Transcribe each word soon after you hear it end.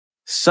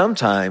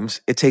Sometimes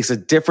it takes a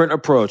different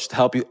approach to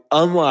help you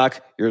unlock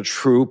your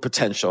true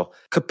potential.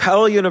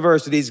 Capella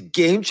University's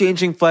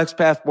game-changing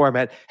FlexPath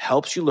format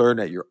helps you learn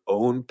at your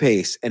own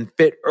pace and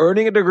fit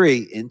earning a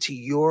degree into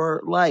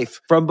your life.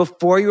 From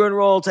before you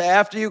enroll to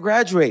after you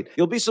graduate,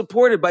 you'll be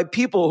supported by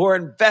people who are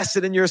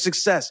invested in your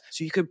success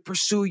so you can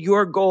pursue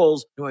your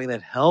goals knowing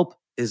that help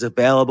is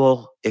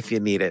available if you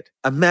need it.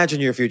 Imagine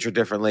your future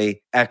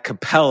differently at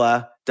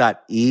capella.edu.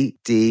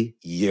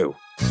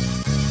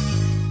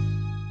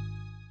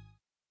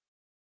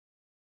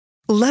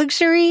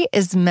 Luxury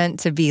is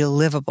meant to be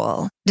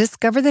livable.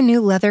 Discover the new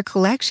leather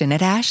collection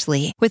at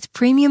Ashley with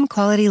premium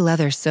quality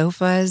leather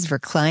sofas,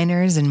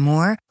 recliners, and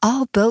more,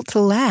 all built to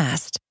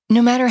last.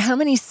 No matter how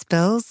many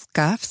spills,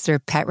 scuffs, or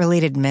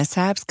pet-related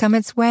mishaps come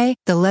its way,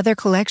 the leather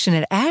collection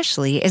at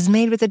Ashley is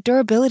made with the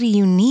durability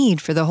you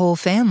need for the whole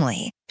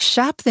family.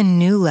 Shop the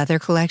new leather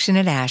collection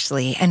at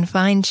Ashley and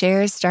find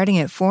chairs starting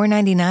at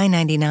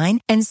 $499.99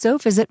 and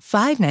sofas at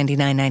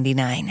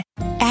 $599.99.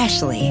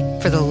 Ashley,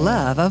 for the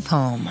love of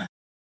home.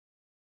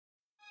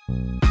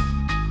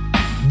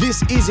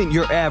 This isn't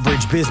your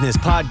average business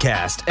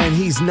podcast, and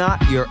he's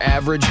not your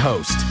average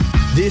host.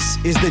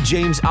 This is the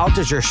James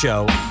Altucher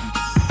Show.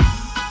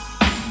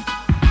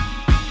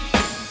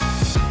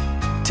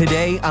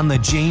 Today on the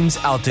James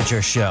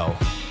Altucher Show.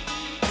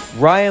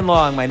 Ryan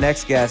Long, my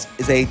next guest,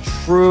 is a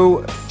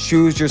true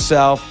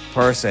choose-yourself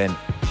person.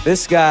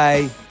 This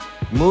guy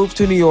moved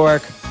to New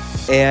York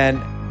and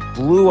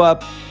blew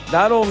up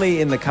not only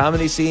in the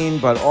comedy scene,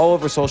 but all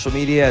over social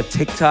media,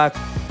 TikTok,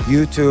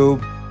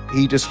 YouTube.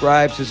 He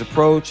describes his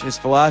approach, his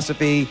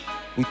philosophy.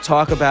 We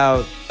talk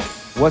about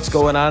what's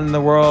going on in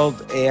the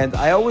world. And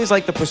I always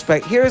like the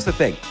perspective. Here's the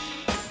thing.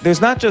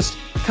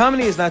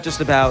 Comedy is not just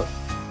about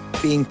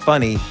being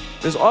funny.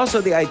 There's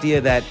also the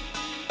idea that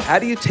how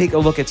do you take a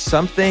look at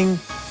something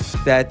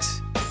that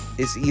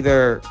is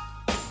either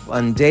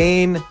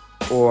mundane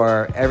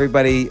or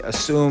everybody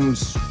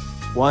assumes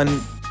one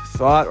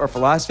thought or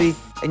philosophy,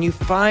 and you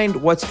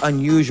find what's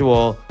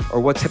unusual or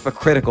what's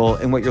hypocritical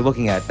in what you're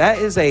looking at. That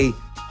is a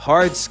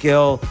hard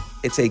skill.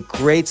 It's a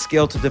great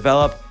skill to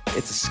develop.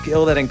 It's a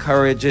skill that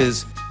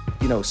encourages,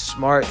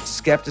 smart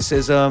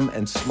skepticism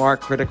and smart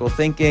critical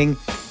thinking.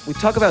 We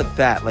talk about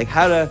that, like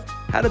how to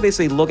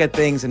basically look at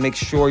things and make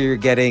sure you're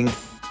getting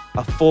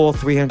a full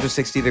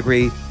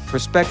 360-degree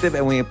perspective,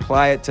 and we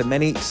apply it to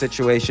many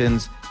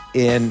situations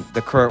in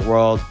the current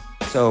world.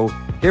 So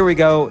here we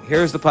go.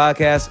 Here's the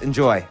podcast.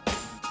 Enjoy.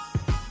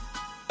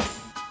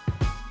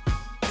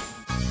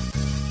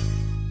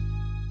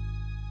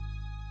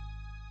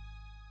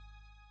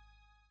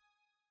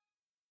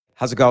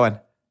 How's it going?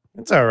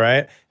 It's all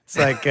right. It's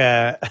like,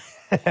 I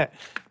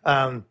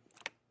was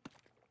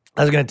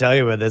going to tell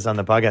you about this on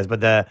the podcast,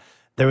 but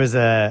there was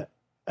a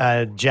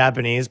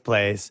Japanese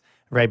place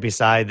right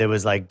beside that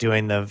was like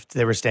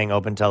they were staying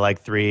open till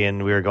like 3,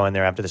 and we were going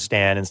there after the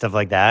stand and stuff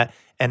like that.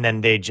 And then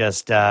they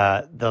just,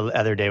 the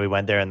other day we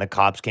went there and the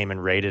cops came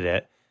and raided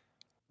it.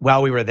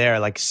 While we were there,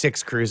 like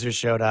 6 cruisers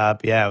showed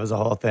up. Yeah, it was a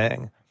whole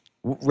thing.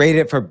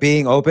 Raided it for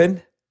being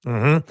open?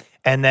 Mm-hmm.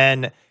 And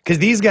then, because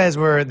these guys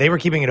were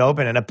keeping it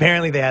open, and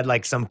apparently they had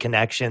like some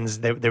connections.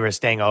 They were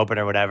staying open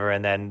or whatever,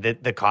 and then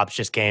the cops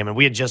just came, and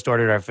we had just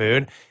ordered our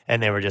food,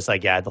 and they were just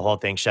like, yeah, the whole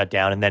thing shut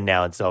down, and then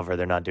now it's over.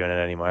 They're not doing it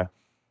anymore.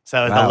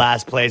 So it was the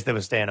last place that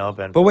was staying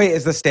open. But wait,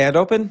 is the stand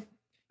open?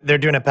 They're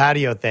doing a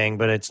patio thing,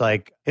 but it's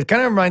like, it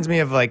kind of reminds me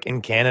of like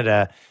in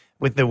Canada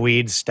with the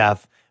weed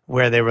stuff,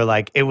 where they were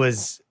like, it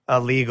was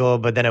illegal,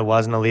 but then it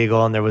wasn't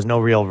illegal, and there was no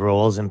real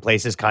rules, and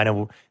places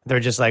they're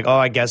just like, oh,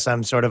 I guess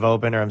I'm sort of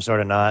open or I'm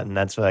sort of not, and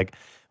that's like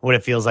what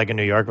it feels like in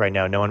New York right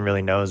now. No one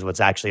really knows what's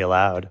actually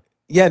allowed.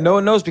 Yeah, no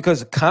one knows,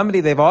 because comedy,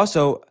 they've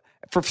also,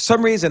 for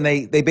some reason,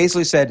 they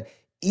basically said,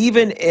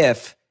 even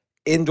if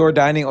indoor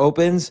dining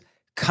opens,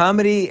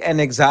 comedy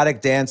and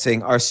exotic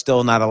dancing are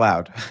still not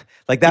allowed.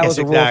 Like that was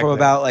a rule from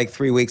about like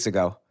 3 weeks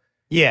ago.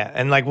 Yeah,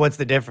 and like what's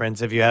the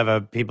difference if you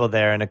have people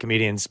there and a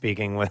comedian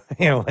speaking with,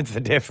 what's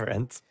the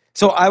difference?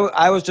 So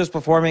I was just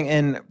performing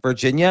in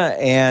Virginia,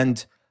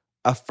 and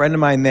a friend of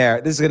mine there,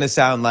 this is going to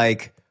sound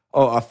like,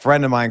 a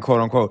friend of mine,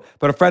 quote unquote,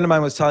 but a friend of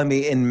mine was telling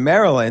me in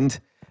Maryland,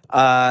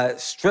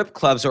 strip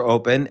clubs are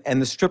open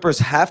and the strippers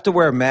have to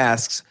wear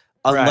masks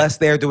unless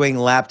they're doing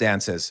lap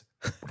dances,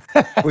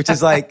 which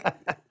is like,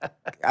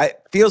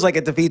 feels like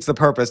it defeats the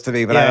purpose to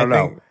me, but I don't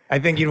know. I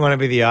think you'd want to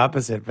be the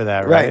opposite for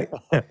that, right?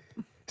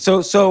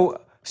 So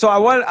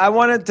I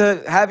wanted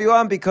to have you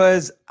on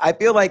because I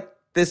feel like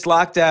this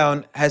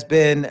lockdown has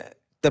been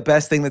the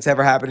best thing that's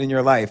ever happened in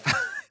your life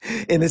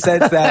in the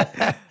sense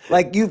that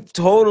like you've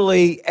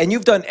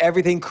done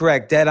everything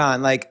correct, dead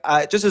on. Like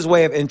just as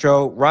way of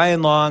intro,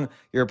 Ryan Long,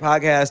 your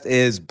podcast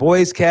is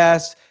Boys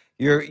Cast.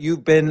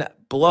 You've been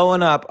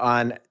blowing up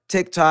on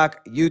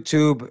TikTok,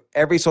 YouTube,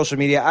 every social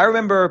media. I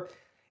remember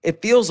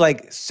it feels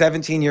like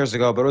 17 years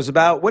ago, but it was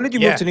about, when did you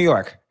move to New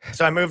York?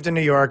 So I moved to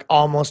New York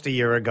almost a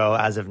year ago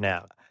as of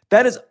now.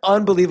 That is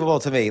unbelievable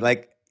to me.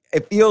 Like,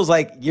 it feels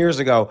like years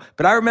ago.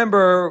 But I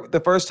remember the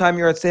first time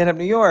you were at Stand Up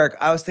New York,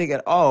 I was thinking,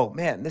 oh,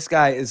 man, this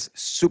guy is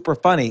super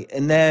funny.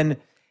 And then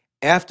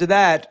after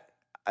that,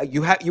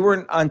 you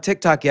weren't on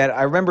TikTok yet.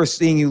 I remember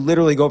seeing you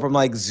literally go from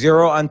like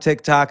 0 on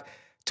TikTok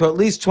to at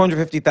least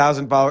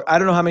 250,000 followers. I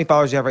don't know how many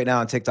followers you have right now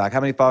on TikTok. How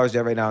many followers do you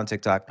have right now on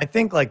TikTok? I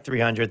think like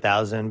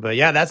 300,000, but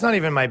yeah, that's not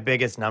even my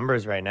biggest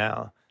numbers right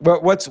now.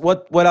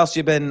 What else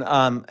you been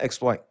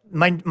exploring?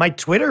 My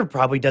Twitter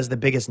probably does the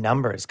biggest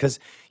numbers because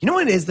you know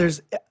what it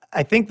is?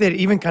 I think that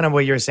even kind of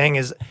what you're saying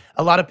is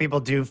a lot of people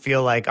do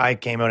feel like I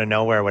came out of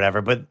nowhere or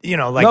whatever, but you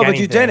know, like no, anything,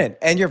 but you didn't,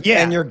 and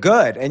you're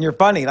good and you're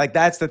funny. Like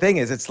that's the thing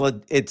is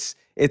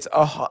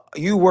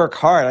you work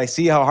hard. I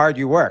see how hard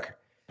you work.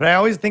 But I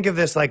always think of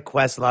this like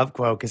Questlove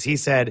quote because he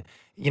said,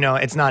 you know,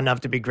 it's not enough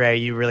to be great.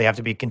 You really have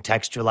to be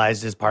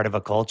contextualized as part of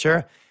a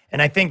culture.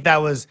 And I think that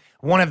was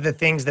one of the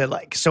things that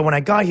like, so when I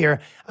got here,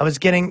 I was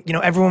getting, you know,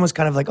 everyone was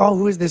kind of like, oh,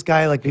 who is this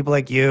guy? Like people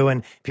like you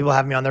and people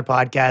have me on their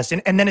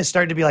podcast. And then it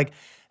started to be like,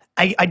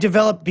 I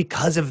developed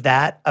because of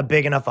that, a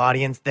big enough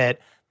audience that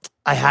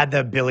I had the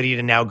ability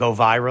to now go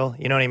viral.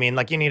 You know what I mean?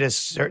 Like you need a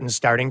certain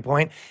starting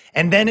point.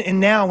 And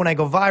now when I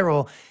go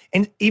viral,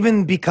 and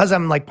even because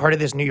I'm like part of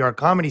this New York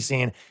comedy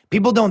scene,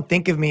 people don't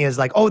think of me as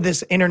like, oh,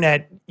 this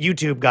internet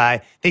YouTube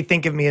guy. They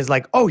think of me as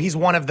like, oh, he's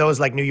one of those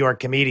like New York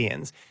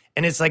comedians.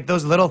 And it's like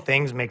those little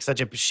things make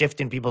such a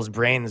shift in people's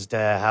brains to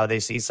how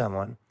they see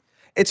someone.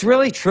 It's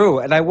really true.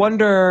 And I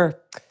wonder,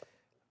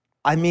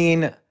 I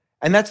mean,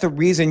 and that's the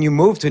reason you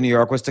moved to New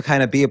York was to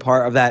kind of be a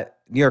part of that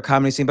New York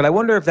comedy scene. But I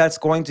wonder if that's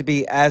going to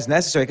be as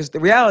necessary because the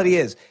reality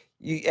is,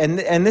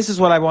 and this is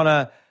what I want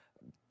to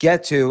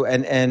get to,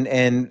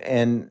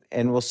 and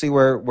we'll see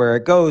where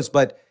it goes.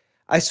 But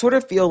I sort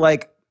of feel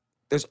like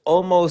there's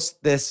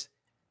almost this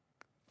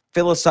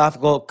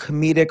philosophical,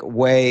 comedic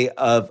way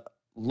of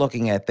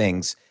looking at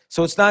things.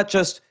 So it's not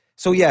just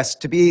so yes,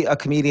 to be a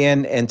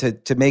comedian and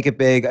to make it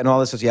big and all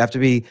this stuff, you have to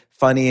be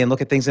funny and look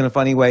at things in a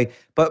funny way.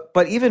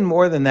 But even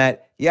more than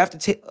that, you have to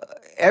take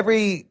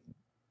every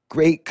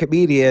great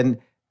comedian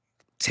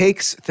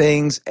takes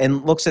things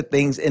and looks at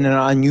things in an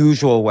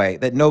unusual way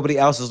that nobody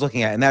else is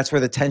looking at. And that's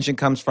where the tension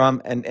comes from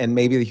and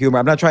maybe the humor.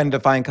 I'm not trying to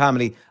define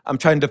comedy. I'm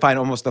trying to define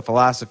almost the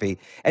philosophy.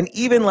 And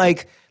even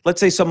like, let's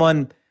say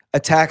someone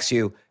attacks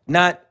you,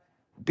 not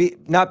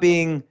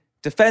being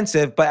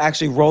defensive, but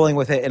actually rolling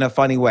with it in a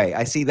funny way.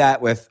 I see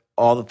that with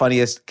all the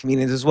funniest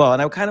comedians as well.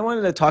 And I kind of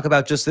wanted to talk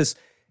about just this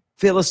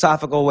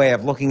philosophical way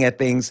of looking at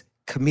things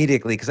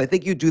comedically, because I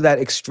think you do that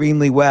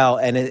extremely well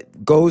and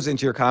it goes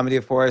into your comedy,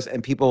 of course,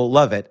 and people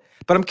love it.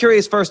 But I'm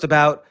curious first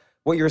about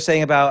what you were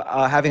saying about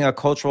having a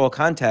cultural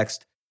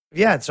context.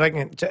 Yeah, so I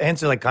can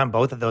answer like on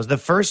both of those. The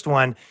first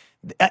one,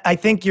 I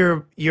think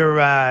you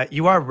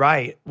are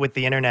right with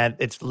the internet.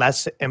 It's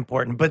less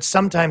important, but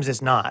sometimes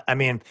it's not. I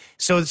mean,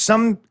 so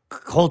some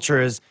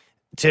cultures,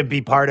 to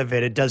be part of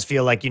it, it does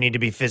feel like you need to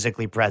be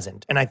physically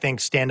present. And I think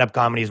stand-up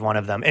comedy is one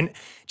of them. And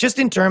just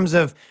in terms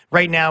of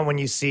right now, when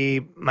you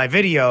see my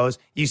videos,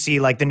 you see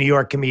like the New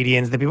York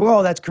comedians, the people,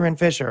 oh, that's Corinne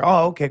Fisher.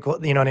 Oh, okay,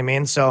 cool. You know what I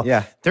mean? So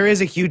yeah, there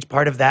is a huge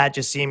part of that.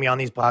 Just seeing me on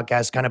these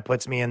podcasts kind of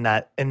puts me in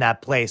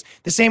that place.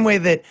 The same way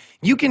that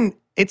you can,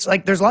 it's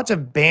like there's lots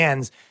of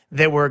bands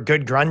that were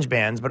good grunge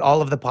bands, but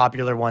all of the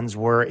popular ones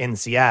were in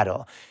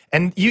Seattle.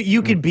 And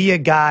you could be a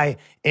guy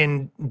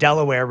in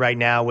Delaware right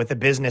now with a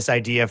business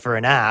idea for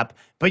an app,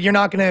 but you're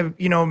not going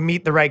to,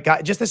 meet the right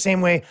guy. Just the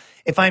same way,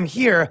 if I'm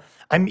here,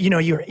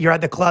 you're at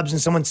the clubs and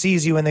someone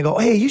sees you and they go,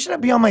 hey, you should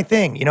be on my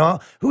thing.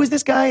 Who is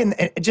this guy?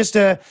 And just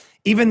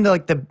even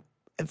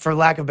for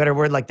lack of a better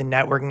word, like the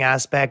networking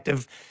aspect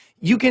of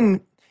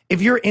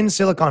if you're in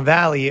Silicon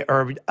Valley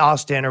or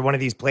Austin or one of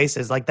these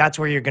places, like that's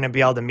where you're going to be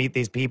able to meet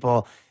these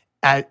people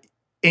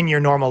in your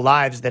normal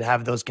lives that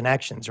have those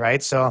connections,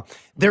 right? So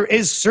there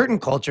is certain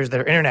cultures that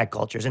are internet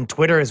cultures, and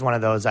Twitter is one of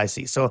those I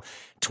see. So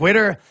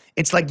Twitter,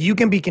 it's like you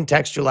can be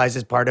contextualized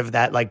as part of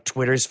that like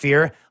Twitter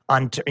sphere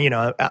on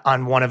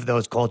one of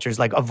those cultures,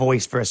 like a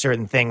voice for a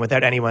certain thing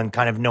without anyone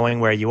kind of knowing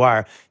where you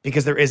are,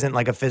 because there isn't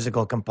like a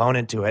physical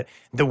component to it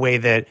the way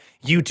that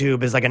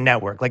YouTube is like a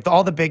network. Like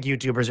all the big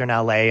YouTubers are in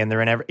LA and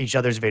they're in each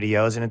other's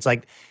videos, and it's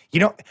like,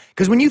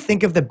 because when you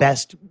think of the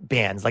best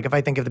bands, like if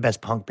I think of the best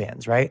punk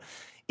bands, right?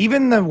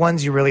 Even the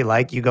ones you really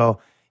like,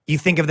 you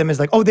think of them as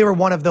like, oh, they were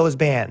one of those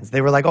bands.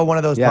 They were like, oh, one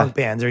of those punk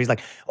bands. Or he's like,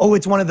 oh,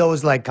 it's one of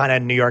those like kind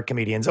of New York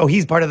comedians. Oh,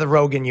 he's part of the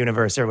Rogan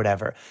universe or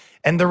whatever.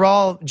 And they're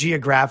all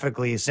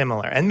geographically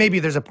similar. And maybe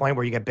there's a point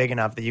where you get big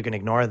enough that you can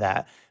ignore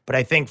that. But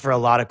I think for a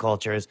lot of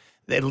cultures,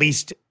 at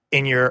least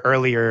in your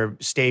earlier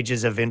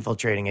stages of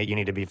infiltrating it, you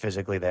need to be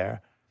physically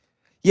there.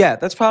 Yeah,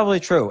 that's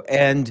probably true.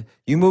 And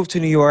you moved to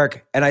New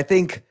York, and I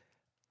think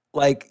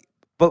like,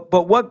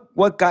 but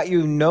what got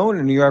you known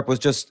in New York was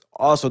just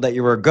also that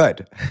you were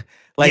good.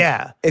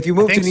 If you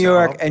moved to New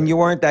York and you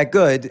weren't that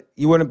good,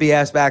 you wouldn't be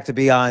asked back to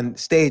be on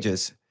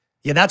stages.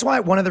 Yeah, that's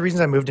why one of the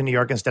reasons I moved to New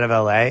York instead of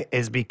LA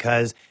is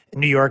because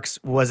New York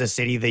was a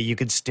city that you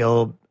could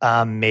still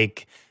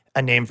make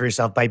a name for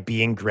yourself by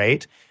being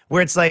great.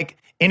 Where it's like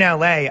in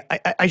LA,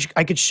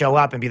 I could show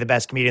up and be the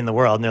best comedian in the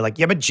world. And they're like,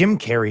 yeah, but Jim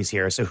Carrey's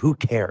here, so who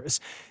cares?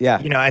 Yeah.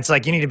 It's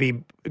like you need to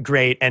be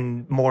great,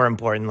 and more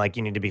important, like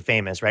you need to be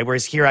famous, right?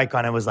 Whereas here I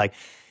kind of was like,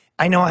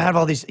 I know I have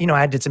all these,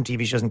 I did some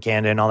TV shows in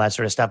Canada and all that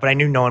sort of stuff, but I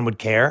knew no one would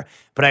care.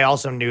 But I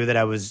also knew that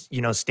I was,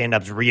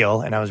 stand-up's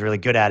real and I was really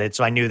good at it.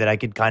 So I knew that I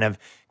could kind of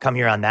come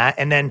here on that.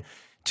 And then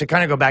to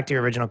kind of go back to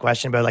your original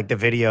question about like the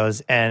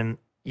videos and,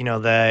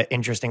 the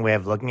interesting way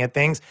of looking at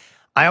things,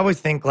 I always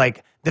think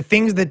like the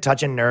things that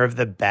touch a nerve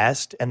the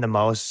best and the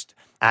most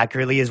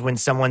accurately is when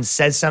someone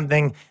says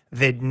something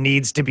that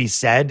needs to be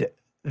said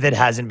that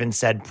hasn't been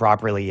said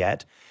properly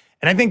yet.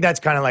 And I think that's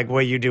kind of like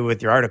what you do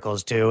with your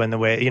articles too, and the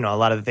way, a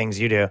lot of the things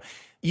you do.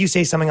 You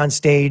say something on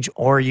stage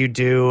or you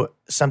do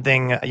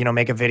something,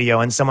 make a video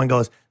and someone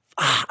goes,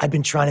 I've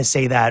been trying to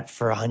say that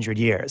for 100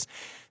 years.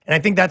 And I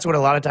think that's what a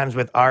lot of times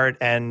with art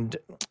and,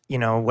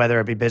 whether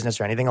it be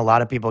business or anything, a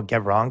lot of people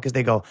get wrong because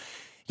they go,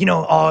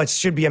 it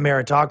should be a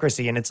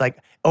meritocracy. And it's like,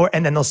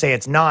 and then they'll say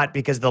it's not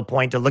because they'll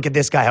point to, look at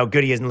this guy, how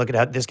good he is, and look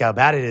at this guy, how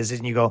bad it is.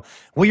 And you go,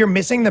 well, you're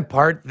missing the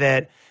part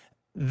that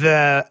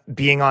the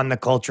being on the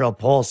cultural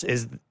pulse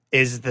is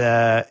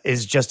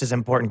just as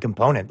important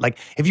component. Like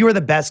if you were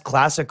the best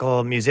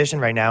classical musician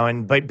right now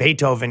and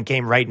Beethoven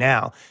came right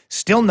now,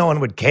 still no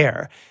one would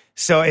care.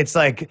 So it's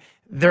like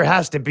there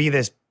has to be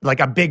this, like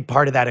a big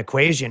part of that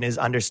equation is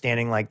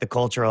understanding like the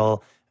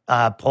cultural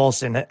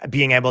pulse and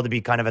being able to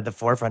be kind of at the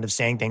forefront of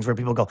saying things where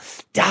people go,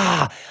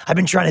 I've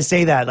been trying to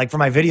say that. Like for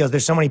my videos,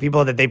 there's so many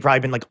people that they've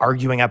probably been like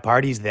arguing at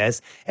parties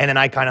this, and then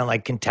I kind of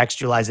like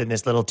contextualize it in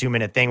this little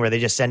 2-minute thing where they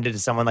just send it to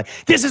someone like,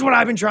 this is what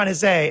I've been trying to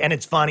say. And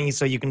it's funny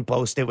so you can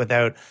post it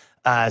without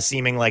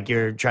seeming like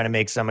you're trying to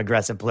make some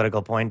aggressive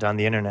political point on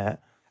the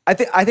internet. I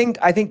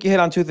think you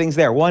hit on two things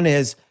there. One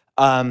is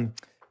the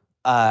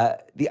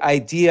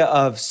idea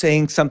of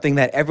saying something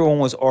that everyone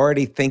was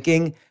already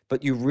thinking,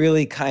 but you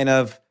really kind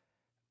of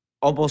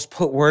almost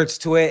put words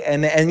to it.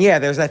 And yeah,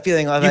 there's that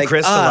feeling of like,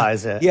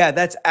 crystallize it. Yeah,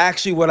 that's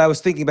actually what I was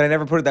thinking, but I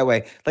never put it that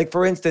way. Like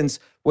for instance,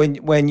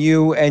 when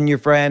you and your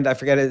friend, I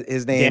forget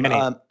his name.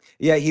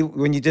 Danny.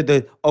 When you did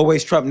the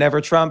always Trump, never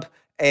Trump.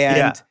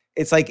 And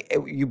it's like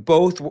you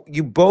both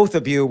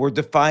of you were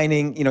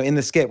defining, in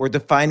the skit, we're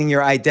defining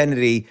your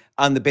identity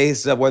on the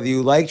basis of whether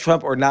you like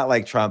Trump or not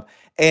like Trump.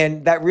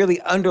 And that really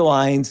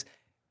underlines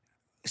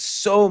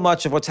so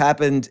much of what's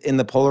happened in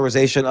the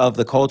polarization of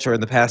the culture in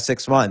the past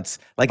 6 months.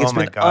 Like it's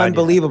been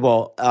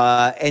unbelievable.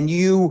 Yeah. And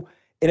you,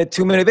 in a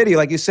 2-minute video,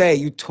 like you say,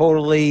 you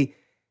totally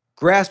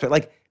grasp it.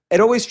 Like it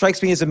always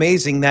strikes me as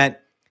amazing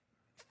that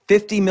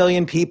 50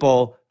 million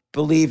people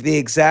believe the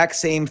exact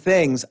same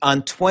things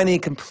on 20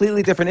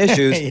 completely different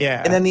issues.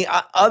 Yeah. And then the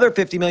other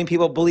 50 million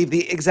people believe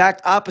the exact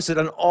opposite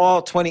on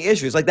all 20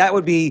 issues. Like that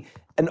would be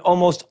an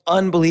almost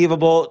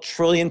unbelievable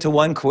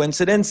 1,000,000,000,000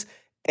 coincidence.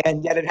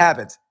 And yet it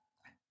happens.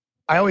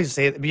 I always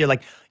say, you're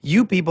like,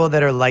 you people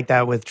that are like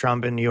that with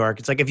Trump in New York,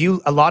 it's like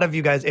a lot of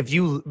you guys, if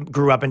you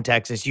grew up in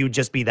Texas, you would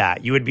just be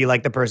that. You would be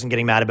like the person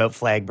getting mad about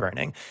flag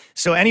burning.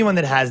 So anyone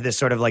that has this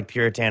sort of like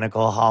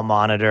puritanical hall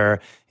monitor,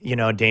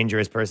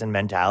 dangerous person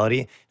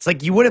mentality, it's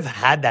like you would have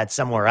had that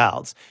somewhere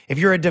else. If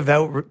you're a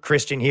devout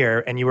Christian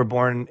here and you were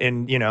born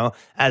in,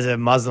 as a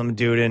Muslim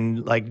dude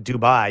in like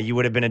Dubai, you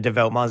would have been a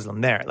devout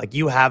Muslim there. Like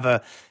you have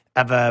a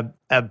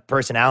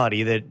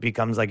personality that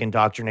becomes like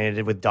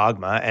indoctrinated with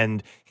dogma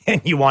and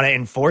you want to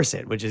enforce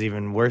it, which is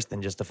even worse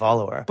than just a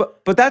follower.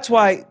 But that's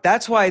why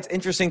it's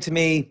interesting to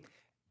me.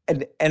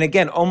 And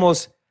again,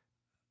 almost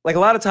like a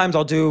lot of times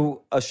I'll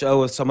do a show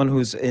with someone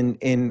who's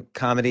in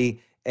comedy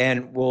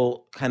and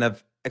we'll kind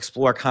of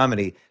explore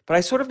comedy. But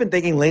I sort of been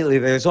thinking lately,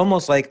 there's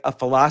almost like a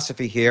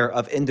philosophy here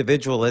of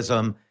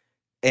individualism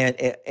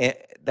and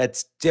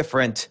that's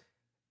different.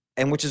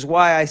 And which is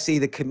why I see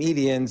the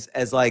comedians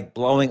as like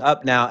blowing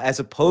up now, as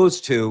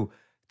opposed to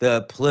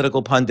the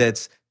political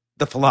pundits,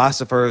 the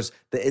philosophers,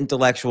 the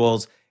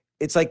intellectuals.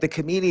 It's like the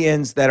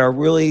comedians that are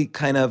really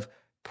kind of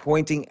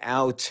pointing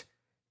out,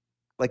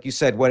 like you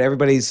said, what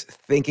everybody's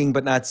thinking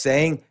but not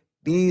saying.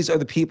 These are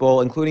the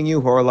people, including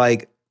you, who are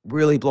like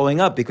really blowing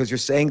up because you're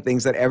saying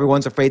things that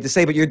everyone's afraid to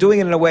say, but you're doing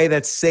it in a way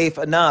that's safe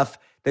enough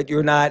that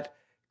you're not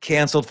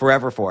canceled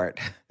forever for it.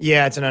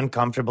 Yeah, it's an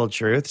uncomfortable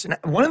truth. And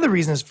one of the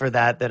reasons for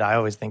that I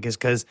always think is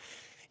because,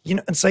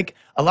 it's like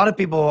a lot of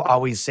people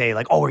always say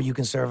like, oh, are you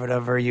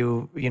conservative? Are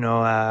you,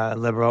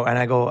 liberal? And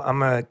I go,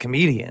 I'm a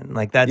comedian.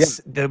 Like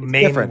that's the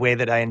main way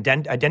that I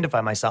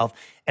identify myself.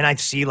 And I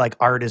see like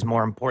art is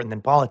more important than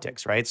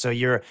politics, right? So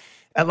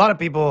a lot of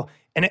people,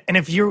 and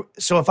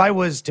if I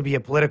was to be a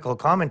political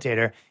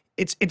commentator,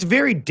 it's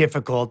very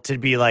difficult to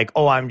be like,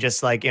 oh, I'm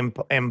just like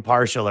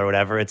impartial or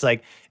whatever. It's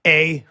like,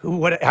 A,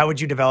 how would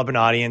you develop an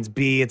audience?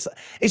 B, it's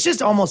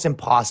just almost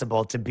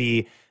impossible to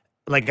be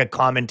like a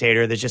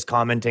commentator that's just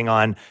commenting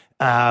on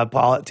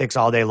politics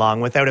all day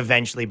long without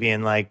eventually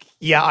being like,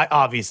 yeah, I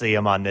obviously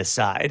am on this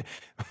side.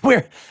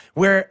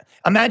 Where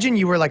imagine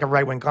you were like a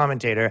right-wing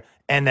commentator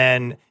and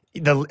then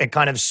it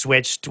kind of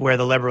switched where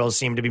the liberals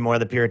seem to be more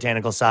the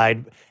puritanical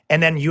side.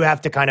 And then you have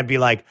to kind of be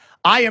like,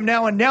 I am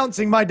now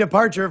announcing my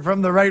departure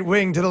from the right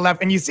wing to the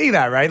left. And you see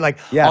that, right? Like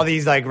all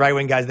these like right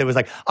wing guys that was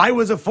like, I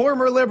was a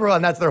former liberal,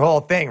 and that's their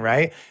whole thing,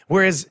 right?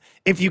 Whereas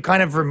if you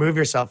kind of remove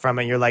yourself from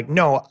it, you're like,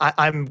 no,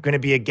 I'm going to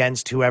be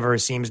against whoever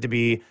seems to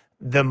be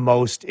the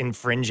most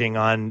infringing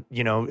on,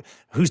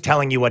 who's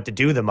telling you what to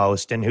do the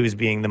most and who's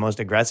being the most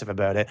aggressive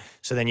about it.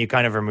 So then you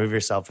kind of remove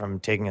yourself from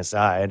taking a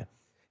side.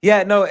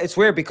 Yeah, no, it's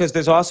weird because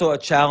there's also a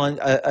challenge,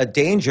 a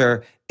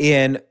danger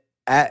in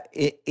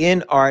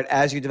art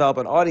as you develop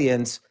an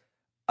audience.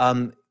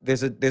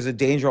 There's a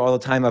danger all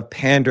the time of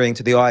pandering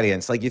to the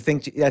audience. Like you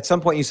think at some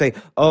point you say,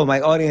 "Oh,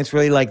 my audience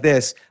really like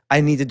this.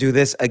 I need to do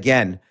this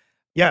again."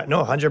 Yeah,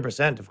 no,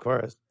 100%, of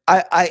course.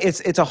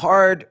 It's a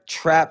hard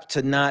trap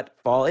to not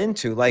fall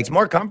into. Like it's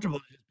more comfortable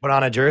to just put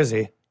on a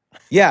jersey.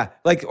 Yeah,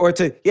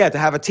 to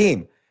have a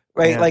team,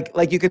 right? Yeah.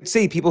 Like you could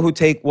see people who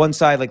take one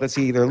side, like let's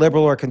see, either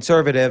liberal or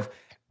conservative.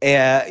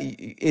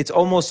 It's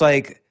almost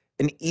like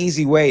an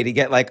easy way to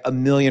get like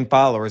 1 million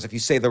followers if you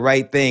say the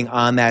right thing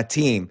on that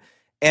team.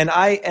 And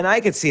I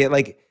could see it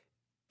like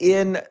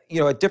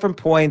at different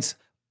points,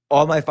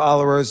 all my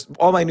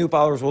new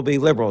followers will be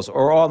liberals,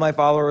 or all my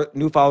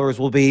new followers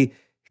will be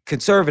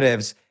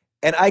conservatives.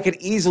 And I could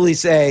easily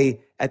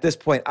say at this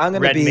point, I'm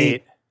going to be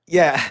meat.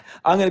 Yeah,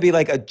 I'm going to be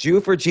like a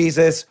Jew for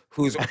Jesus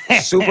who's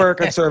super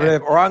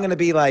conservative, or I'm going to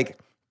be like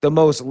the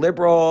most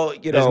liberal,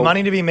 There's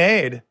money to be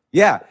made.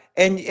 Yeah.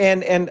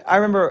 And I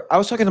remember I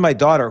was talking to my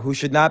daughter who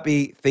should not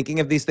be thinking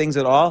of these things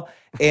at all.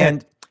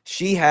 And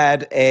she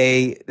had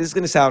this is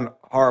going to sound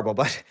horrible,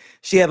 but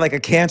she had like a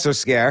cancer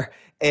scare.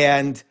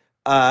 And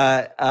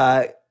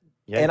I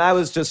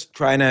was just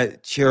trying to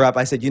cheer her up.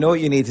 I said, you know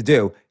what you need to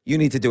do? You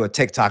need to do a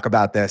TikTok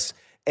about this.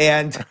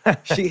 And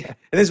this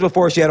is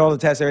before she had all the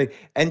tests.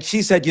 And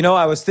she said,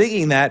 I was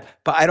thinking that,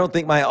 but I don't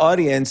think my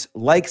audience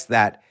likes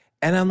that.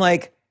 And I'm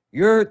like,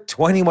 you're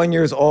 21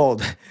 years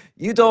old.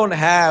 You don't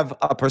have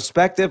a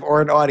perspective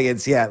or an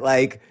audience yet.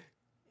 Like,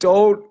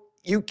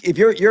 if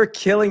you're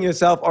killing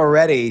yourself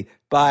already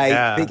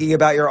by thinking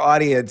about your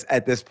audience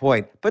at this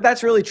point. But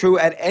that's really true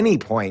at any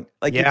point.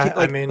 Like, you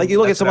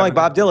look at someone like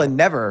Bob Dylan,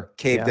 never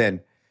caved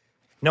in.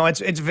 No, it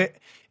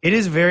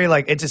is very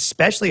like, it's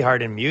especially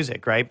hard in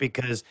music, right?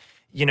 Because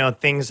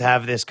things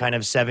have this kind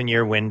of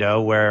 7-year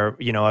window where,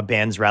 a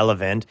band's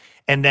relevant.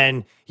 And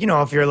then,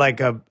 if you're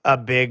like a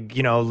big,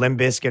 Limp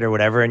Bizkit or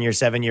whatever, and your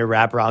 7-year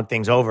rap rock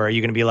thing's over,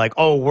 you're going to be like,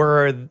 oh,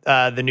 we're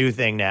the new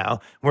thing now.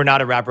 We're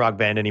not a rap rock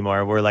band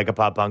anymore. We're like a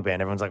pop punk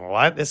band. Everyone's like,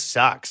 what? This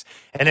sucks.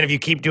 And then if you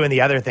keep doing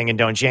the other thing and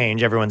don't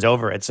change, everyone's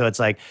over it. So it's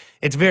like,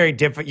 it's very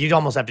different. You'd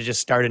almost have to just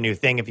start a new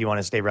thing if you want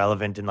to stay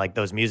relevant in like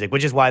those music,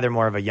 which is why they're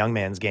more of a young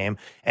man's game.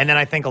 And then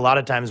I think a lot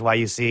of times why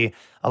you see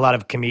a lot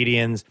of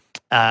comedians,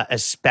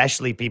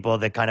 especially people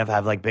that kind of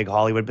have like big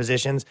Hollywood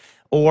positions,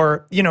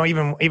 or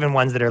even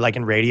ones that are like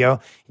in radio,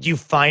 you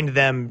find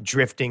them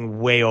drifting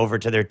way over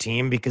to their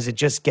team because it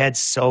just gets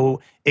so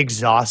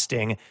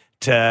exhausting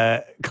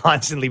to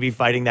constantly be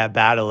fighting that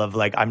battle of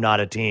like, I'm not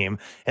a team.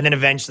 And then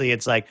eventually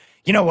it's like,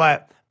 you know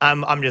what?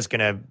 I'm just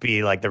going to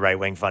be like the right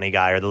wing funny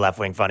guy or the left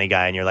wing funny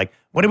guy. And you're like,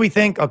 what do we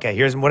think? Okay,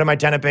 what are my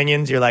 10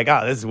 opinions? You're like,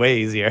 oh, this is way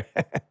easier.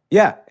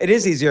 Yeah, it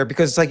is easier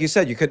because it's like you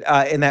said, you could,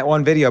 in that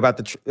one video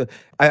about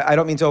I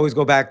don't mean to always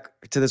go back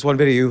to this one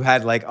video. You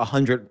had like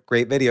 100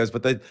 great videos,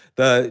 but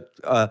the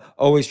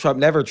always Trump,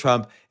 never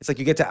Trump, it's like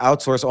you get to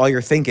outsource all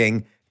your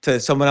thinking to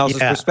someone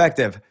else's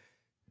perspective.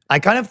 I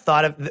kind of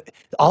thought of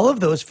all of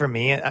those for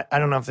me. I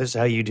don't know if this is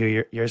how you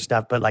do your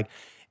stuff, but like,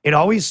 it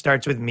always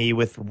starts with me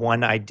with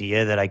one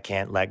idea that I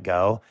can't let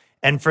go.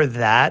 And for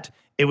that,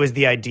 it was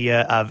the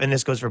idea of, and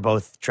this goes for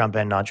both Trump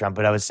and not Trump,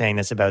 but I was saying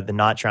this about the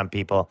not Trump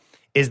people,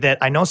 is that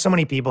I know so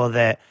many people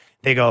that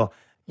they go,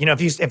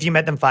 if you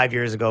met them 5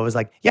 years ago, it was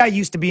like, yeah, I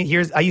used to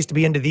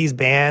be into these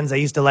bands. I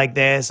used to like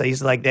this. I used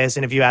to like this.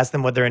 And if you ask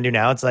them what they're into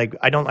now, it's like,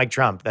 I don't like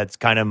Trump. That's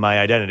kind of my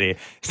identity.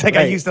 It's like,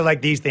 I used to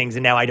like these things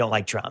and now I don't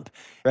like Trump.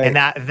 Right. And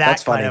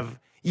that's kind funny. Of,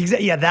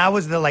 yeah, that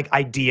was the like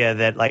idea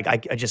that like I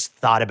just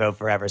thought about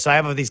forever. So I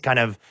have these kind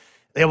of,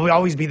 there will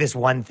always be this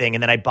one thing,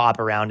 and then I bop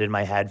around in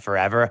my head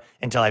forever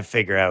until I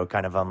figure out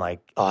kind of, I'm like,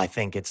 oh, I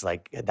think it's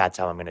like, that's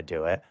how I'm going to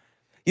do it.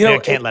 I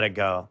can't let it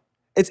go.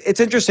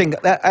 It's interesting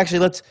that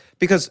actually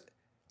because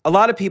a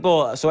lot of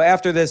people, so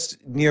after this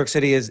New York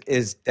City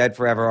is dead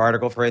forever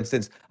article, for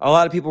instance, a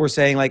lot of people were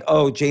saying like,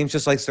 oh, James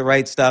just likes to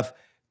write stuff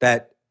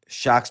that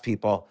shocks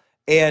people.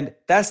 And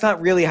that's not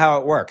really how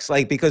it works.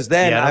 Like, because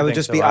then I would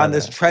just be on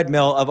this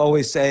treadmill of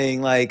always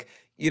saying like,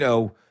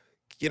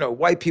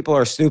 white people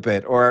are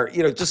stupid, or,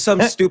 just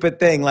some stupid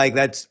thing like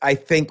that's, I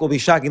think will be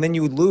shocking. Then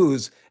you would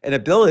lose an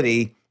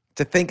ability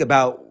to think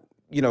about,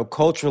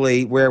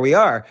 culturally where we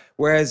are.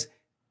 Whereas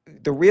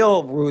the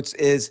real roots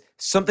is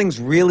something's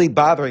really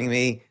bothering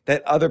me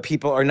that other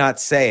people are not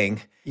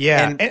saying.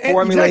 Yeah. And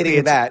formulating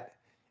exactly. that.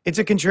 It's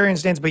a contrarian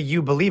stance, but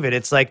you believe it.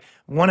 It's like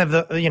one of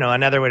the,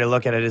 another way to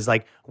look at it is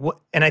like,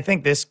 and I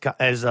think this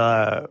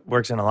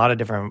works in a lot of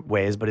different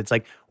ways, but it's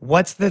like,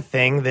 what's the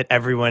thing that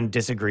everyone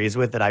disagrees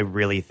with that I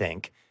really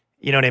think?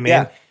 You know what I mean?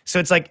 Yeah. So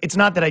it's like, it's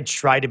not that I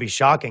try to be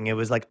shocking. It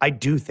was like, I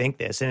do think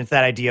this. And it's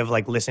that idea of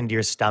like, listen to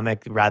your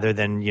stomach rather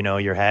than,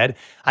 your head.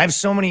 I have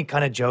so many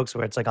kind of jokes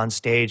where it's like on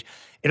stage,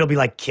 it'll be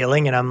like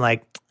killing. And I'm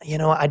like,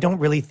 I don't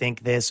really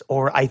think this,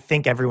 or I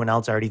think everyone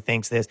else already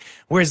thinks this.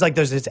 Whereas like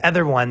there's this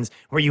other ones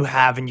where you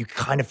have, and you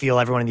kind of feel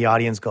everyone in the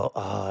audience go,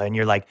 oh, and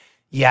you're like,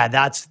 yeah,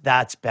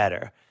 that's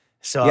better.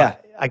 So Yeah.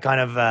 I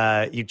kind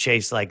of, you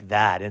chase like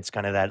that. It's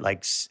kind of that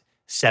like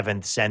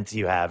seventh sense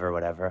you have or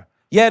whatever.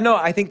 Yeah, no,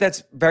 I think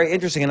that's very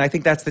interesting. And I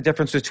think that's the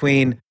difference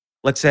between,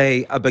 let's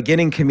say, a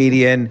beginning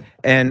comedian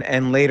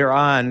and later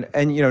on.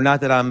 And,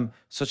 not that I'm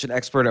such an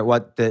expert at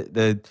what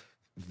the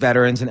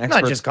veterans and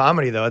experts. Not just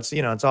comedy though. It's,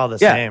 it's all the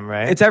Yeah, same,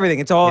 right? It's everything.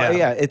 It's all,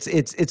 Yeah.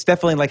 it's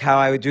definitely like how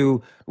I would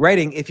do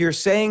writing. If you're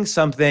saying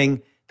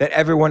something that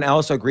everyone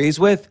else agrees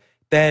with,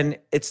 then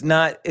it's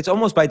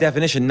almost by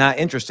definition not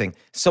interesting.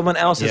 Someone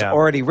else has Yeah.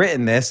 already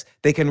written this.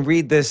 They can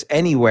read this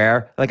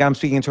anywhere. Like I'm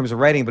speaking in terms of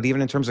writing, but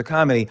even in terms of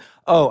comedy.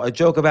 Oh, a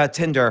joke about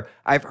Tinder.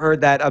 I've heard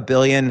that a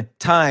billion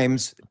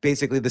times,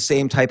 basically the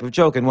same type of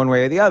joke in one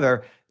way or the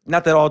other.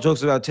 Not that all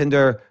jokes about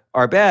Tinder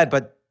are bad,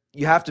 but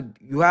you have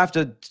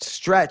to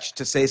stretch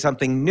to say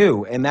something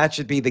new. And that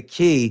should be the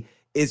key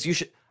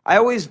I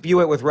always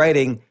view it with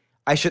writing.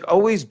 I should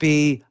always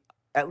be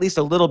at least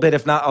a little bit,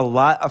 if not a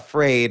lot,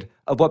 afraid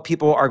of what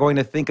people are going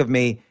to think of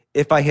me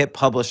if I hit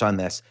publish on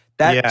this.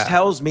 That Yeah.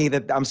 tells me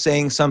that I'm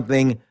saying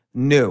something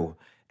new.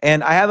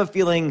 And I have a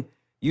feeling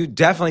you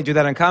definitely do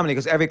that on comedy,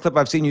 because every clip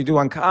I've seen you do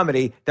on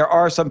comedy, there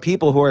are some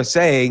people who are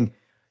saying,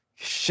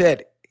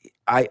 shit,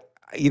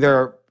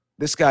 either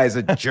this guy's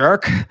a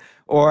jerk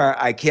or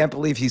I can't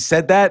believe he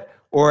said that,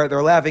 or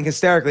they're laughing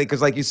hysterically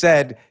because, like you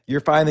said,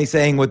 you're finally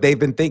saying what they've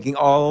been thinking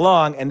all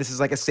along, and this is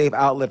like a safe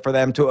outlet for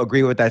them to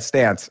agree with that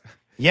stance.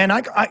 Yeah,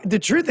 and the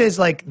truth is,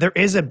 like, there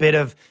is a bit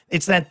of,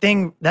 it's that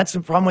thing, that's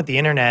the problem with the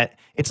internet.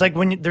 It's like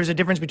when there's a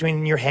difference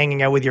between you're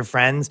hanging out with your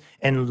friends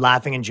and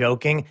laughing and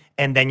joking,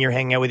 and then you're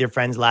hanging out with your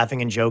friends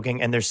laughing and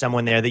joking, and there's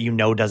someone there that you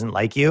know doesn't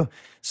like you.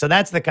 So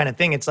that's the kind of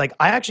thing. It's like,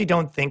 I actually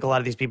don't think a lot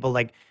of these people,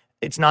 like,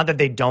 it's not that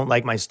they don't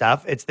like my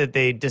stuff. It's that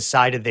they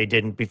decided they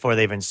didn't before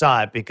they even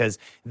saw it, because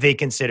they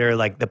consider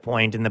like the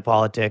point and the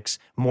politics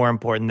more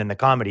important than the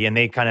comedy, and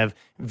they kind of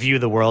view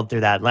the world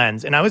through that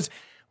lens. And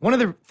one of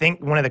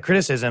the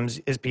criticisms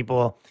is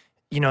people,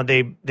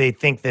 they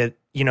think that,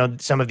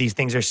 some of these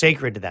things are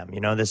sacred to them,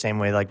 the same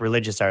way like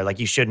religious are. Like,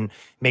 you shouldn't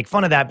make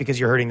fun of that because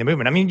you're hurting the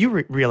movement. I mean,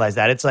 you realize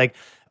that. It's like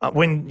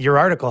when your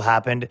article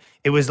happened,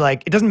 it was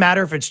like, it doesn't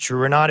matter if it's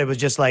true or not. It was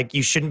just like,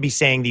 you shouldn't be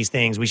saying these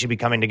things. We should be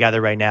coming together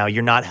right now.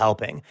 You're not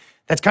helping.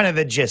 That's kind of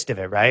the gist of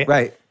it, right?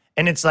 Right.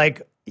 And it's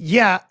like,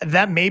 yeah,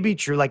 that may be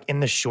true, like in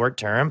the short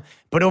term,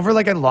 but over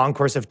like a long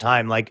course of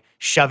time, like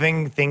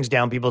shoving things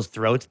down people's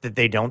throats that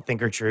they don't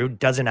think are true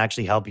doesn't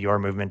actually help your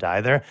movement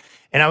either.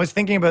 And I was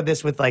thinking about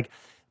this with like,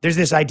 there's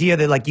this idea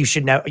that like you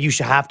should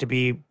have to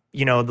be,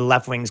 the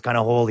left wing's kind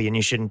of holy and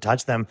you shouldn't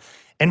touch them.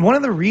 And one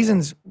of the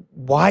reasons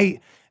why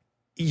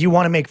you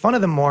want to make fun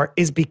of them more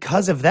is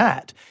because of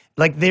that.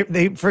 Like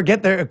they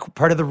forget they're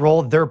part of the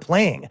role they're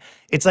playing.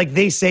 It's like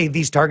they say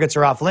these targets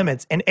are off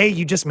limits, and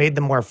you just made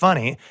them more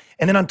funny.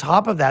 And then on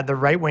top of that, the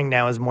right wing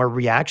now is more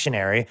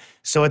reactionary.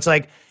 So it's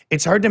like,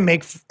 it's hard to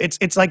make,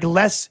 it's like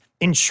less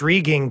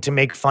intriguing to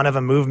make fun of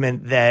a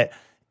movement that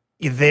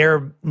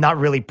they're not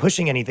really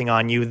pushing anything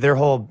on you. Their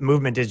whole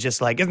movement is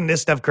just like, isn't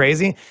this stuff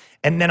crazy?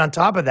 And then on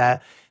top of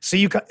that, so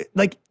you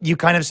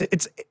kind of,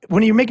 it's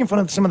when you're making fun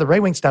of some of the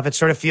right wing stuff, it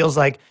sort of feels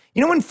like,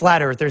 when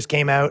flat earthers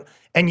came out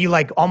and you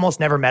like almost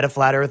never met a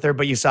flat earther,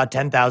 but you saw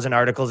 10,000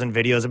 articles and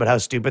videos about how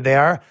stupid they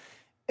are.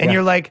 And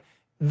you're like,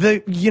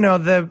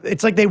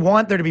 it's like they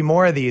want there to be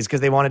more of these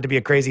because they want it to be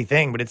a crazy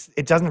thing, but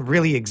it doesn't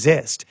really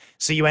exist.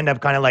 So you end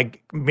up kind of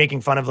like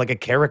making fun of like a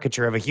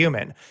caricature of a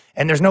human.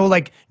 And there's no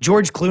like,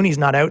 George Clooney's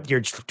not out here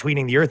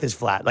tweeting the earth is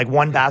flat. Like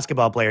one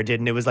basketball player did,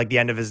 and it was like the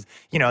end of his,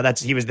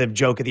 he was the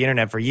joke of the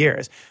internet for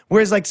years.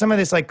 Whereas like some of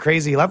this like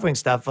crazy left-wing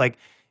stuff, like,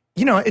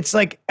 it's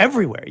like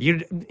everywhere.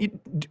 You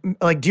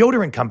like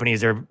deodorant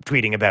companies are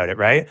tweeting about it,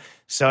 right?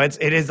 So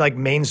it is like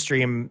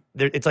mainstream.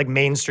 It's like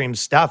mainstream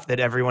stuff that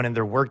everyone in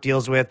their work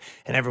deals with,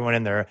 and everyone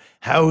in their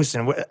house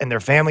and their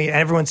family, and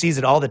everyone sees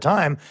it all the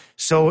time.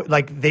 So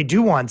like they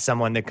do want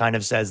someone that kind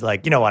of says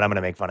like, you know what, I'm going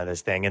to make fun of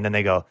this thing, and then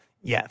they go,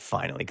 yeah,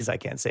 finally, because I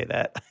can't say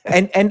that.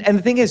 and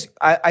the thing is,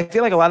 I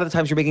feel like a lot of the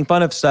times you're making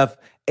fun of stuff,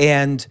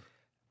 and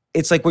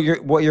it's like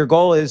what your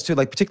goal is to,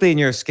 like, particularly in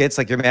your skits,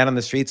 like your man on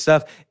the street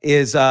stuff,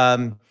 is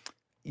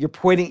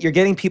you're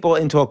getting people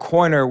into a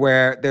corner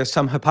where there's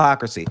some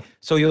hypocrisy.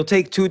 So you'll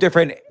take two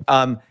different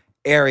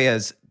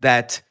areas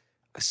that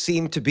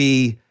seem to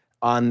be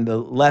on the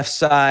left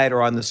side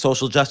or on the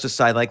social justice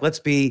side. Like, let's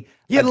be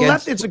the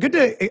left. It's good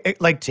to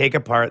like take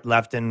apart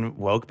left and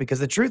woke, because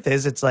the truth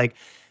is, it's like,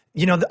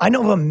 I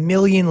know of a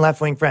million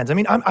left wing friends. I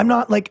mean, I'm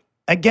not like,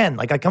 again,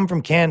 like I come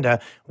from Canada,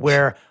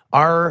 where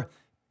our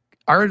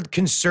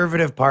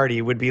conservative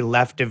party would be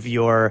left of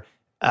your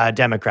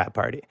Democrat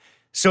party.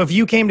 So if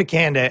you came to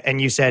Canada and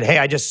you said, hey,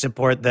 I just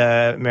support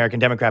the American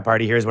Democrat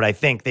Party, here's what I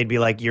think, they'd be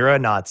like, you're a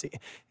Nazi. Do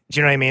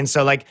you know what I mean?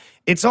 So like,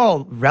 it's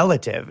all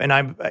relative. And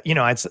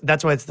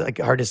that's why it's like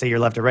hard to say you're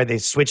left or right. They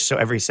switch so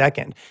every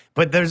second.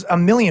 But there's a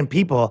million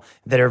people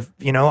that are,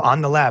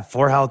 on the left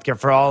for healthcare,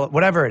 for all,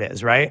 whatever it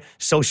is, right?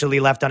 Socially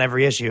left on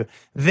every issue,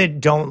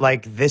 that don't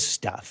like this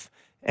stuff.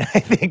 And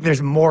I think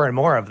there's more and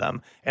more of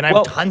them. And I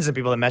have tons of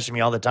people that message me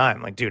all the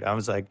time. Like, dude, I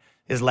was like,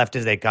 as left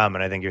as they come.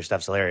 And I think your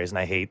stuff's hilarious. And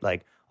I hate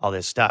like all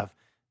this stuff.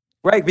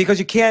 Right, because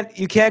you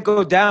can't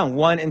go down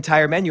one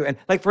entire menu. And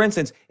like for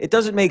instance, it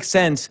doesn't make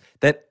sense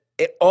that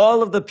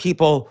all of the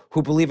people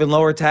who believe in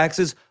lower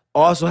taxes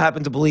also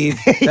happen to believe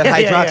that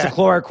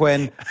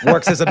hydroxychloroquine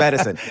works as a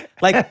medicine.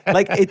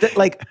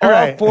 All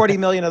Right. 40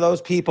 million of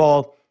those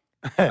people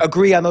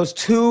agree on those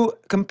two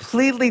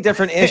completely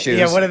different issues.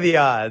 Yeah, what are the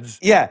odds?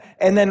 Yeah,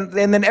 and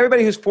then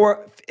everybody who's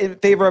in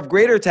favor of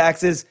greater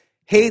taxes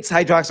hates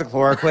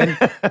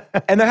hydroxychloroquine,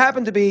 and there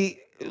happen to be.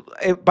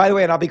 By the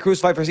way, and I'll be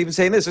crucified for even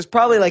saying this, there's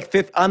probably like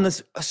on the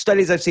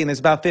studies I've seen,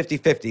 there's about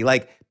 50-50.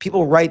 Like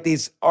people write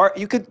these,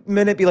 you could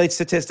manipulate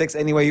statistics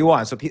any way you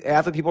want. So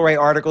half the people write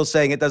articles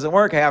saying it doesn't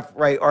work, half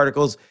write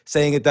articles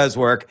saying it does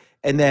work,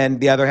 and then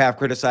the other half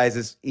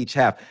criticizes each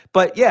half.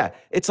 But yeah,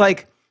 it's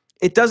like,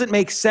 it doesn't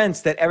make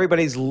sense that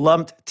everybody's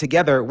lumped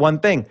together one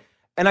thing.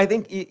 And I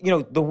think,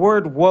 the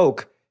word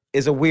woke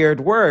is a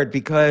weird word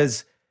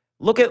because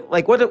look at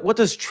like, what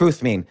does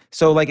truth mean?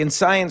 So like in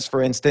science,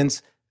 for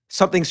instance,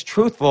 something's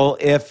truthful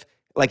if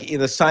like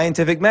the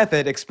scientific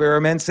method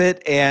experiments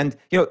it. And,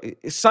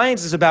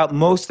 science is about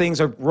most things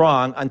are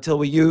wrong until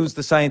we use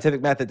the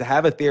scientific method to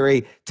have a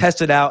theory,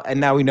 test it out, and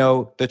now we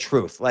know the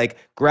truth. Like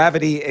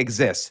gravity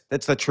exists.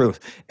 That's the truth.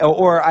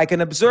 Or I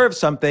can observe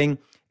something,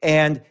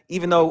 and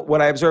even though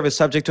what I observe is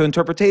subject to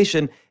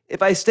interpretation,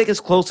 if I stick as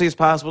closely as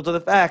possible to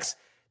the facts,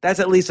 that's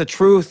at least a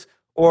truth,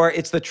 or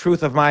it's the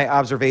truth of my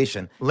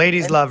observation.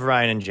 Ladies love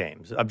Ryan and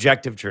James.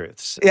 Objective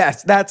truths.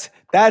 Yes, that's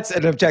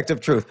an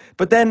objective truth.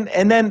 But then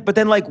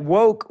like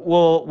woke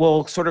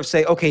will sort of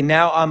say, okay,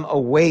 now I'm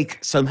awake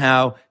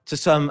somehow to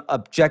some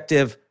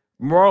objective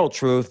moral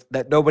truth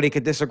that nobody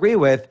could disagree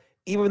with,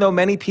 even though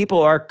many people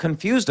are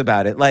confused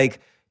about it. Like,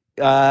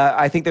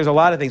 I think there's a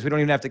lot of things. We don't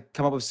even have to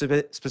come up with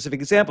specific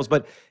examples,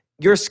 but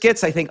your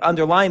skits, I think,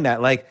 underline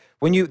that. Like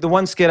the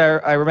one skit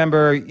I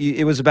remember,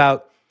 it was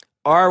about,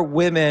 are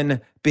women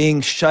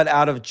being shut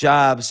out of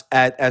jobs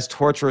as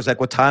torturers at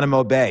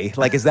Guantanamo Bay?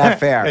 Like, is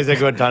that fair? Is it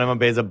Guantanamo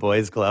Bay is a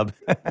boys' club?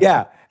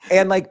 Yeah.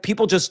 And like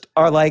people just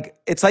are like,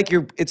 it's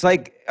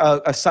like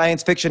a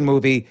science fiction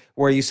movie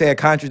where you say a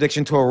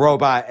contradiction to a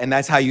robot and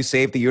that's how you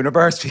save the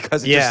universe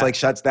because it just like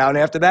shuts down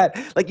after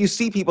that. Like you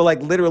see people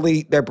like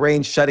literally their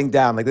brains shutting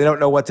down, like they don't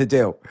know what to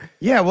do.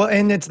 Yeah, well,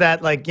 and it's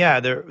that like,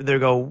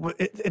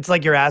 it's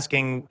like you're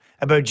asking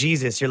about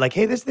Jesus. You're like,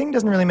 hey, this thing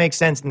doesn't really make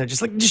sense. And they're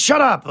just like, just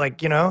shut up. Like,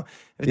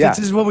 this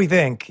is what we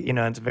think.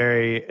 It's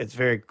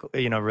very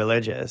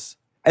religious.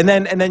 And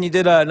then you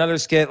did another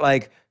skit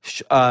like,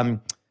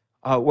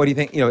 what do you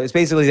think? It's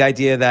basically the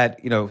idea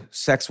that,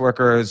 sex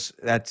workers,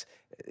 that,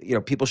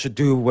 people should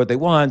do what they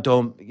want.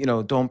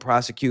 Don't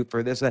prosecute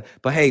for this, that.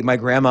 But hey, my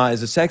grandma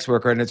is a sex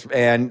worker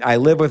and I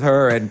live with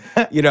her and,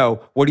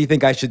 what do you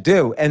think I should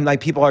do? And like,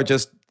 people are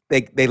just,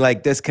 they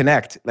like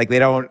disconnect. Like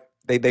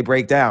they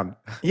break down.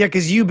 Yeah.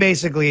 'Cause you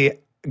basically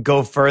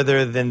go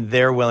further than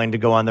they're willing to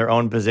go on their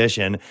own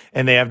position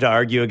and they have to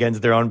argue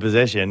against their own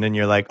position. And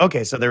you're like,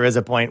 okay, so there is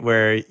a point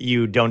where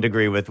you don't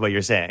agree with what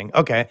you're saying.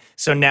 Okay,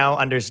 so now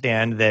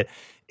understand that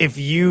if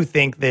you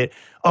think that,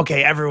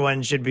 okay,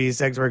 everyone should be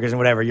sex workers and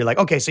whatever, you're like,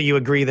 okay, so you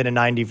agree that a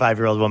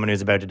 95-year-old woman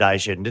who's about to die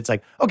shouldn't. It's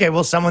like, okay,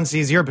 well, someone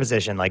sees your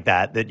position like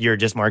that you're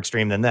just more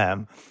extreme than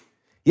them.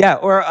 Yeah,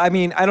 or I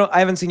mean, I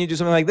haven't seen you do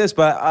something like this,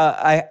 but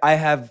I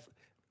have,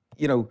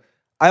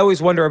 I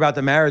always wonder about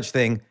the marriage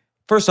thing.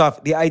 First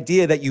off, the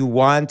idea that you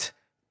want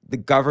the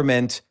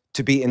government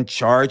to be in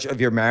charge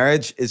of your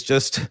marriage is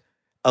just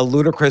a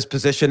ludicrous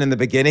position in the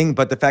beginning.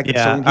 But the fact that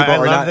so many people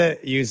are not. I love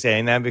that you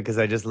saying that because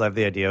I just love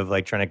the idea of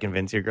like trying to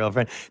convince your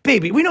girlfriend,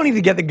 baby, we don't need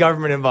to get the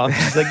government involved.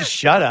 She's like,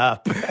 shut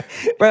up.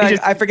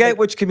 But I forget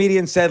which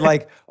comedian said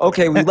like,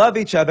 okay, we love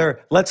each other.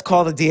 Let's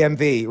call the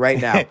DMV right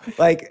now.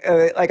 like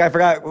I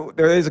forgot.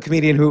 There is a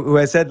comedian who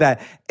has said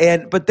that.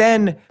 But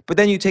then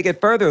you take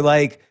it further.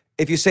 Like,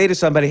 if you say to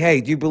somebody,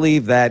 hey, do you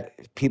believe that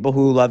people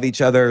who love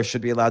each other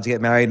should be allowed to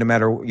get married no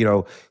matter,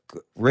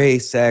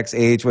 race, sex,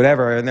 age,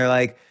 whatever? And they're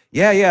like,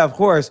 yeah, of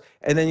course.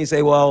 And then you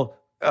say, well,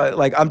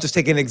 I'm just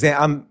taking an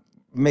example. I'm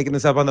making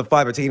this up on the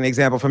fly, but taking an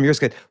example from your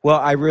skit. Well,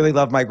 I really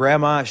love my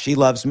grandma. She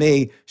loves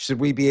me. Should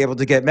we be able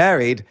to get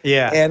married?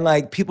 Yeah. And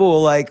like people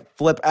will like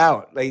flip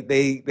out. Like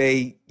they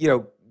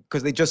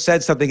because they just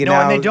said something.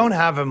 And they don't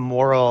have a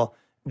moral.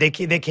 They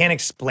can't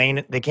explain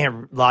it. They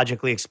can't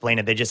logically explain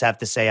it. They just have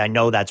to say, I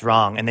know that's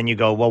wrong. And then you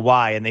go, well,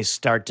 why? And they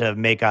start to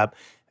make up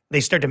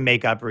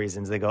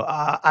reasons. They go,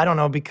 I don't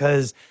know,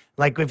 because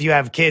like if you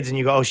have kids and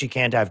you go, oh, she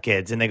can't have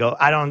kids. And they go,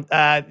 I don't,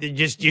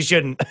 you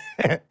shouldn't.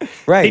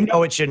 Right. They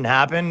know it shouldn't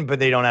happen, but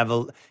they don't have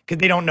because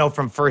they don't know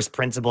from first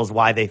principles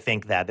why they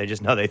think that. They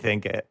just know they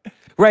think it.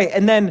 Right.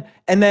 And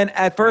then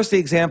at first the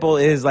example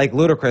is like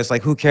ludicrous.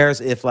 Like who cares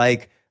if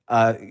like,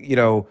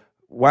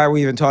 why are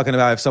we even talking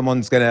about if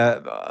someone's going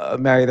to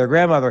marry their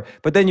grandmother?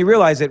 But then you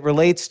realize it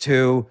relates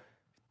to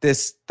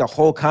the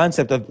whole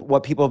concept of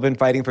what people have been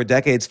fighting for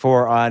decades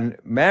for on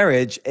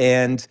marriage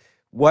and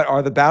what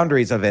are the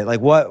boundaries of it?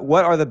 Like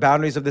what are the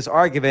boundaries of this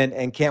argument?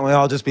 And can't we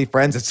all just be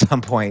friends at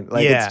some point?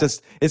 Like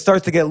it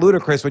starts to get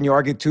ludicrous when you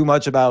argue too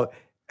much about,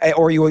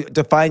 or you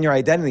define your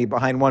identity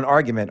behind one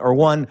argument or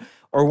one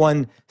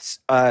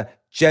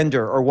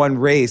gender or one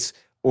race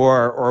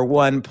or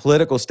one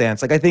political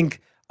stance. Like I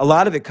think a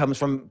lot of it comes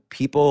from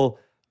people,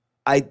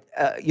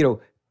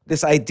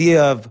 this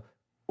idea of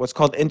what's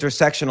called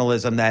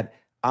intersectionalism, that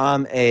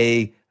I'm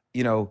a,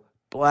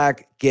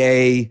 black,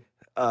 gay,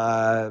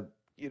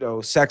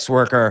 sex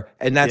worker,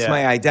 and that's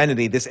my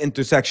identity, this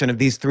intersection of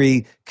these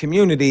three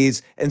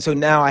communities. And so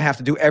now I have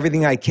to do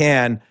everything I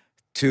can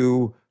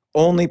to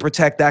only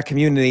protect that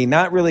community,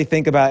 not really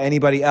think about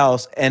anybody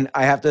else. And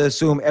I have to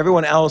assume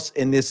everyone else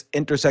in this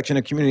intersection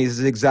of communities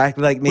is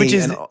exactly like me. Which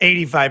is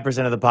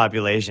 85% of the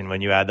population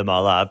when you add them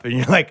all up. And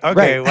you're like,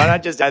 okay, why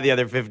not just add the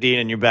other 15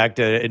 and you're back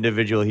to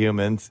individual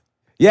humans?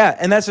 Yeah,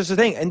 and that's just the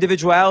thing.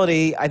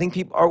 Individuality, I think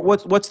people are,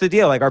 what's the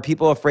deal? Like, are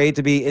people afraid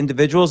to be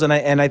individuals? And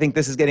I think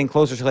this is getting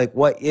closer to like,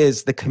 what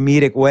is the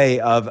comedic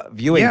way of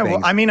viewing things? Yeah,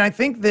 well, I mean, I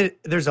think that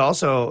there's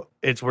also,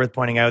 it's worth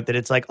pointing out that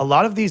it's like a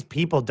lot of these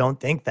people don't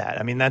think that.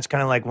 I mean, that's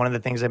kind of like one of the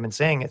things I've been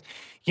saying is,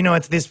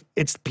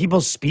 it's people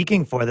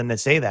speaking for them that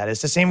say that.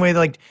 It's the same way that,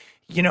 like,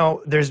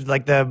 there's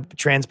like the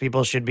trans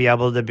people should be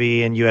able to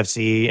be in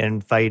UFC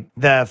and fight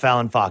the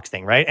Fallon Fox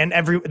thing, right? And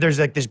there's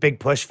like this big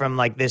push from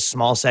like this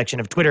small section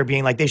of Twitter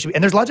being like, they should be,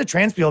 and there's lots of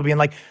trans people being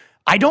like,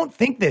 I don't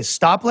think this.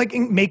 Stop like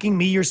making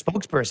me your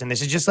spokesperson.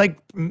 This is just like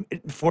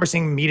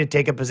forcing me to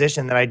take a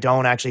position that I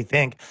don't actually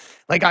think.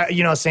 Like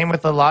same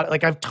with a lot.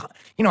 Like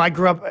I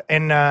grew up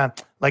in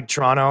like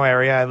Toronto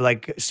area,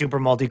 like super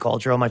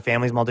multicultural. My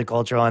family's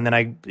multicultural, and then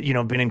I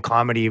been in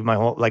comedy my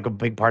whole, like a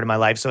big part of my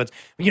life. So it's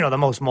the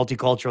most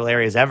multicultural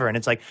areas ever. And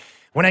it's like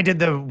when I did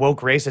the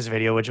woke racist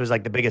video, which was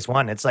like the biggest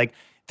one, it's like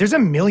there's a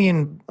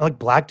million like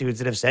black dudes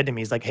that have said to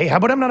me, "He's like, hey, how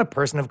about I'm not a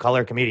person of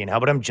color comedian? How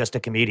about I'm just a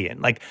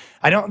comedian?" Like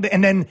I don't.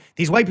 And then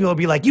these white people will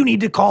be like, "You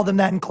need to call them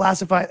that and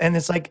classify." And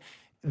it's like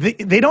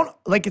they don't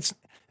like it's.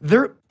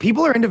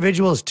 People are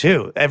individuals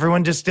too.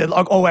 Everyone just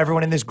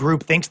everyone in this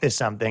group thinks this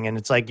something, and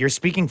it's like you're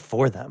speaking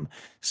for them.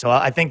 So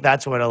I think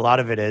that's what a lot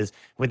of it is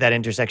with that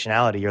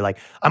intersectionality. You're like,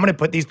 I'm going to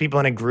put these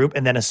people in a group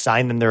and then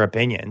assign them their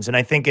opinions, and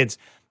I think it's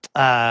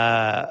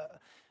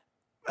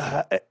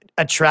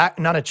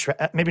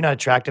maybe not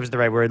attractive is the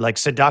right word, like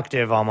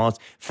seductive almost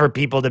for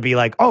people to be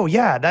like, oh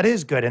yeah, that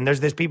is good. And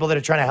there's people that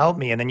are trying to help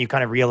me, and then you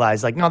kind of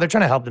realize like, no, they're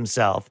trying to help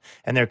themselves,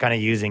 and they're kind of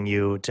using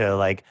you to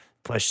like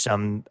push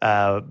some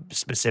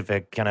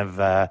specific kind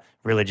of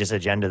religious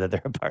agenda that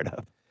they're a part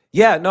of.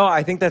 Yeah, no,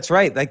 I think that's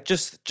right. Like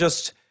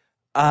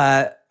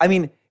I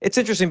mean, it's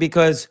interesting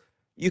because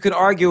you could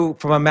argue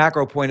from a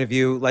macro point of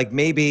view, like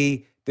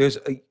maybe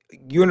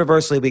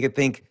universally we could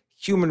think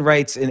human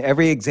rights in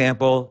every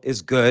example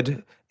is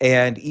good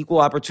and equal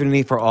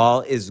opportunity for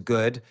all is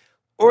good.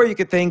 Or you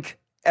could think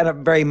at a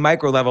very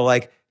micro level,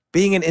 like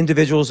being an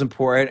individual is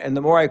important, and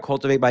the more I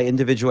cultivate my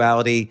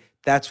individuality,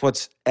 that's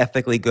what's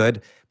ethically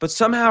good. But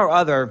somehow or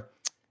other,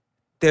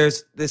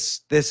 there's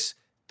this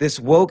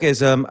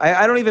wokeism.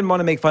 I don't even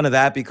want to make fun of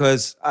that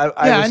because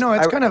I know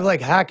it's kind of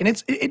like hack, and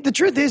the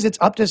truth is it's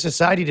up to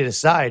society to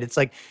decide. It's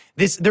like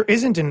this. There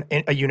isn't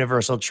a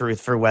universal truth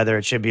for whether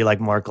it should be like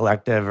more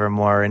collective or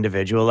more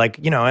individual. Like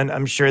and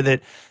I'm sure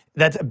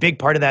that's a big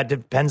part of that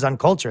depends on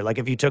culture. Like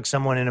if you took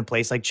someone in a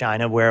place like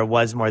China where it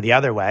was more the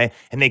other way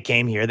and they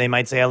came here, they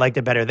might say, I liked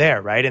it better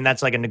there, right? And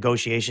that's like a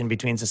negotiation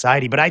between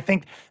society. But I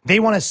think they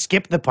want to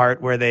skip the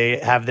part where they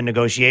have the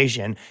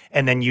negotiation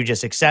and then you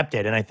just accept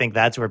it. And I think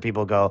that's where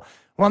people go,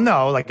 well,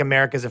 no, like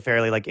America's a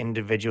fairly like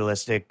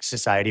individualistic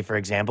society, for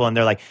example. And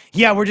they're like,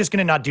 yeah, we're just going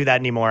to not do that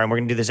anymore. And we're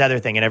going to do this other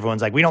thing. And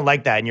everyone's like, we don't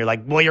like that. And you're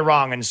like, well, you're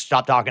wrong. And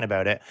stop talking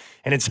about it.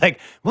 And it's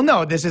like, well,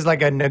 no, this is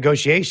like a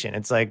negotiation.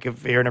 It's like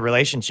if you're in a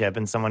relationship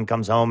and someone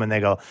comes home and they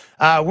go,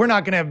 we're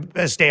not going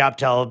to stay up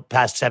till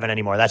past 7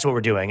 anymore. That's what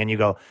we're doing. And you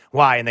go,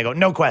 why? And they go,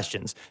 no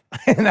questions.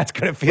 And that's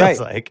what it feels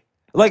like.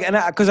 Like, and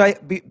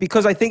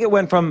because I think it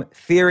went from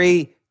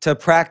theory to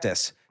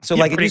practice. So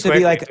like it used to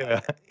be like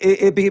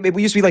it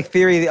used to be like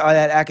theory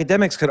that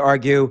academics could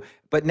argue,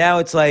 but now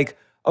it's like,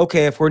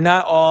 okay, if we're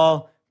not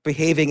all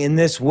behaving in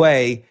this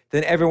way,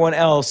 then everyone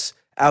else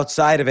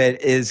outside of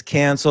it is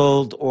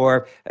canceled,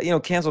 or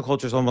cancel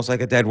culture is almost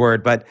like a dead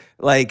word, but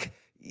like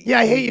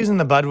I hate using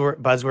the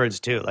buzzwords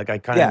too. Like I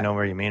kind of know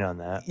where you mean on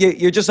that.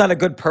 You're just not a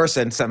good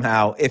person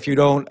somehow if you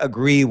don't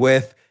agree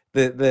with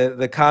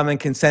the common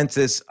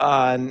consensus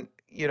on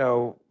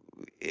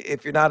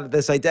if you're not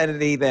this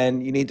identity,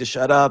 then you need to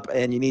shut up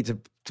and you need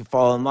to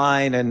fall in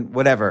line and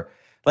whatever.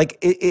 Like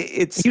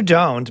it's you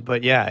don't,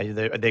 but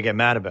they get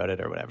mad about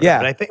it or whatever.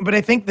 Yeah, but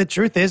I think the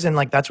truth is, and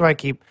like that's where I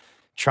keep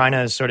trying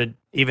to sort of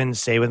even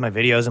say with my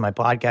videos and my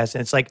podcast,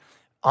 and it's like,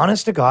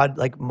 honest to God,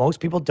 like most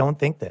people don't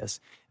think this.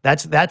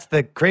 That's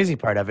the crazy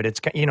part of it. It's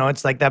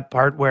it's like that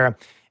part where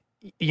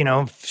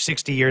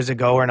 60 years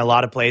ago or in a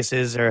lot of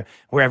places or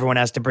where everyone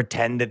has to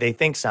pretend that they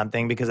think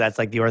something because that's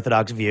like the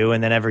orthodox view.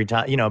 And then every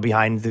time,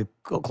 behind the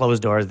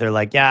closed doors, they're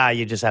like, yeah,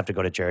 you just have to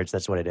go to church.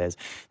 That's what it is.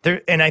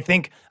 And I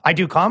think I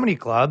do comedy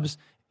clubs,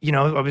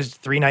 I was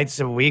 3 nights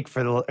a week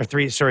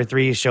three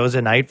shows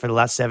a night for the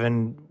last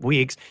 7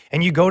 weeks.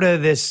 And you go to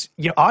this,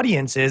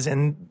 audiences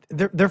and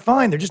they're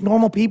fine. They're just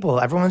normal people.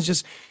 Everyone's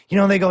just,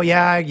 they go,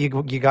 yeah, you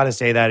got to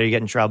say that or you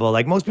get in trouble.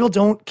 Like most people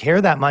don't care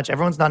that much.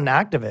 Everyone's not an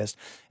activist.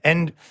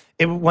 And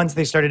once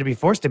they started to be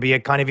forced to be,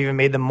 it kind of even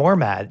made them more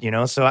mad,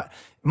 So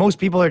most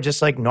people are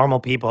just like normal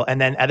people. And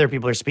then other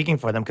people are speaking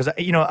for them. Cause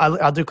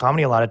I'll do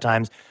comedy a lot of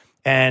times.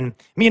 And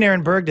me and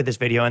Aaron Berg did this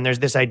video, and there's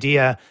this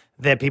idea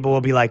that people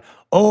will be like,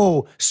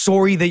 oh,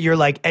 sorry that your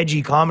like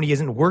edgy comedy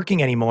isn't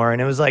working anymore.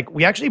 And it was like,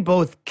 we actually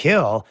both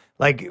kill.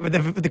 Like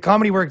the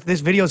comedy work,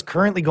 this video is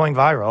currently going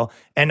viral,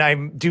 and I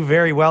do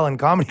very well in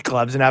comedy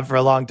clubs and have for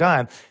a long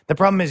time. The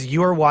problem is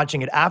you're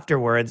watching it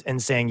afterwards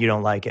and saying you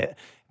don't like it.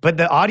 But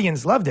the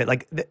audience loved it.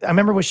 Like I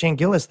remember with Shane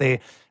Gillis, they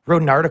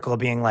wrote an article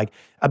being like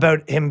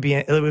about him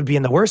it would be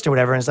in the worst or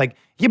whatever. And it's like,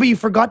 yeah, but you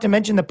forgot to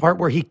mention the part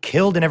where he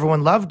killed and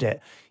everyone loved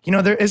it.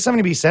 There is something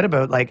to be said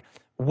about like,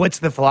 what's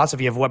the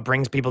philosophy of what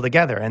brings people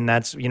together? And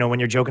that's, when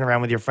you're joking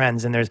around with your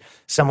friends and there's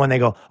someone, they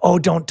go, oh,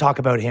 don't talk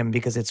about him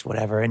because it's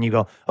whatever. And you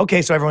go,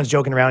 okay, so everyone's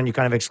joking around and you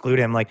kind of exclude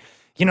him. Like,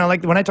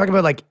 like when I talk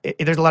about like,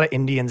 there's a lot of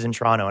Indians in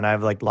Toronto and I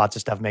have like lots of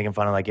stuff making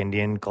fun of like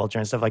Indian culture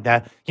and stuff like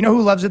that. You know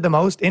who loves it the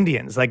most?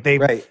 Indians. Like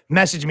they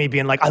message me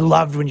being like, I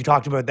loved when you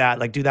talked about that.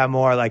 Like do that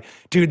more. Like,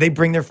 dude, they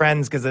bring their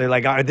friends because they're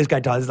like, oh, this guy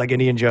does like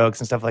Indian jokes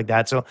and stuff like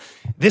that. So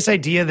this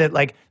idea that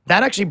like,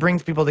 that actually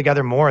brings people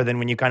together more than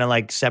when you kind of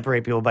like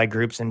separate people by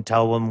groups and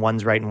tell them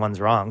one's right and one's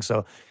wrong.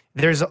 So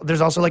there's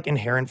also like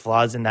inherent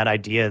flaws in that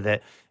idea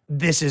that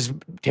this is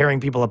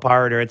tearing people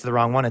apart or it's the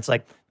wrong one. It's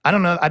like, I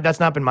don't know.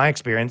 That's not been my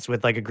experience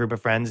with like a group of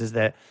friends is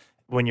that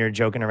when you're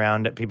joking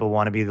around, people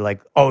want to be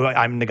like, oh,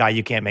 I'm the guy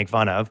you can't make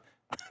fun of.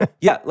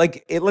 Yeah.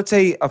 Like let's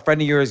say a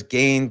friend of yours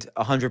gained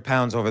 100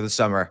 pounds over the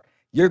summer.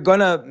 You're going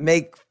to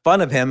make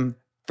fun of him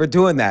for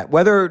doing that,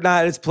 whether or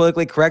not it's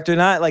politically correct or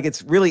not. Like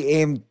it's really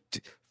aimed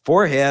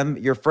for him,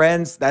 your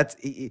friends.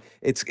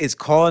 It's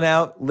calling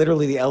out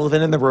literally the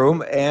elephant in the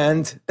room.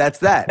 And that's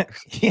that.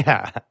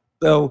 Yeah.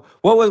 So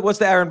what's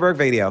the Aaron Berg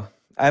video?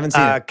 I haven't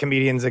seen it.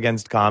 Comedians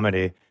Against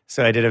Comedy.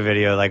 So I did a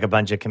video, like a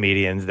bunch of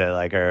comedians that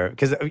like are,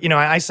 because,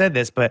 I said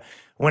this, but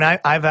when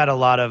I've had a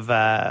lot of,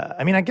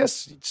 I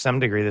guess to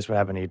some degree this would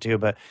happen to you too,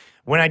 but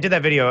when I did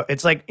that video,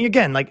 it's like,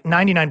 again, like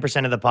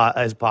 99% of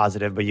the is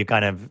positive, but you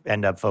kind of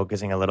end up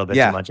focusing a little bit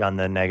too much on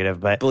the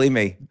negative. But believe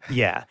me.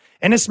 Yeah.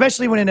 And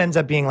especially when it ends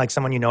up being like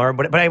someone or,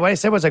 but what I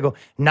said was I go,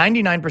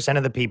 99%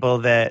 of the people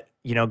that,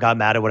 got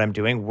mad at what I'm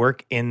doing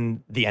work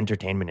in the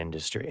entertainment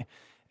industry.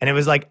 And it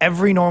was like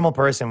every normal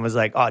person was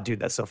like, oh, dude,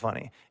 that's so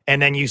funny.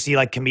 And then you see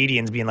like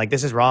comedians being like,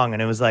 this is wrong.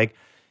 And it was like,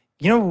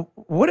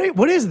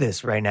 what is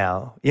this right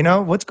now?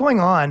 What's going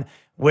on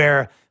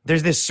where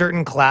there's this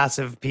certain class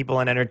of people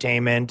in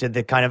entertainment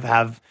that kind of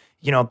have,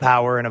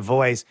 power and a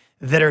voice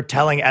that are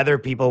telling other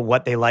people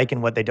what they like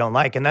and what they don't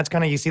like. And that's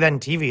kind of, you see that in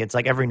TV. It's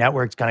like every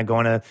network's kind of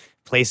going to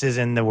places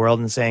in the world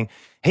and saying,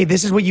 hey,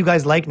 this is what you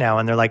guys like now.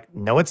 And they're like,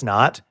 no, it's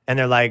not. And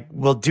they're like,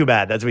 well, too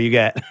bad. That's what you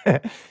get.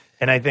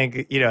 And I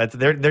think,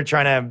 they're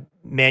trying to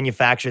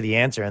manufacture the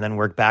answer and then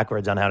work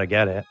backwards on how to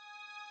get it.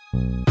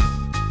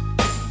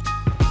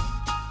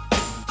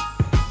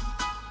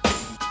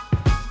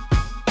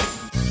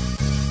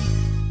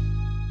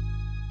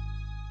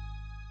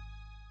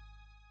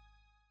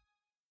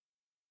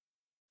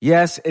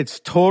 Yes, it's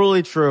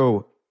totally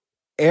true.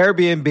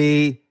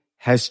 Airbnb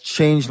has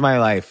changed my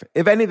life.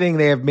 If anything,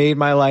 they have made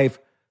my life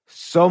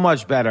so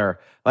much better.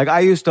 Like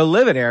I used to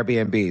live in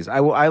Airbnbs.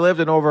 I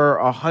lived in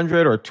over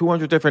 100 or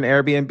 200 different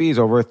Airbnbs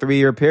over a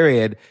 3-year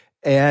period.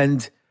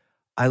 And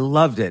I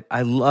loved it.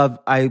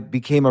 I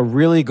became a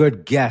really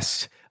good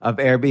guest of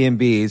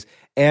Airbnbs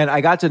and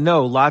I got to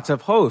know lots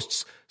of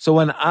hosts. So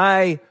when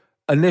I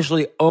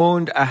initially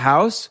owned a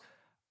house,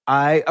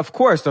 of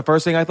course, the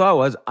first thing I thought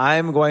was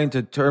I'm going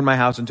to turn my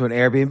house into an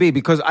Airbnb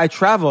because I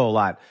travel a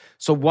lot.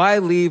 So why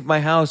leave my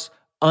house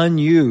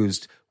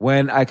unused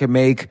when I can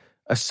make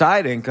a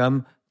side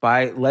income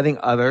by letting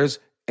others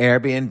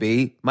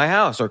Airbnb my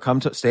house or come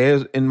to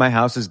stay in my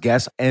house as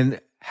guests?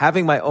 And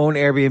having my own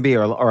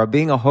Airbnb or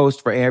being a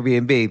host for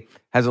Airbnb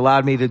has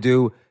allowed me to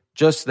do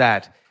just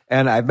that.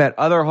 And I've met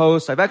other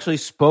hosts. I've actually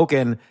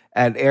spoken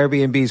at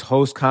Airbnb's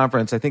host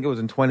conference. I think it was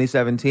in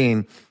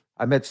 2017.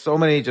 I met so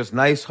many just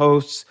nice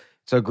hosts.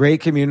 It's a great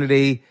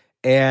community.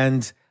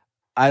 And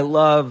I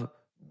love,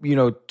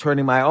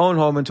 turning my own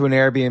home into an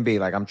Airbnb.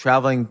 Like I'm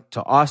traveling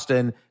to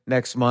Austin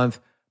next month.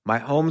 My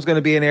home's going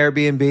to be an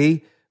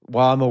Airbnb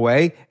while I'm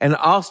away, and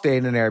I'll stay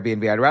in an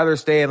Airbnb. I'd rather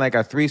stay in like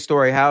a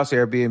 3-story house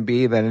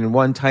Airbnb than in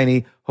one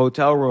tiny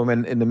hotel room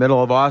in the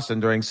middle of Austin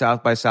during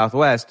South by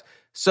Southwest.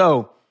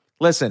 So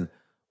listen,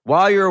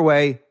 while you're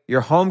away,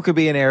 your home could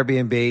be an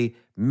Airbnb.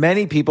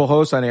 Many people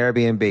host on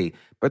Airbnb,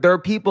 but there are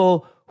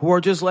people who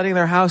are just letting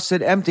their house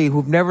sit empty,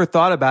 who've never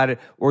thought about it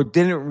or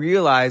didn't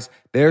realize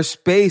their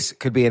space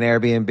could be an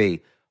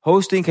Airbnb.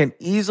 Hosting can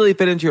easily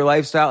fit into your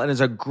lifestyle and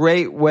is a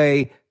great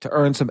way to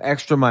earn some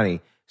extra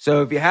money.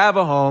 So if you have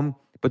a home,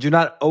 but you're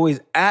not always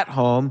at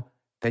home,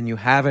 then you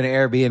have an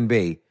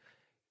Airbnb.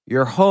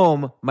 Your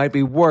home might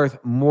be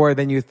worth more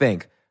than you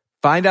think.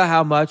 Find out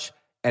how much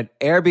at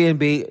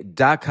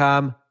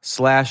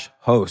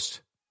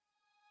airbnb.com/host.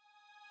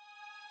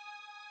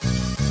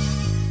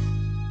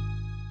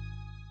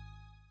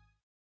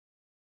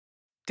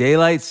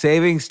 Daylight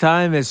savings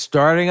time is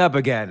starting up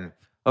again.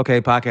 Okay,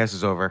 podcast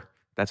is over.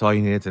 That's all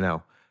you needed to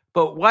know.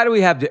 But why do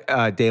we have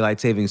daylight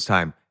savings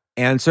time?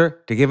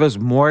 Answer: to give us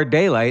more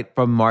daylight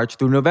from March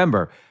through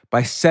November.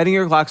 By setting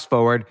your clocks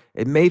forward,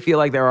 it may feel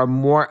like there are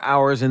more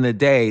hours in the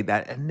day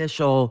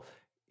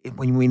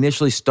when we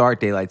initially start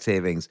daylight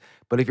savings.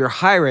 But if you're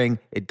hiring,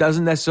 it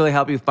doesn't necessarily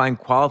help you find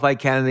qualified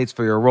candidates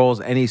for your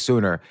roles any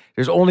sooner.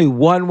 There's only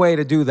one way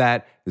to do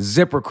that: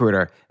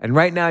 ZipRecruiter. And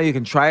right now you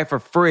can try it for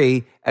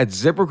free at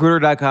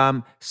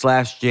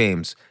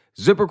ZipRecruiter.com/James.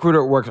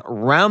 ZipRecruiter works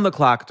around the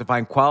clock to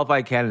find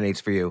qualified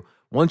candidates for you.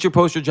 Once you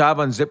post your job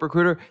on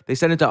ZipRecruiter, they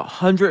send it to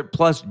 100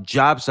 plus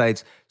job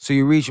sites so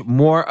you reach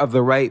more of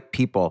the right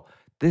people.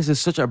 This is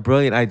such a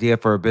brilliant idea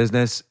for a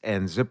business,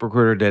 and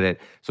ZipRecruiter did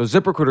it. So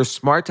ZipRecruiter's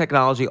smart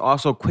technology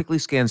also quickly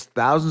scans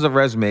thousands of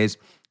resumes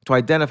to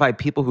identify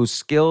people whose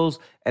skills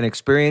and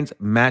experience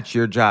match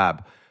your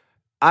job.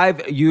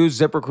 I've used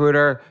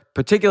ZipRecruiter,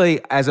 particularly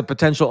as a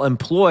potential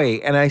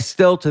employee, and I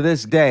still, to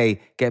this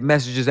day, get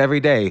messages every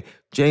day.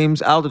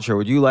 James Altucher,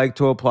 would you like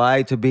to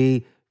apply to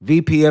be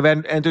VP of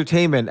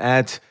Entertainment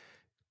at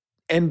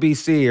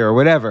NBC or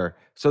whatever?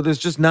 So there's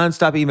just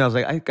nonstop emails.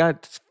 Like I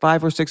got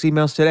 5 or 6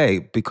 emails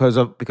today because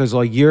a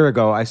year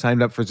ago I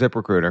signed up for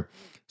ZipRecruiter.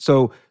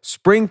 So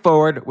spring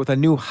forward with a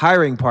new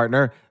hiring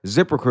partner,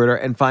 ZipRecruiter,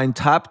 and find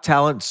top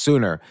talent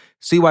sooner.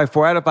 See why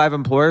 4 out of 5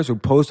 employers who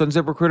post on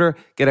ZipRecruiter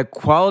get a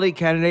quality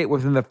candidate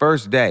within the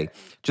first day.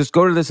 Just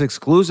go to this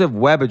exclusive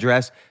web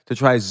address to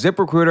try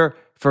ZipRecruiter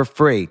for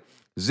free.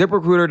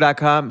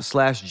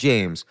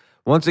 ZipRecruiter.com/James.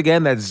 Once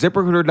again, that's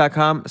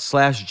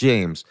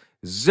ZipRecruiter.com/James.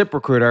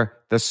 ZipRecruiter,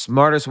 the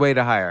smartest way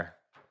to hire.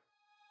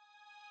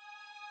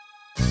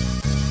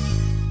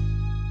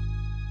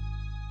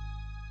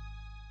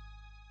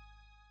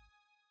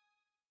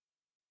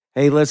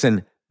 Hey,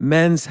 listen,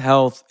 men's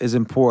health is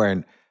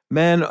important.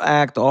 Men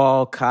act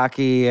all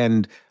cocky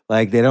and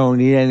like they don't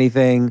need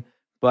anything.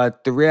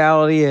 But the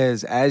reality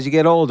is, as you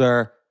get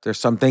older, there's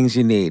some things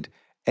you need.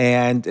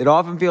 And it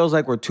often feels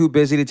like we're too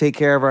busy to take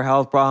care of our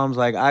health problems.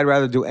 Like I'd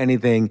rather do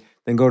anything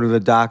than go to the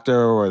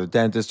doctor or the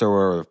dentist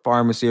or the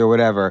pharmacy or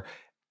whatever.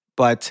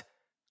 But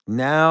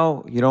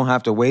now you don't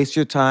have to waste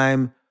your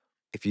time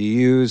if you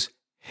use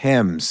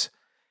Hims.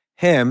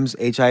 Hims,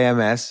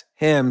 H-I-M-S,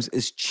 Hims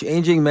is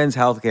changing men's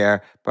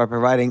healthcare by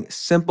providing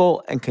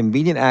simple and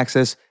convenient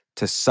access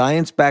to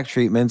science-backed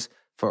treatments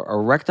for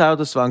erectile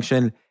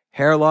dysfunction,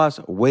 hair loss,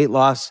 weight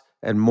loss,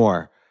 and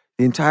more.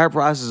 The entire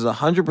process is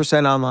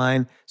 100%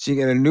 online, so you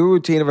get a new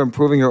routine of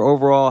improving your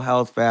overall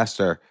health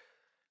faster.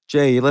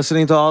 Jay, you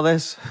listening to all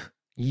this?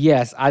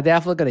 Yes, I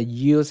definitely gonna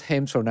use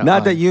Hims from now on.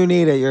 Not that you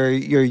need it.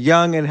 You're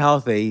young and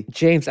healthy.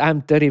 James,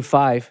 I'm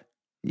 35.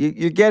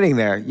 You're getting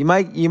there. You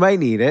might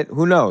need it.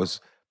 Who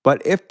knows?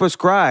 But if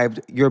prescribed,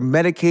 your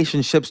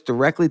medication ships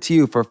directly to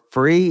you for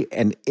free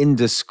and in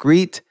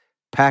discreet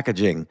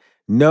packaging.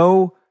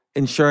 No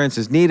insurance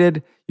is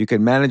needed. You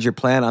can manage your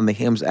plan on the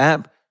Hims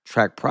app,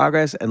 track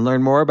progress, and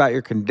learn more about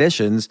your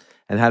conditions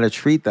and how to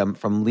treat them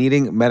from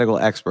leading medical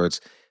experts.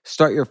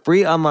 Start your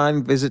free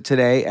online visit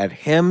today at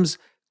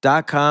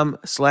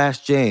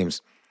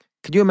hims.com/James.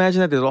 Could you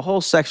imagine that? There's a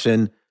whole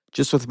section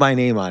just with my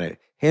name on it.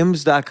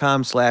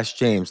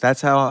 hims.com/James.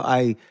 That's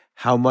how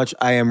much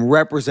I am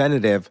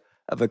representative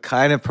of the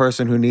kind of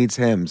person who needs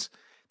Hims.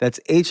 That's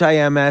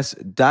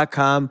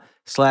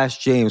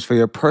HIMS.com/James for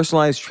your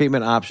personalized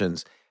treatment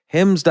options.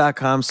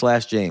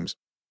 HIMS.com/James.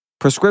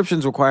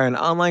 Prescriptions require an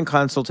online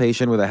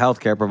consultation with a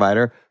healthcare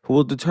provider who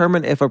will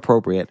determine if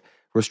appropriate.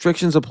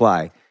 Restrictions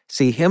apply.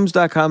 See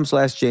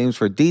HIMS.com/James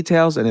for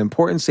details and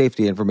important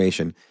safety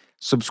information.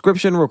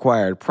 Subscription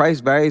required.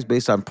 Price varies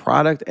based on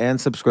product and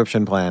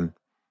subscription plan.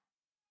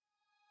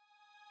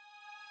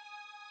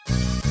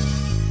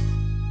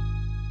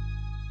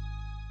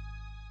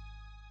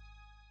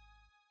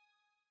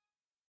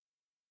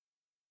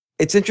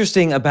 It's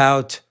interesting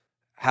about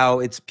how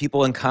it's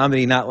people in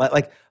comedy not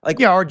like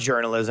or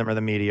journalism or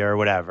the media or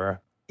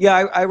whatever. Yeah,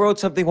 I wrote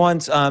something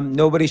once,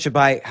 nobody should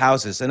buy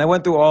houses. And I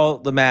went through all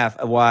the math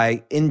of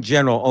why, in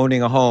general,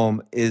 owning a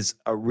home is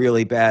a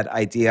really bad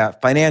idea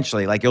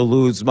financially. Like you'll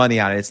lose money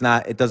on it.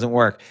 It doesn't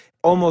work.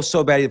 Almost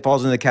so bad it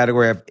falls into the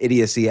category of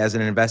idiocy as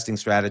an investing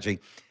strategy.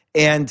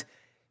 And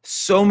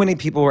so many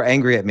people were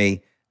angry at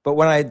me. But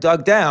when I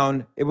dug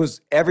down, it was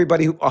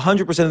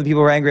 100% of the people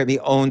who were angry at me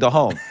owned a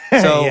home.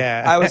 So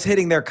Yeah. I was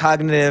hitting their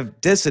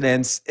cognitive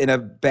dissonance in a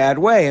bad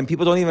way. And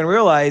people don't even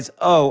realize,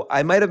 oh,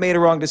 I might have made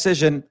a wrong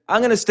decision. I'm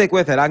going to stick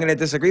with it. I'm going to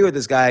disagree with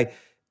this guy.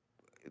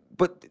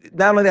 But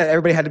not only that,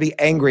 everybody had to be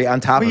angry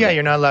on top of it. Yeah,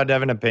 you're not allowed to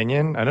have an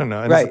opinion. I don't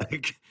know. It's Right.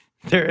 like,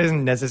 there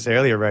isn't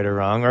necessarily a right or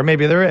wrong, or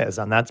maybe there is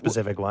on that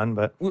specific one.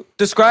 But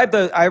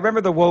I remember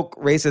the woke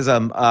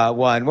racism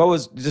one.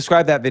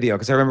 Describe that video,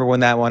 because I remember when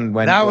that one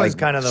went that was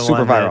kind of the super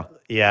one viral.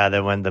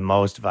 that went the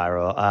most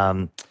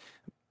viral.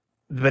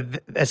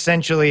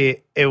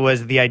 essentially it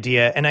was the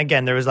idea. And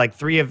again, there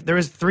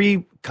was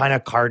three kind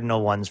of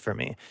cardinal ones for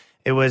me.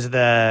 It was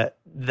the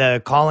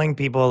calling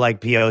people like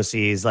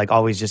POCs, like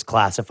always just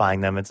classifying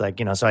them. It's like,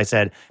 so I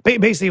said,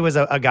 basically it was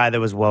a guy that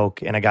was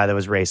woke and a guy that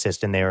was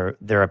racist, and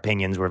their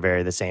opinions were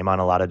very the same on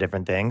a lot of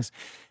different things.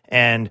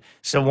 And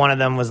so one of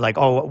them was like,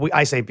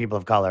 I say people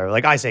of color,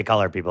 like I say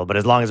color people, but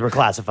as long as we're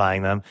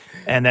classifying them.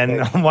 And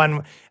then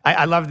one,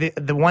 I love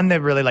the one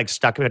that really like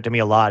stuck out to me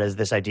a lot is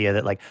this idea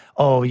that like,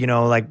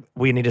 like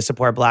we need to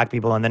support black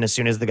people. And then as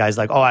soon as the guy's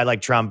like, I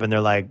like Trump, and they're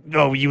like,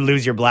 you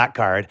lose your black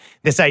card.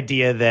 This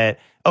idea that,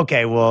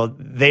 okay, well,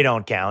 they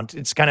don't count.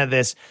 It's kind of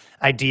this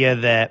idea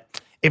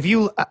that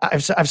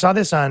I've saw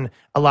this on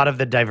a lot of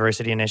the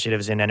diversity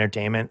initiatives in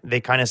entertainment. They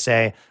kind of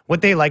say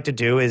what they like to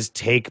do is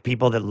take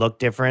people that look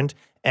different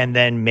and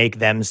then make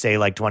them say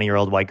like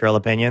 20-year-old white girl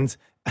opinions.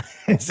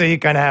 So you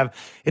kind of have,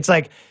 it's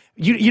like,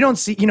 you don't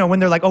see,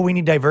 when they're like, we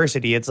need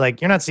diversity. It's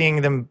like, you're not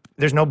seeing them.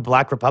 There's no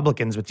black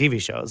Republicans with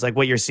TV shows. Like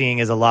what you're seeing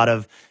is a lot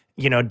of,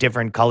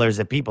 different colors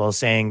of people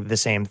saying the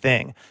same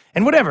thing.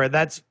 And whatever,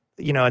 that's,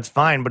 it's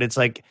fine, but it's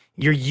like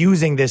you're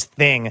using this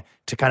thing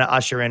to kind of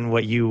usher in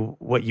what you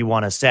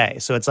want to say.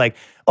 So it's like,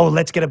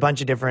 let's get a bunch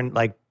of different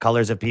like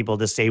colors of people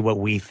to say what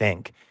we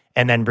think,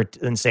 and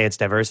then say it's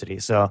diversity.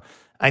 So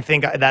I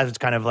think that's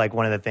kind of like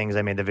one of the things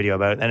I made the video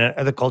about.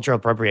 And the cultural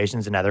appropriation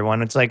is another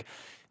one. It's like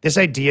this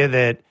idea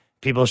that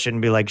people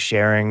shouldn't be like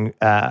sharing,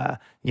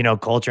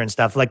 culture and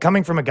stuff. Like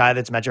coming from a guy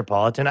that's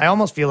metropolitan, I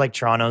almost feel like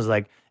Toronto's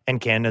like, and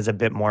Canada's a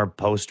bit more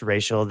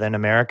post-racial than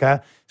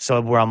America.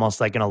 So we're almost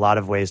like in a lot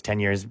of ways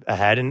 10 years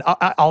ahead. And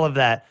all of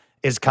that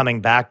is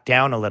coming back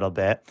down a little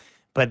bit.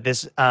 But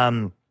this,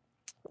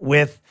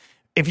 if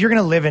you're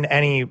going to live in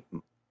any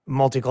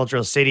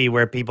multicultural city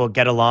where people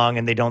get along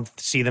and they don't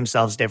see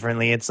themselves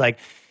differently, it's like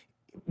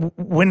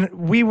when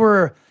we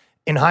were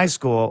in high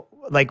school,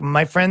 like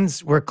my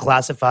friends were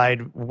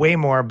classified way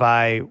more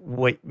by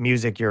what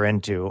music you're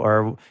into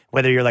or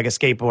whether you're like a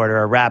skateboarder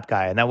or a rap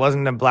guy. And that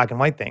wasn't a black and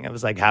white thing. It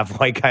was like half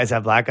white guys,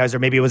 half black guys, or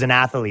maybe it was an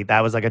athlete.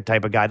 That was like a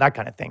type of guy, that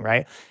kind of thing,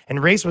 right?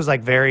 And race was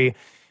like very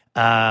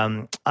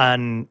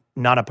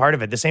not a part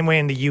of it. The same way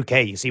in the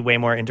UK, you see way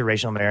more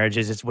interracial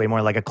marriages. It's way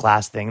more like a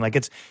class thing. Like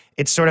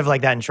it's sort of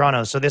like that in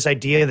Toronto. So this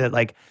idea that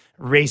like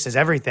race is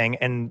everything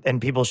and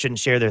people shouldn't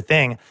share their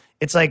thing,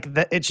 it's like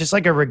it's just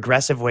like a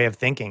regressive way of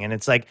thinking. And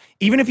it's like,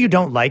 even if you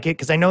don't like it,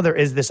 because I know there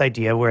is this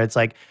idea where it's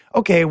like,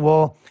 okay,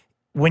 well,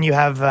 when you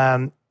have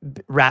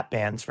rap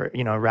bands for,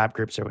 rap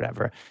groups or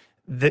whatever,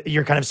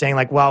 you're kind of saying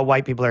like, well,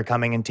 white people are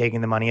coming and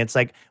taking the money. It's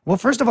like, well,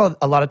 first of all,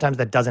 a lot of times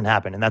that doesn't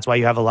happen. And that's why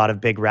you have a lot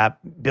of big rap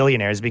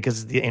billionaires,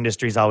 because the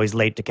industry is always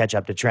late to catch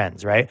up to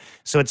trends, right?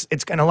 So it's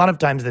and a lot of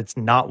times that's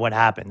not what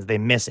happens. They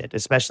miss it,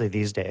 especially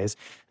these days.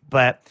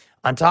 But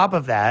on top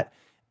of that,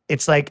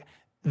 it's like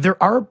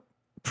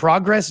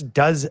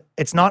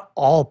it's not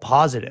all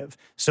positive.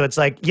 So it's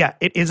like, yeah,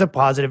 it is a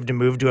positive to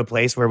move to a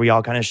place where we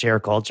all kind of share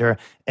culture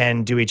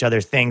and do each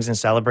other's things and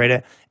celebrate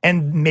it.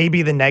 And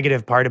maybe the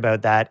negative part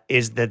about that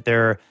is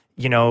that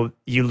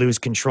you lose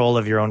control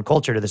of your own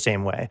culture to the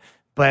same way.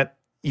 But,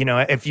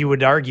 if you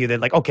would argue that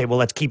like, okay, well,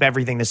 let's keep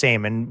everything the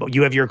same and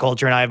you have your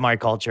culture and I have my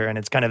culture. And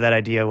it's kind of that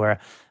idea where,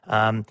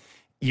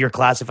 you're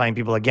classifying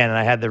people again. And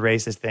I had the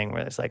racist thing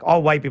where it's like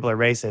all white people are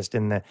racist.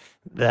 And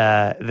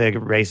the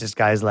racist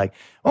guy's like,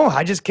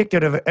 I just kicked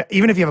out of,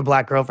 even if you have a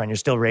black girlfriend, you're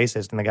still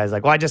racist. And the guy's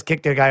like, well, I just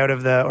kicked a guy out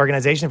of the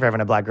organization for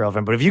having a black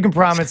girlfriend. But if you can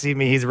promise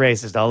me he's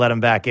racist, I'll let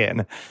him back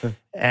in.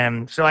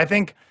 And so I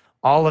think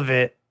all of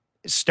it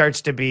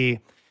starts to be,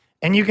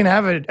 and you can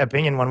have an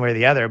opinion one way or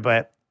the other,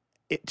 but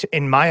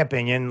in my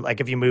opinion, like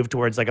if you move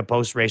towards like a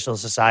post-racial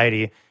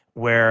society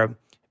where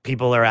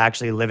people are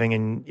actually living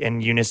in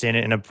unison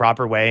in a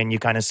proper way, and you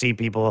kind of see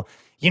people,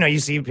 you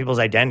see people's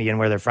identity and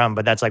where they're from,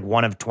 but that's like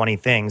one of 20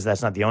 things.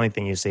 That's not the only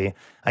thing you see.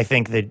 I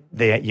think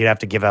that you'd have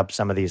to give up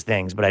some of these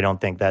things, but I don't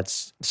think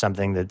that's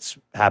something that's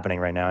happening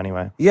right now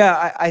anyway.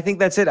 Yeah, I think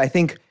that's it. I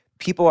think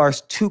people are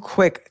too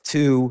quick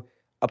to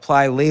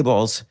apply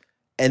labels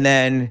and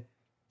then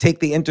take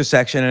the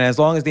intersection, and as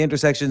long as the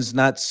intersection's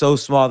not so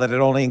small that it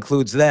only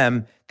includes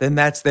them, then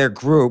that's their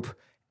group.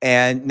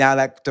 And now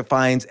that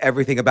defines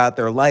everything about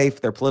their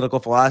life, their political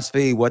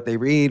philosophy, what they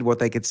read, what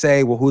they could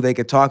say, who they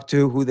could talk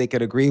to, who they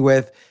could agree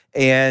with.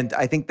 And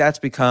I think that's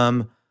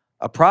become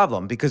a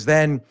problem, because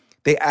then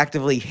they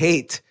actively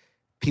hate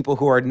people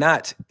who are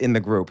not in the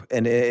group,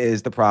 and it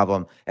is the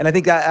problem. And I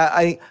think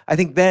I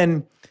think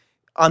then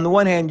on the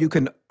one hand you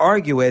can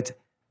argue it,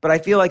 but I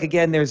feel like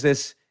again there's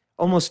this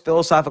almost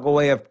philosophical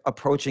way of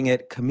approaching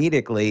it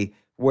comedically,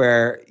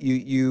 where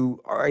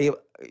you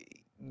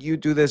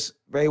do this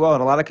very well,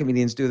 and a lot of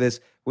comedians do this,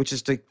 which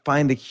is to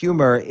find the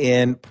humor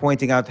in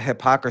pointing out the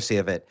hypocrisy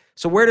of it.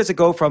 So where does it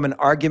go from an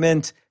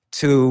argument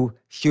to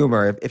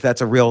humor, if that's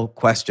a real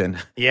question?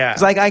 Yeah.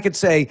 It's like I could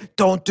say,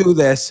 don't do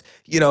this.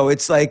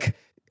 It's like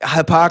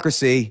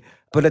hypocrisy,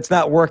 but it's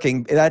not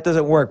working. That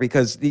doesn't work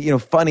because,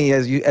 funny,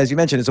 as you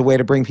mentioned, is a way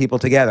to bring people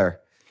together.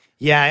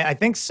 Yeah, I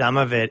think some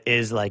of it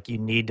is like you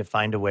need to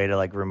find a way to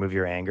like remove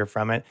your anger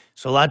from it.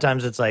 So a lot of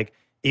times it's like,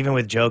 even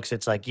with jokes,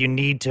 it's like you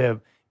need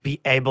to be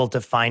able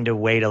to find a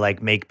way to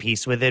like make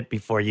peace with it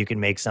before you can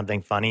make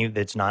something funny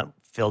that's not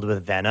filled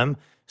with venom.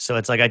 So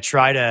it's like I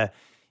try to,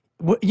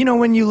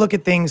 when you look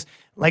at things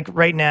like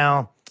right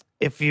now,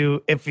 if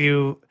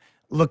you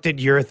looked at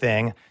your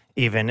thing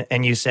even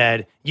and you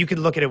said, you could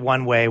look at it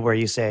one way where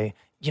you say,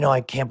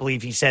 I can't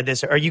believe he said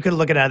this. Or you could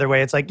look at it another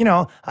way. It's like,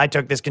 I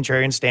took this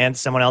contrarian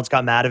stance. Someone else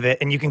got mad of it.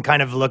 And you can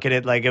kind of look at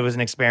it like it was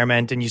an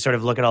experiment, and you sort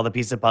of look at all the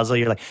pieces of the puzzle.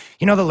 You're like,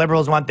 the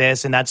liberals want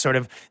this. And that's sort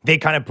of, they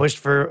kind of pushed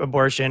for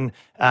abortion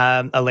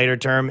a later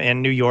term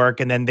in New York.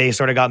 And then they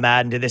sort of got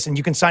mad and did this. And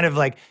you can kind of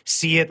like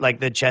see it like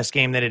the chess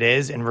game that it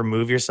is and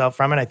remove yourself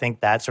from it. I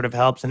think that sort of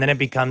helps. And then it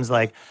becomes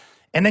like,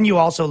 and then you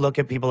also look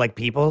at people like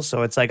people.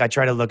 So it's like I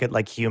try to look at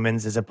like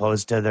humans as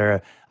opposed to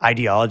their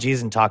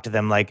ideologies and talk to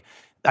them like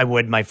I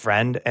would my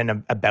friend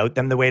and about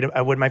them the way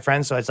I would my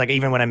friend. So it's like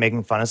even when I'm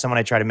making fun of someone,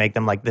 I try to make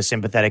them like the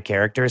sympathetic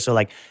character. So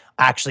like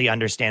actually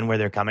understand where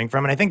they're coming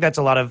from. And I think that's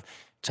a lot of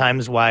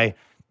times why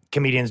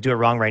comedians do it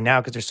wrong right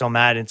now because they're so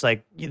mad. It's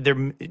like they're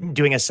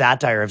doing a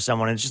satire of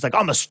someone and it's just like,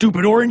 I'm a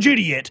stupid orange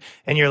idiot.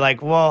 And you're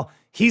like, well,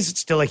 he's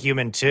still a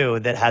human too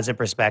that has a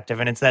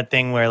perspective. And it's that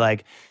thing where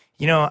like,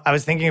 I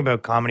was thinking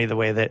about comedy the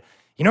way that,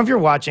 if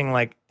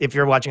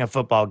you're watching a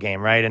football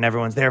game, right, and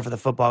everyone's there for the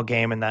football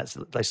game, and that's,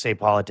 let's say,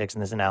 politics in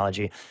this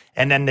analogy,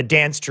 and then the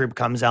dance troupe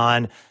comes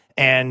on,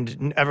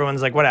 and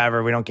everyone's like,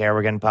 whatever, we don't care,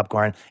 we're getting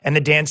popcorn, and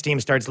the dance team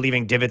starts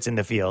leaving divots in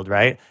the field,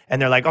 right, and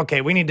they're like,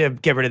 okay, we need to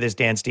get rid of this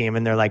dance team,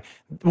 and they're like,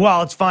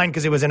 well, it's fine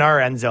because it was in our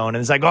end zone,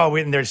 and it's like,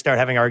 and they start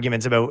having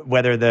arguments about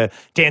whether the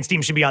dance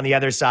team should be on the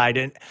other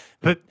side,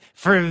 but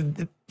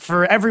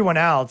for everyone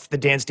else, the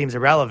dance team's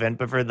irrelevant,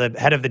 but for the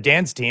head of the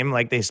dance team,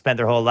 like they spent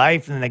their whole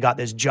life and then they got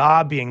this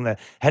job being the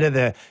head of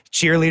the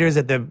cheerleaders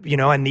at the,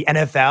 in the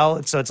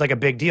NFL. So it's like a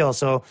big deal.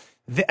 So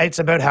it's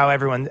about how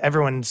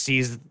everyone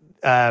sees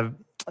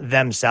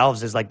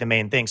themselves as like the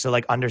main thing. So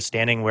like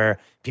understanding where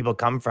people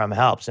come from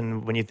helps.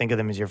 And when you think of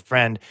them as your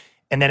friend,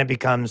 and then it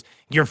becomes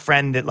your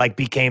friend that like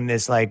became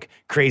this like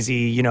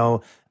crazy,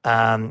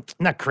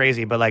 not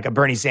crazy, but like a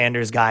Bernie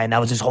Sanders guy and that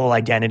was his whole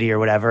identity or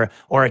whatever,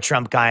 or a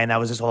Trump guy and that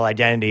was his whole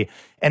identity.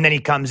 And then he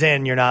comes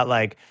in, you're not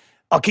like,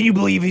 oh, can you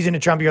believe he's into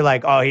Trump? You're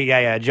like, oh,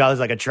 yeah, Joe's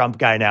like a Trump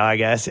guy now, I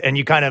guess. And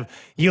you kind of,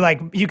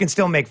 you can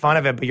still make fun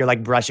of it, but you're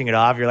like brushing it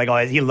off. You're like,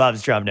 oh, he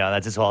loves Trump now.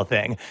 That's his whole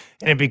thing.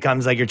 And it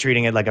becomes like you're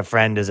treating it like a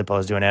friend as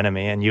opposed to an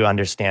enemy, and you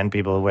understand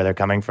people where they're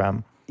coming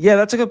from. Yeah,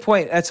 that's a good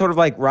point. That's sort of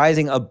like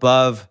rising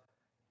above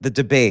the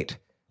debate.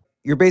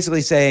 You're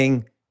basically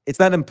saying, it's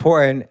not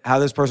important how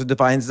this person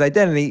defines his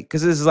identity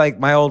because this is like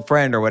my old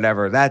friend or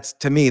whatever.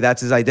 To me,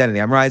 that's his identity.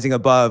 I'm rising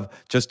above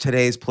just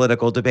today's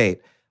political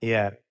debate.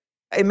 Yeah.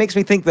 It makes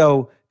me think,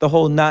 though, the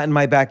whole not in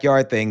my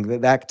backyard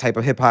thing, that type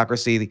of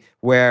hypocrisy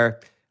where,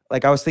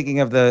 like, I was thinking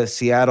of the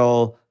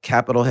Seattle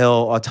Capitol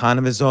Hill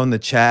Autonomous Zone, the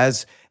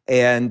Chaz,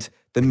 and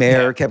the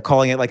mayor kept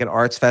calling it like an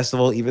arts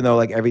festival, even though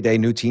like every day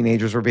new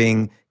teenagers were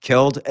being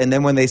killed. And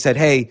then when they said,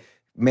 hey,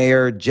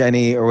 Mayor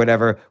Jenny or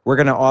whatever, we're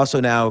going to also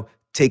now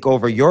take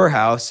over your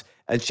house,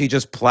 and she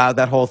just plowed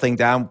that whole thing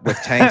down with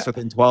tanks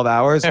within 12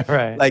 hours.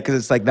 Right. Like, because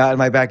it's like not in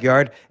my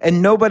backyard.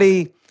 And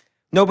nobody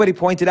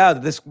pointed out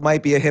that this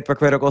might be a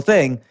hypocritical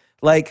thing.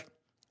 Like,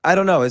 I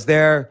don't know, is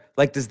there,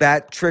 like, does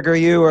that trigger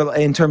you, or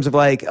in terms of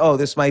like, oh,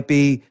 this might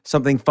be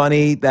something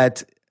funny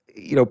that,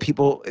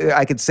 people,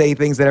 I could say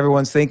things that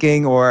everyone's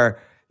thinking, or,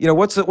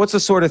 what's the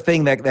sort of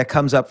thing that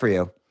comes up for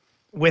you?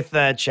 With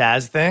the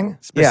Chaz thing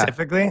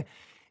specifically?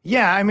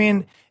 Yeah, I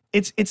mean,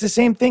 it's the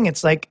same thing.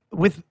 It's like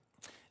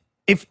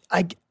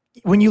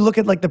when you look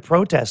at like the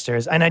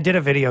protesters, and I did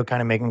a video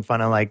kind of making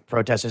fun of like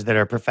protesters that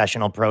are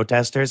professional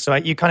protesters. So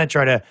you kind of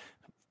try to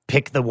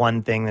pick the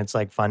one thing that's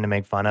like fun to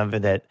make fun of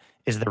that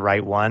is the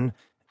right one.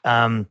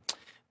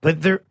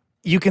 But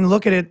you can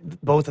look at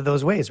it both of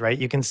those ways, right?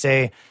 You can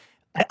say,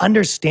 I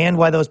understand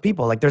why those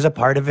people, like there's a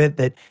part of it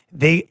that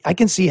I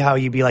can see how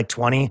you'd be like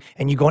 20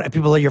 and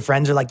people, your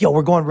friends are like, yo,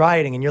 we're going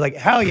rioting. And you're like,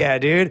 hell yeah,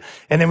 dude.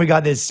 And then we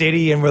got this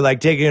city and we're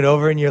like taking it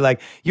over and you're like,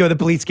 yo, the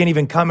police can't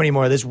even come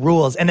anymore. This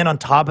rules. And then on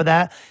top of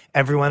that,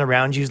 everyone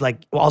around you is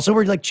like, well, also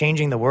we're like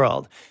changing the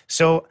world.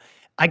 So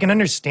I can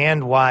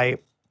understand why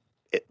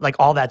like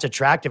all that's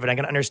attractive and I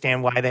can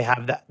understand why they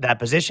have that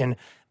position.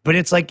 But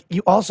it's like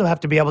you also have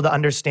to be able to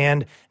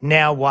understand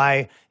now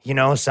why,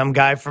 some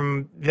guy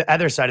from the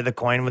other side of the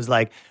coin was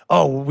like,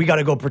 oh, we got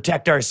to go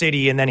protect our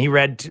city. And then he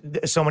read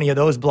so many of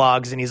those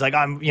blogs and he's like,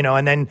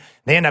 and then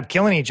they end up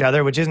killing each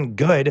other, which isn't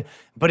good.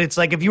 But it's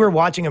like if you were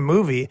watching a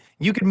movie,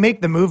 you could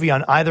make the movie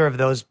on either of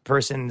those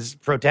person's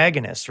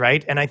protagonists,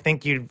 right? And I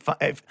think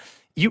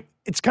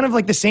it's kind of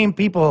like the same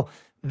people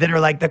that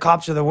are like, the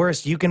cops are the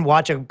worst. You can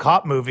watch a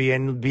cop movie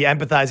and be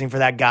empathizing for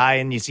that guy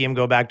and you see him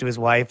go back to his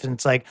wife. And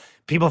it's like,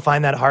 people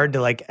find that hard to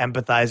like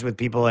empathize with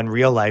people in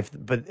real life.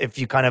 But if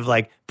you kind of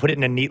like put it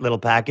in a neat little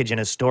package in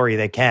a story,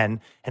 they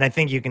can. And I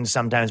think you can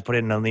sometimes put it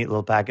in a neat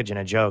little package in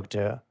a joke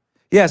too.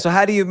 Yeah. So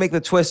how do you make the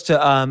twist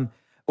to,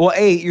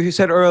 you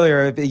said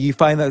earlier, if you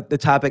find the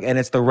topic and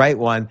it's the right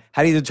one,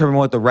 how do you determine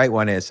what the right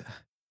one is?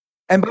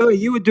 And by the way,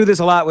 you would do this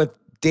a lot with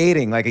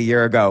dating like a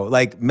year ago,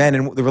 like men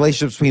and the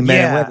relationships between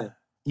men and women.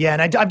 Yeah,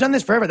 and I've done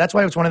this forever. That's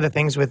why it's one of the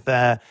things with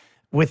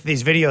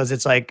these videos.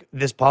 It's like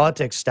this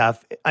politics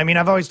stuff. I mean,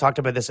 I've always talked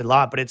about this a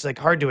lot, but it's like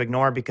hard to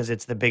ignore because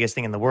it's the biggest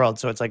thing in the world.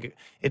 So it's like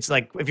if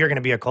you're going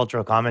to be a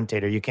cultural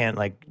commentator, you can't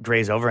like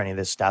graze over any of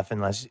this stuff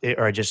unless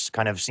or it just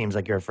kind of seems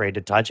like you're afraid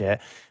to touch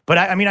it. But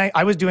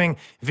I was doing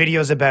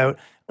videos about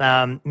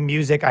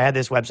music. I had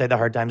this website,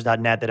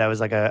 thehardtimes.net, that I was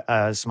like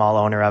a small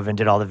owner of and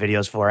did all the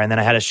videos for. And then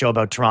I had a show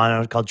about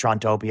Toronto called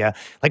Torontopia.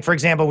 Like, for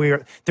example,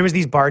 there was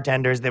these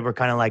bartenders that were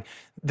kind of like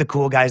the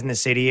cool guys in the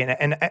city,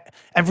 and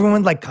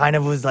everyone like kind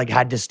of was like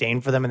had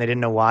disdain for them and they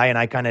didn't know why. And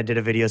I kind of did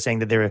a video saying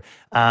that they were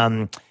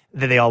that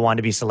they all wanted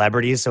to be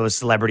celebrities. So it was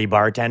celebrity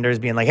bartenders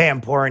being like, hey,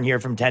 I'm pouring here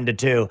from 10 to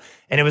 2.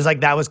 And it was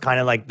like, that was kind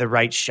of like the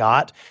right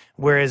shot.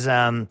 Whereas,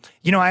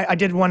 I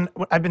did one,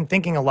 I've been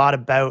thinking a lot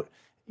about,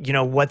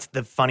 what's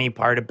the funny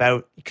part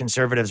about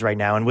conservatives right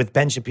now? And with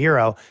Ben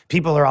Shapiro,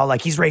 people are all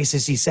like, he's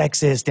racist, he's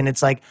sexist. And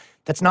it's like,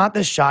 that's not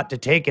the shot to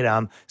take at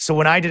him. So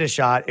when I did a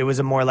shot, it was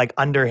a more like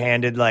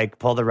underhanded, like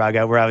pull the rug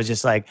out, where I was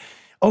just like,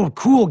 oh,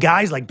 cool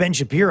guys like Ben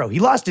Shapiro. He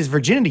lost his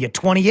virginity at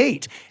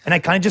 28. And I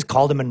kind of just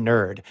called him a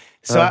nerd.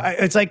 So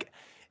it's like,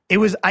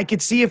 I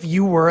could see if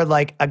you were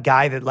like a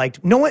guy that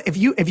liked, no one, if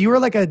you were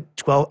like an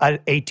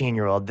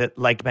 18-year-old that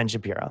liked Ben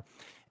Shapiro,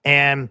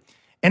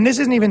 and this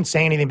isn't even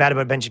saying anything bad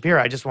about Ben Shapiro.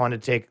 I just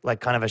wanted to take like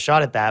kind of a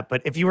shot at that.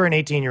 But if you were an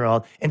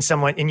 18-year-old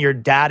and your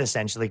dad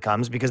essentially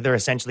comes, because they're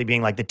essentially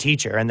being like the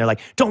teacher, and they're like,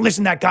 don't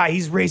listen to that guy.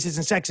 He's racist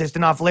and sexist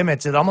and off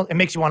limits. It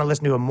makes you want to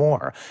listen to him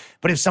more.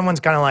 But if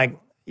someone's kind of like,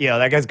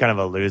 that guy's kind of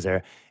a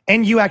loser,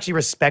 and you actually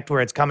respect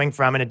where it's coming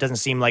from, and it doesn't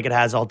seem like it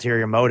has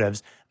ulterior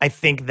motives, I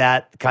think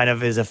that kind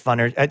of is a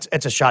funner,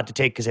 it's a shot to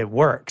take because it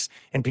works.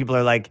 And people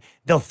are like,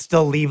 they'll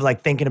still leave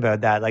like thinking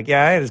about that. Like,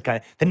 yeah, it was kind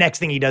of, the next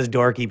thing he does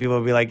dorky, people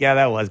will be like, yeah,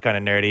 that was kind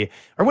of nerdy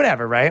or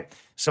whatever, right?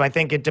 So I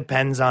think it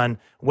depends on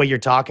what you're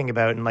talking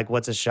about and like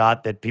what's a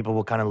shot that people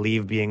will kind of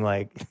leave being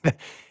like,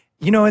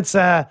 it's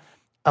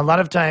a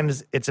lot of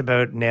times it's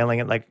about nailing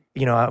it. Like,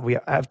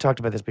 I've talked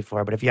about this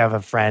before, but if you have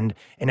a friend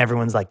and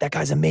everyone's like, that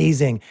guy's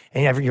amazing,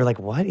 and you're like,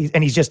 what?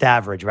 He's just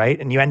average, right?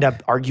 And you end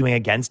up arguing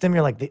against him.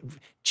 You're like,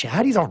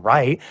 Chad, he's all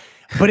right.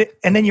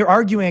 And then you're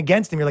arguing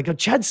against him. You're like, oh,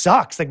 Chad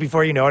sucks. Like,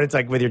 before you know it, it's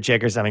like with your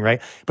chick or something, right?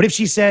 But if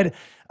she said,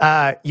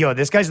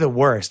 this guy's the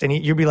worst, and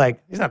you'd be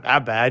like, he's not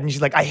that bad. And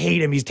she's like, I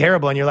hate him. He's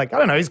terrible. And you're like, I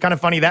don't know. He's kind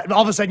of funny. That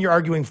all of a sudden you're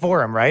arguing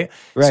for him, right?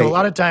 So a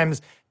lot of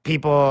times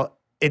people,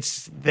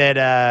 it's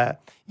that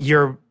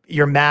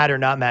you're mad or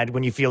not mad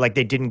when you feel like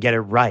they didn't get it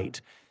right.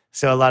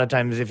 So a lot of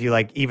times if you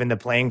like even the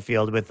playing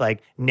field with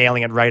like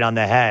nailing it right on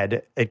the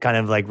head, it kind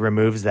of like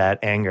removes that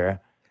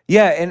anger.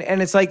 Yeah,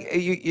 and it's like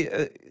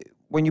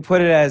when you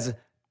put it as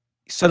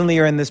suddenly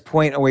you're in this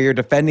point where you're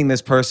defending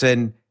this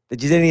person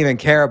that you didn't even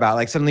care about.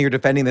 Like suddenly you're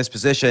defending this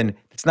position.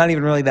 It's not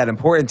even really that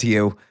important to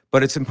you,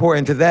 but it's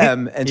important to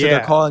them. And so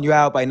they're calling you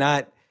out by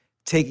not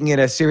taking it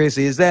as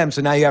seriously as them.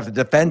 So now you have to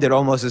defend it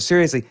almost as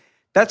seriously.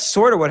 That's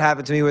sort of what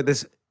happened to me with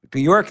this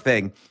New York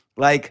thing.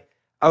 Like,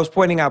 I was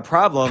pointing out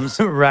problems.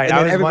 Right. And then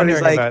I was everybody's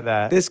wondering like, about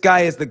that. this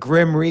guy is the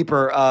Grim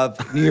Reaper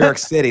of New York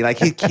City. Like,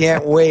 he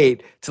can't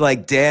wait to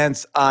like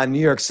dance on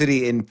New York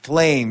City in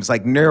flames,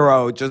 like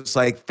Nero just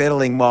like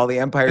fiddling while the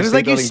Empire State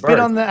Building It was like you spit burns.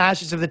 on the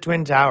ashes of the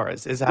Twin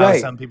Towers is how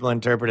some people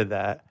interpreted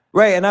that.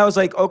 Right. And I was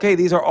like, okay,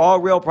 these are all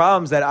real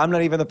problems that I'm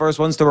not even the first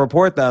ones to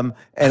report them.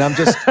 And I'm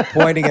just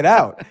pointing it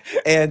out.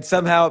 And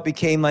somehow it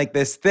became like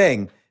this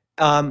thing.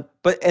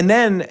 But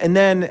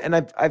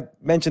I've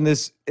mentioned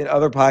this in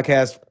other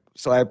podcasts,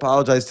 so I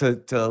apologize to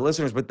the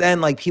listeners. But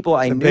then, like, people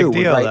I knew big deal,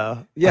 would write,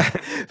 though. Yeah,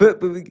 but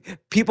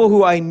people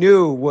who I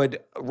knew would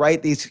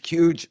write these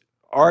huge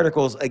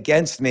articles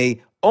against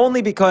me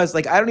only because,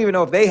 like, I don't even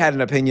know if they had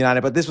an opinion on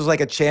it. But this was like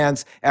a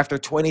chance after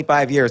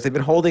 25 years. They've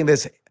been holding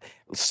this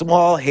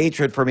small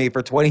hatred for me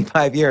for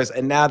 25 years,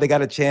 and now they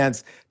got a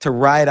chance to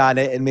ride on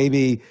it and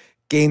maybe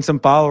gain some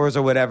followers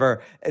or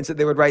whatever. And so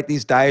they would write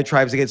these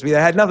diatribes against me that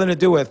had nothing to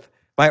do with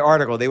my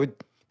article. They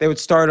would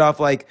start off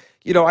like,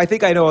 I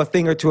think I know a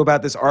thing or two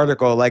about this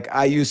article. Like,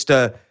 I used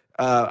to,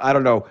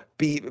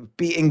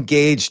 be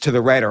engaged to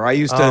the writer. I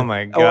used to. Oh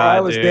my God,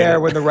 I was dude. there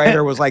when the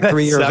writer was like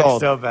 3 years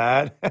old. So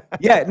bad.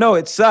 Yeah, no,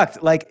 it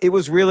sucked. Like, it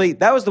was really,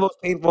 that was the most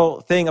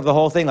painful thing of the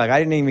whole thing. Like, I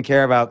didn't even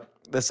care about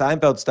the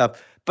Seinfeld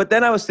stuff. But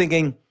then I was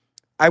thinking,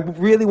 I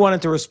really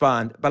wanted to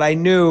respond, but I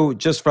knew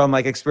just from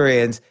like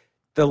experience,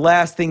 the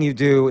last thing you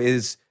do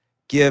is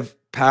give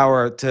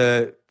power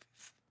to,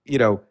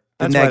 the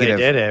That's negative. Why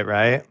they did it,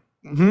 right?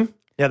 Mm-hmm.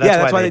 Yeah,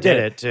 that's why they did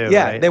it too.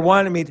 Yeah, right? they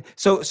wanted me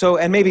to, so,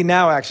 and maybe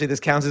now actually this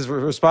counts as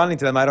responding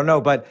to them. I don't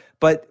know, but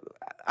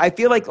I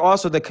feel like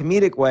also the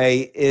comedic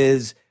way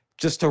is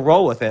just to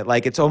roll with it.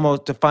 Like, it's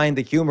almost to find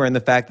the humor in the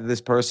fact that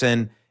this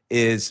person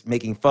is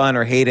making fun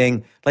or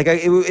hating. Like,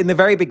 in the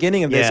very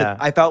beginning of this,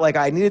 I felt like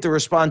I needed to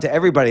respond to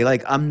everybody.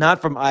 Like, I'm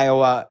not from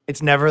Iowa.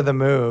 It's never the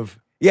move.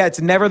 Yeah,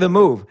 it's never the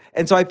move.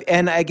 And so,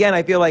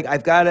 I feel like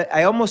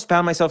I almost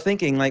found myself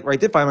thinking, like, or I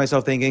did find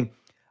myself thinking,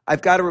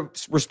 I've got to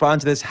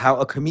respond to this how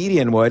a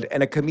comedian would.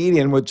 And a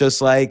comedian would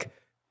just like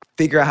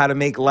figure out how to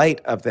make light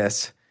of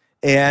this.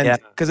 And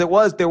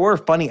because there were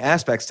funny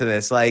aspects to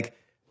this. Like,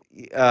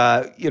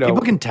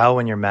 People can tell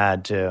when you're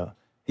mad too.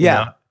 Yeah.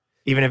 Know?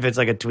 Even if it's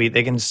like a tweet,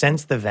 they can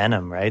sense the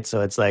venom, right?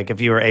 So it's like if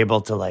you were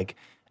able to like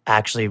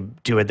actually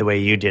do it the way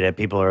you did it,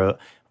 people were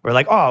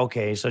like, oh,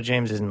 okay, so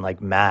James isn't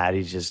like mad.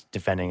 He's just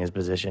defending his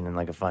position in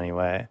like a funny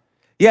way.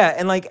 Yeah,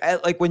 and like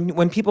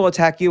when people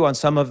attack you on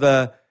some of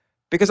the,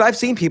 because I've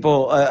seen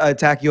people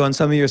attack you on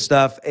some of your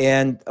stuff,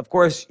 and of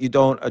course you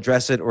don't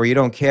address it or you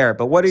don't care.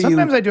 But what are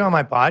Sometimes I do on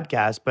my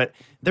podcast, but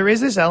there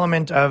is this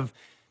element of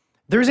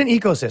there's an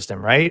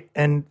ecosystem, right?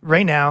 And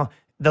right now,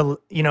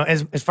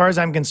 as far as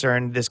I'm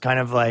concerned, this kind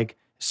of like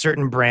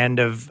certain brand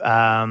of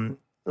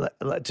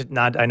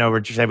I know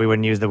Richard said we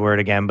wouldn't use the word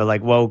again, but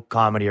like woke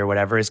comedy or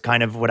whatever is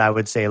kind of what I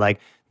would say like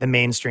the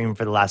mainstream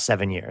for the last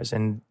 7 years.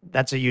 And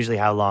that's usually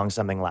how long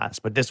something lasts.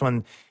 But this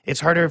one,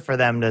 it's harder for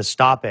them to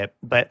stop it.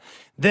 But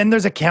then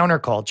there's a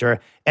counterculture,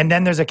 and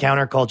then there's a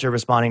counterculture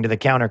responding to the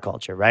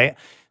counterculture, right?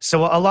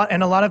 So a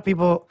lot of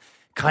people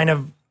kind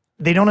of,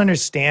 they don't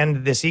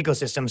understand this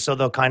ecosystem. So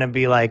they'll kind of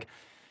be like,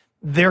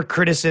 their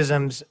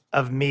criticisms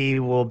of me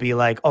will be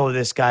like, oh,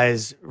 this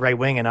guy's right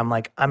wing. And I'm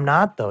like, I'm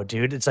not though,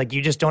 dude. It's like,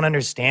 you just don't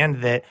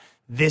understand that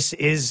this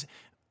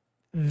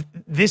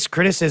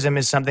criticism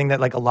is something that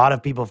like a lot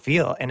of people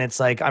feel. And it's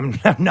like, I'm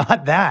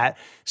not that.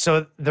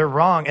 So they're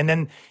wrong. And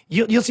then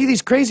you'll see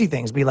these crazy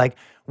things be like,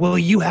 well,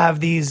 you have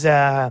these,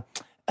 the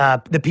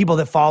people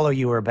that follow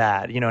you are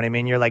bad. You know what I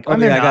mean? You're like, I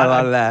got a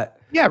lot of that.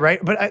 Yeah,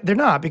 right. But they're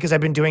not, because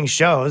I've been doing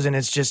shows and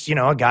it's just,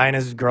 a guy and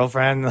his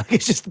girlfriend. Like,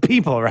 it's just the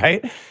people,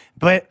 right?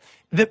 But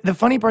the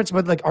funny parts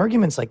about like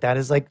arguments like that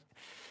is like,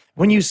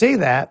 when you say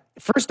that,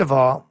 first of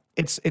all,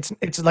 it's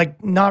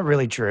like not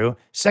really true.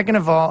 Second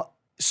of all,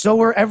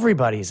 so are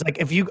everybody's. Like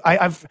if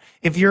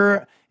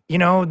you're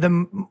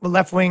the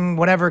left wing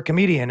whatever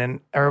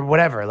comedian or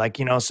whatever, like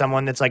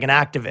someone that's like an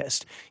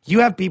activist, you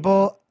have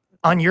people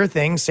on your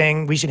thing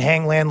saying we should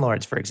hang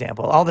landlords, for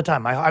example, all the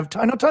time. I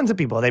know tons of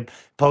people. They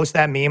post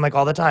that meme like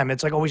all the time.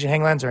 It's like, oh, we should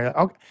hang landlords.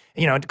 Oh,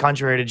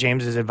 contrary to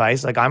James's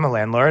advice, like I'm a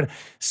landlord,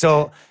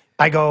 so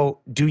I go,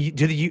 do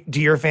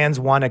your fans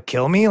want to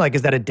kill me? Like,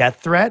 is that a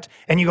death threat?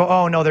 And you go,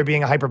 oh no, they're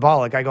being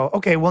hyperbolic. I go,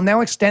 okay, well now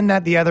extend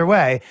that the other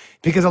way,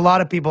 because a lot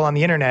of people on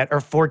the internet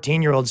are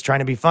 14-year-olds trying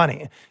to be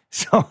funny.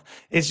 So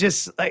it's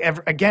just like,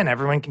 again,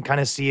 everyone can kind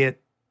of see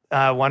it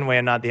one way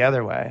and not the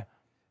other way.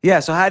 Yeah.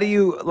 So how do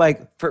you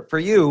like for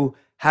you?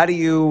 How do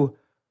you?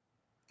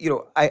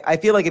 I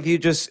feel like if you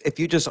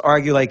just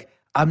argue like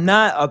I'm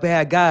not a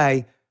bad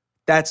guy,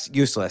 that's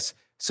useless.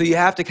 So you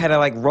have to kind of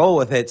like roll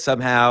with it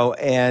somehow,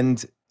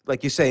 and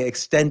like you say,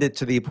 extend it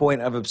to the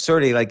point of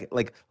absurdity.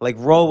 Like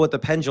roll with the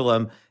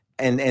pendulum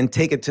and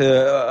take it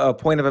to a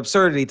point of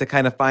absurdity to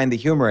kind of find the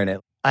humor in it.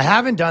 I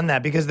haven't done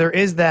that because there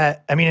is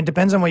that. I mean, it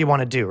depends on what you want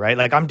to do, right?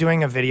 Like I'm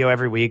doing a video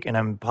every week and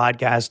I'm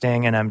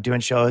podcasting and I'm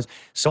doing shows.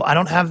 So I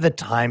don't have the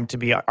time to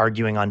be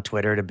arguing on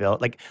Twitter to build.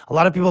 Like a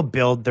lot of people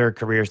build their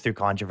careers through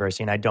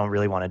controversy, and I don't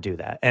really want to do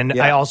that. And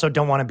I also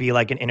don't want to be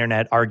like an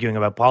internet arguing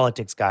about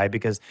politics guy,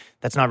 because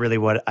that's not really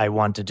what I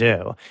want to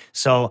do.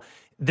 So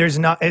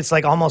it's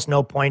like almost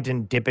no point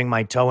in dipping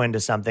my toe into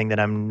something that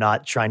I'm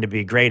not trying to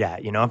be great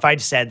at. If I'd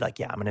said like,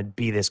 yeah, I'm going to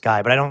be this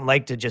guy, but I don't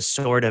like to just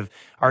sort of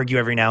argue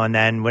every now and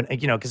then when,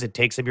 because it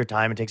takes up your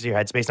time, it takes up your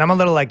headspace. And I'm a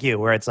little like you,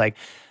 where it's like,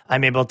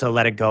 I'm able to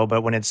let it go.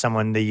 But when it's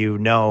someone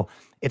that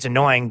it's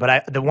annoying.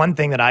 But the one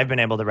thing that I've been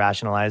able to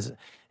rationalize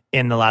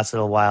in the last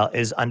little while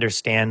is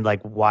understand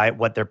like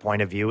what their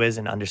point of view is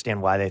and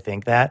understand why they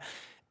think that.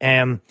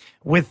 And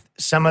with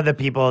some of the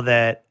people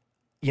that,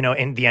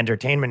 in the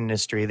entertainment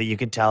industry that you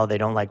could tell they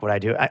don't like what I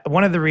do.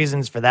 One of the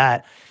reasons for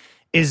that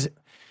is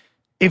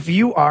if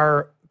you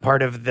are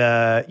part of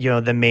the,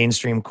 the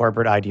mainstream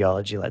corporate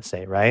ideology, let's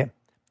say, right?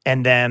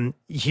 And then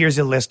here's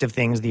a list of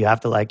things that you have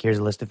to like. Here's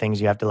a list of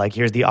things you have to like.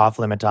 Here's the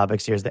off-limit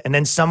topics. And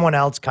then someone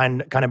else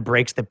kind of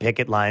breaks the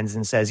picket lines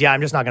and says, yeah, I'm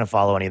just not going to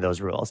follow any of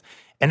those rules.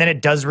 And then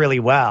it does really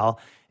well,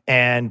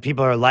 and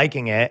people are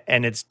liking it,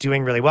 and it's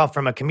doing really well.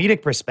 From a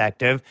comedic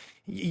perspective,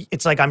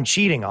 it's like I'm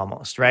cheating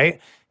almost,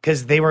 right?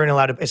 Because they weren't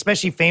allowed to,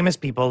 especially famous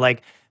people,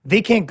 like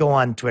they can't go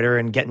on Twitter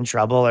and get in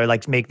trouble or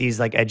like make these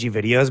like edgy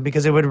videos,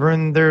 because it would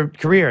ruin their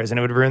careers and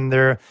it would ruin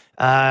their,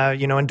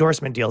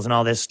 endorsement deals and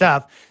all this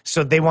stuff.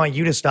 So they want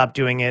you to stop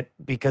doing it,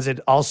 because it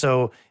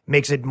also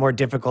makes it more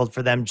difficult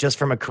for them just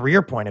from a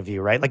career point of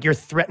view, right? Like you're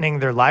threatening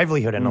their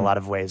livelihood in a lot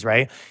of ways,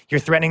 right? You're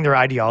threatening their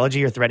ideology,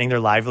 you're threatening their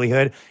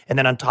livelihood. And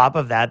then on top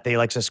of that, they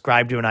like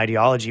subscribe to an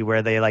ideology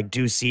where they like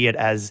do see it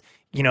as,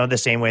 the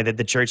same way that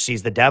the church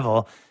sees the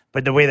devil.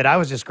 But the way that I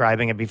was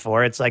describing it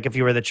before, it's like if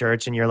you were the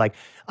church and you're like,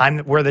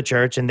 we're the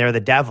church and they're the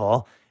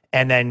devil.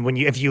 And then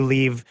if you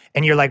leave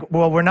and you're like,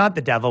 well, we're not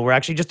the devil, we're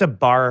actually just a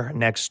bar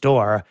next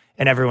door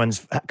and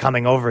everyone's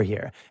coming over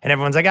here. And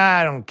everyone's like,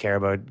 I don't care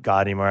about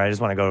God anymore. I just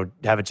want to go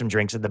have some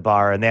drinks at the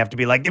bar. And they have to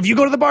be like, if you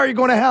go to the bar, you're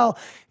going to hell,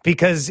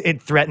 because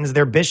it threatens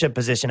their bishop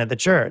position at the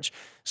church.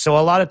 So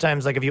a lot of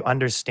times, like if you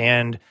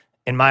understand,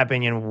 in my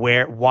opinion,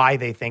 why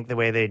they think the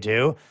way they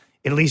do,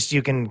 at least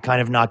you can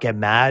kind of not get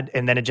mad.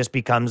 And then it just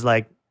becomes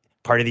like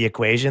part of the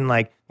equation.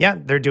 Like, yeah,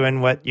 they're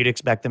doing what you'd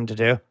expect them to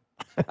do.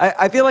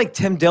 I feel like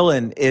Tim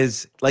Dillon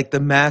is like the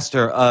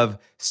master of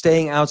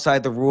staying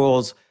outside the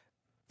rules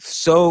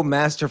so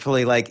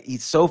masterfully. Like,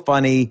 he's so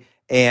funny,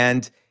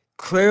 and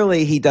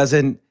clearly he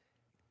doesn't,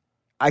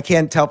 I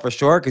can't tell for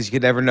sure because you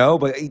could never know,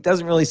 but he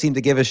doesn't really seem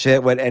to give a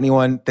shit what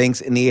anyone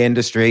thinks in the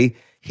industry.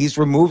 He's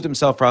removed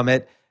himself from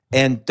it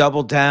and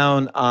doubled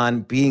down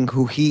on being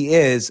who he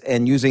is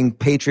and using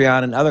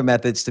Patreon and other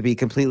methods to be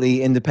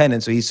completely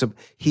independent. So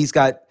he's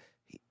got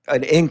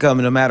an income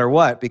no matter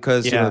what,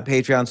 because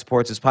Patreon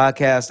supports his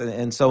podcast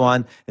and so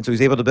on. And so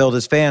he's able to build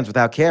his fans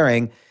without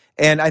caring.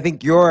 And I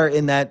think you're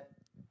in that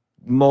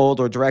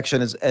mold or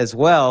direction as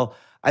well.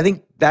 I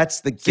think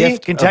that's the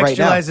gift of right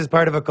now. Contextualize as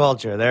part of a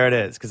culture. There it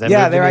is. Because I did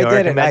it. I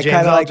kind of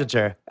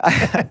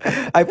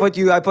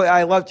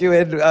I left you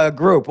in a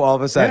group all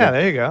of a sudden. Yeah,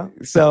 there you go.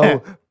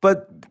 So,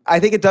 but I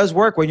think it does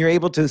work when you're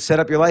able to set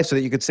up your life so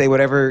that you could say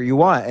whatever you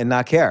want and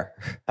not care.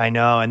 I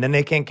know. And then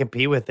they can't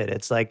compete with it.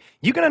 It's like,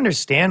 you can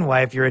understand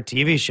why if you're a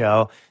TV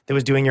show that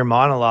was doing your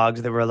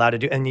monologues that were allowed to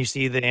do, and you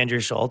see the Andrew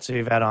Schultz who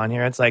you've had on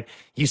here, it's like,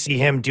 you see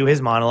him do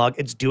his monologue.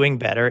 It's doing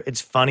better.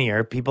 It's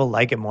funnier. People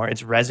like it more.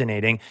 It's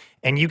resonating.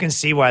 And you can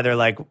see why they're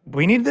like,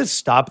 we need to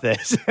stop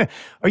this. Or,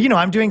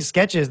 I'm doing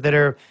sketches that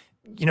are,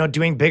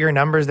 doing bigger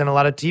numbers than a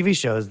lot of TV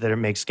shows that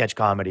make sketch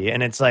comedy.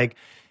 And it's like,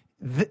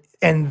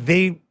 and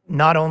they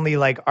not only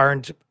like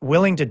aren't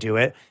willing to do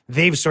it,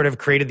 they've sort of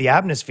created the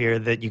atmosphere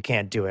that you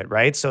can't do it,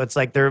 right? So it's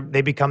like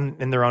they become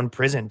in their own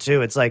prison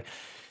too. It's like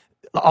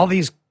all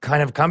these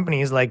kind of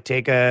companies, like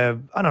take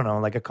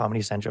like a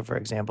Comedy Central, for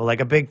example. Like,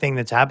 a big thing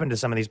that's happened to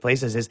some of these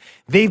places is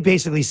they've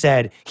basically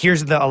said,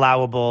 here's the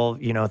allowable,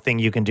 thing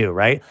you can do,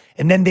 right?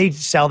 And then they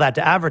sell that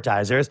to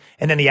advertisers,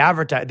 and then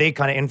they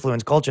kind of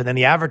influence culture. Then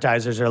the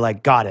advertisers are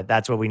like, got it,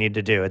 that's what we need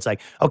to do. It's like,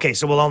 okay,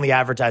 so we'll only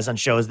advertise on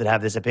shows that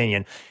have this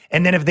opinion.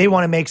 And then if they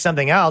want to make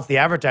something else, the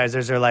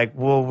advertisers are like,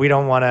 well, we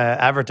don't want to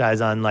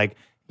advertise on like,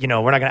 we're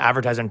not going to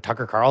advertise on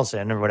Tucker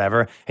Carlson or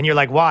whatever. And you're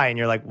like, why? And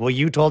you're like, well,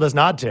 you told us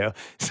not to.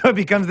 So it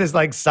becomes this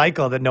like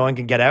cycle that no one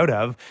can get out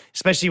of,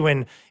 especially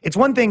when it's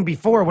one thing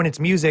before when it's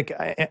music.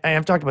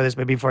 I've talked about this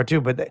before too,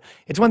 but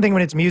it's one thing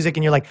when it's music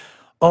and you're like,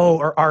 oh,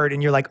 or art.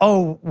 And you're like,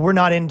 oh, we're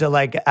not into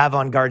like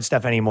avant-garde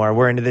stuff anymore.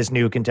 We're into this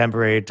new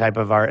contemporary type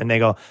of art. And they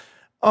go,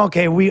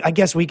 okay, I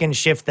guess we can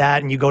shift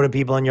that. And you go to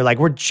people and you're like,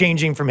 we're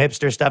changing from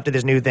hipster stuff to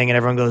this new thing. And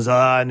everyone goes,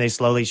 and they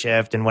slowly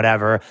shift and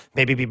whatever.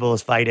 Maybe people will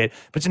fight it.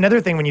 But it's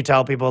another thing when you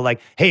tell people like,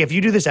 hey, if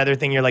you do this other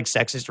thing, you're like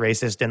sexist,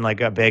 racist, and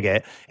like a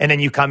bigot. And then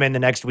you come in the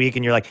next week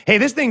and you're like, hey,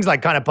 this thing's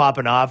like kind of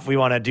popping off. We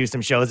want to do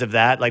some shows of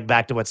that, like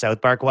back to what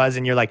South Park was.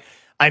 And you're like,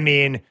 I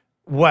mean,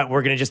 what,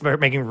 we're going to just start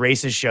making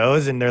racist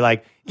shows? And they're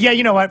like, yeah,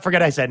 you know what?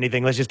 Forget I said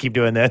anything. Let's just keep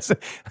doing this.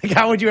 Like,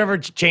 how would you ever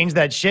change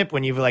that ship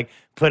when you've like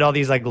put all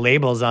these like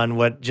labels on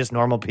what just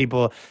normal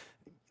people,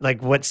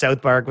 like what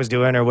South Park was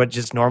doing or what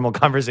just normal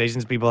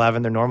conversations people have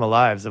in their normal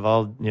lives of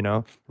all,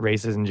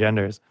 races and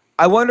genders?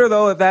 I wonder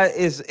though if that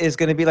is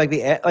going to be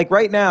like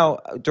right now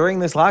during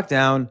this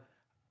lockdown,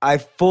 I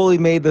fully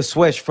made the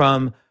switch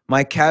from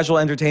my casual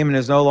entertainment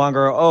is no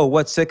longer, oh,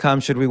 what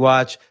sitcom should we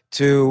watch,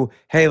 to,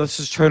 hey, let's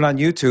just turn on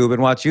YouTube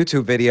and watch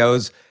YouTube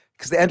videos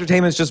because the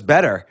entertainment is just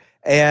better.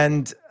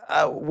 And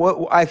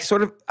what I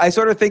sort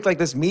of think like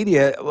this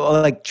media,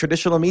 like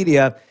traditional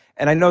media,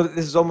 and I know that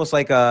this is almost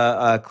like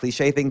a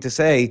cliche thing to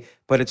say,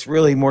 but it's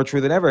really more true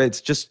than ever.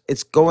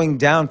 It's going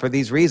down for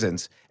these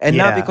reasons. And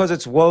not because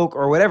it's woke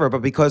or whatever,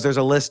 but because there's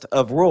a list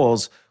of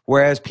rules,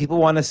 whereas people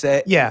want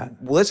to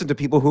listen to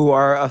people who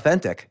are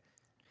authentic.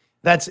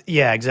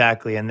 Yeah,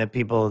 exactly. And the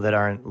people that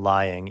aren't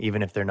lying,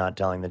 even if they're not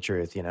telling the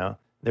truth,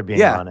 they're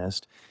being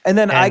honest. And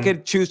then I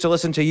could choose to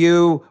listen to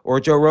you or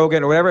Joe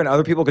Rogan or whatever, and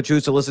other people could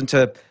choose to listen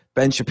to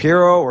Ben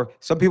Shapiro, or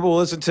some people will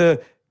listen to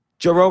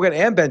Joe Rogan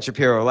and Ben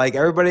Shapiro. Like,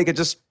 everybody could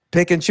just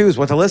pick and choose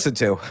what to listen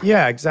to.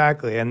 Yeah,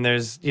 exactly. And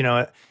there's,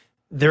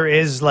 there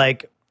is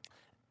like,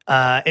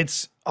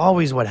 it's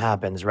always what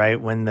happens, right?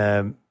 When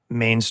the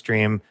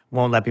mainstream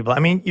won't let people. I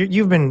mean,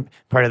 you've been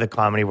part of the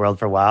comedy world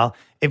for a while.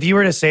 If you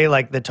were to say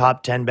like the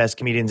top 10 best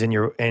comedians in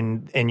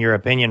your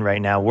opinion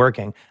right now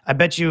working, I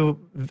bet you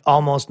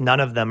almost none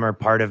of them are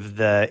part of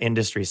the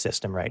industry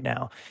system right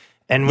now.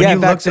 And when you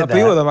looked at a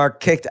few of them are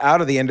kicked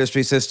out of the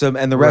industry system,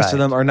 and the rest of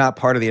them are not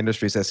part of the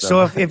industry system.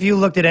 So if you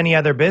looked at any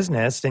other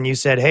business and you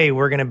said, hey,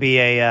 we're going to be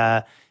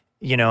a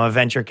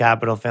venture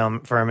capital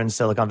firm in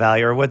Silicon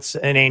Valley, or what's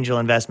an angel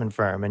investment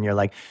firm, and you're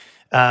like,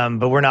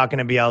 but we're not going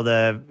to be able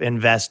to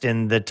invest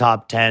in the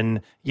top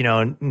 10,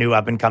 new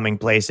up and coming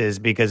places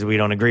because we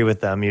don't agree with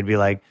them. You'd be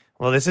like,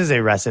 well, this is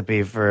a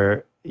recipe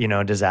for,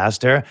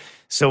 disaster.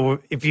 So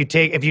if you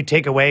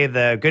take away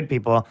the good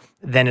people,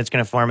 then it's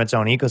going to form its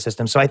own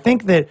ecosystem. So I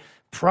think that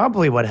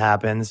probably what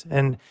happens,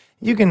 and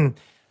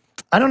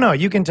I don't know,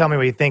 you can tell me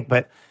what you think,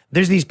 but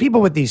there's these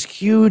people with these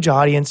huge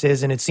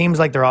audiences, and it seems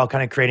like they're all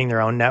kind of creating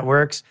their own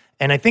networks.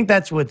 And I think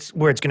that's where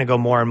it's going to go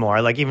more and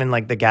more. Like even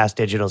like the Gas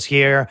Digitals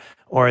here,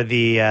 or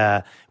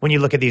the when you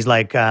look at these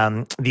like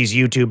these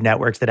YouTube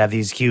networks that have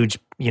these huge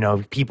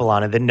people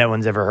on it that no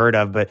one's ever heard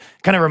of, but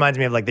kind of reminds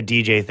me of like the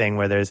DJ thing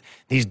where there's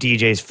these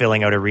DJs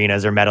filling out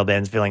arenas or metal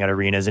bands filling out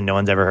arenas and no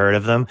one's ever heard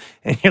of them.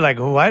 And you're like,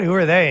 what? Who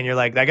are they? And you're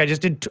like, that guy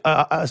just did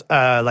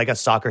like a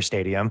soccer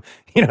stadium.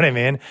 You know what I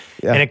mean?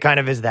 Yeah. And it kind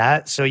of is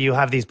that. So you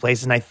have these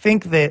places, and I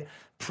think that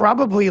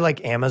probably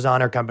like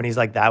Amazon or companies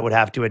like that would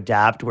have to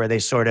adapt where they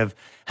sort of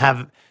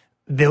have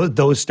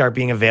those start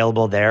being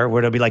available there, where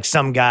it'll be like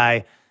some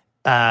guy,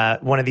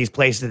 one of these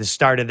places that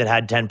started that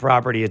had 10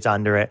 properties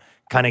under it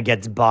kind of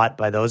gets bought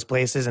by those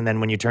places. And then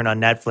when you turn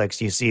on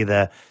Netflix, you see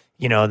the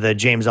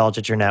James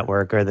Altucher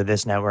network or the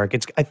this network.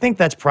 I think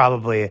that's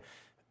probably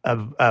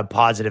a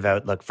positive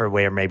outlook for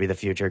where maybe the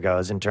future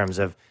goes in terms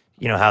of,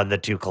 how the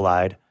two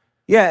collide.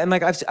 Yeah. And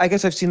like, I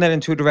guess I've seen that in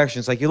two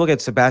directions. Like you look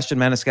at Sebastian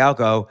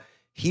Maniscalco,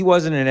 he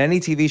wasn't in any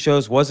TV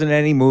shows, wasn't in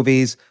any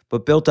movies,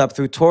 but built up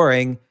through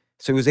touring.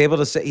 So he was able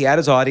to say, he had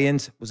his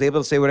audience, was able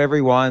to say whatever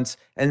he wants.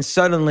 And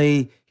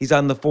suddenly he's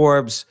on the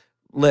Forbes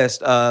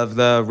list of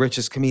the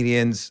richest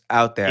comedians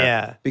out there.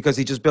 Yeah. Because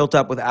he just built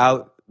up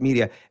without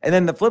media. And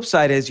then the flip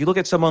side is you look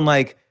at someone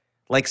like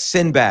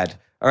Sinbad.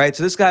 All right.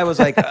 So this guy was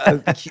like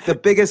the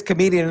biggest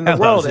comedian in the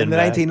world in the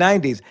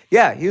 1990s.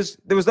 Yeah.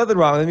 There was nothing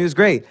wrong with him. He was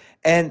great.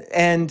 And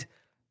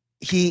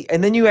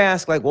then you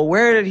ask, like, well,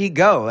 where did he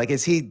go? Like,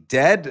 is he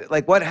dead?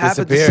 Like, what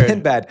happened to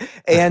Sinbad?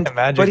 And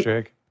magic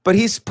trick. But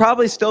he's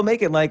probably still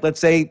making, like, let's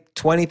say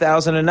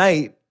 $20,000 a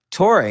night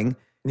touring.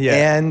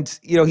 Yeah. And,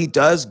 he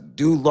does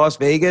do Las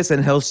Vegas,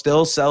 and he'll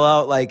still sell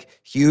out like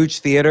huge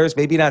theaters,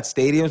 maybe not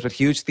stadiums, but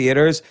huge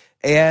theaters.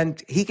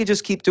 And he could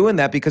just keep doing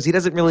that because he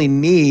doesn't really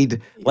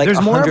need like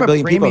there's more of a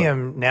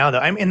premium people. Now, though.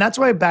 And that's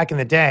why back in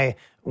the day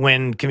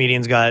when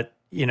comedians got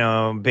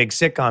big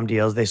sitcom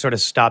deals, they sort of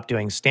stopped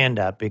doing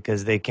stand-up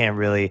because they can't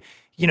really,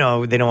 they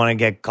don't want to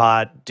get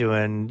caught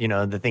doing,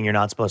 the thing you're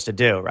not supposed to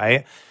do,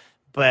 right?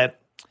 But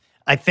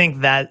I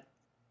think that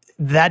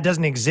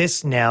doesn't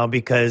exist now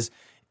because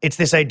it's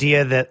this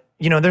idea that,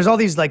 there's all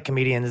these like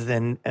comedians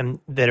and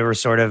that are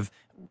sort of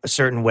a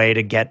certain way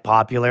to get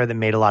popular, that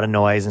made a lot of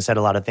noise and said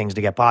a lot of things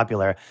to get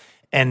popular.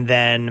 And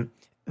then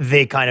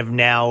they kind of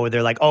now,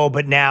 they're like, oh,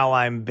 but now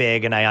I'm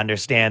big and I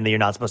understand that you're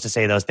not supposed to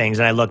say those things.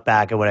 And I look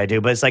back at what I do.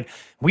 But it's like,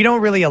 we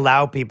don't really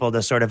allow people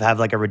to sort of have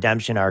like a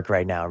redemption arc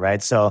right now,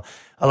 right? So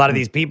a lot of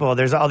these people,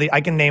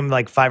 I can name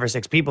like 5 or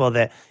 6 people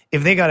that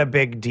if they got a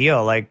big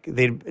deal, like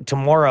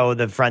tomorrow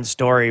the front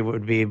story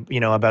would be,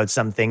 about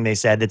something they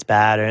said that's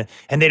bad.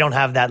 And they don't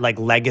have that like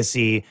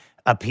legacy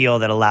appeal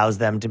that allows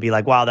them to be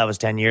like, wow, that was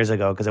 10 years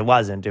ago, because it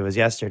wasn't. It was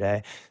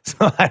yesterday. So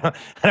I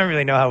don't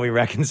really know how we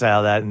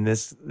reconcile that in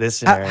this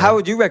scenario. How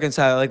would you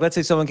reconcile? Like, let's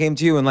say someone came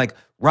to you and like,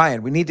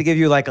 Ryan, we need to give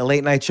you like a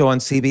late night show on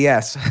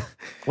CBS.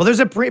 Well,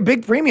 there's a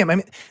big premium. I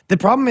mean, the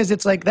problem is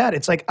it's like that.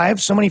 It's like I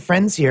have so many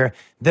friends here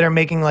that are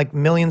making like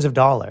millions of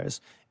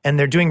dollars. And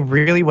they're doing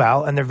really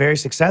well, and they're very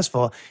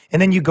successful.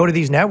 And then you go to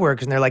these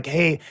networks, and they're like,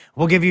 "Hey,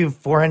 we'll give you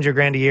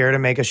 $400,000 a year to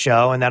make a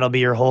show, and that'll be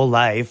your whole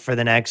life for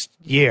the next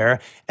year."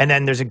 And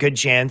then there's a good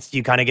chance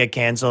you kind of get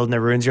canceled, and it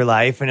ruins your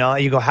life.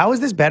 And you go, "How is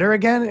this better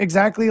again?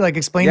 Exactly? Like,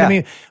 explain to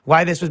me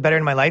why this was better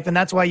in my life." And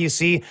that's why you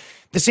see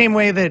the same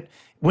way that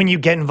when you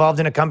get involved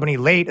in a company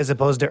late as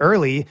opposed to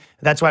early,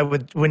 that's why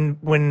when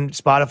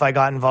Spotify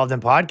got involved in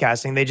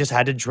podcasting, they just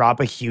had to drop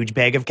a huge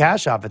bag of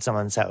cash off at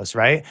someone's house,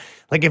 right?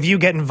 Like if you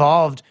get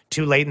involved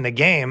too late in the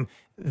game,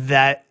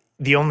 that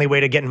the only way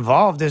to get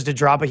involved is to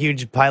drop a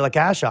huge pile of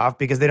cash off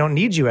because they don't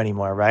need you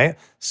anymore, right?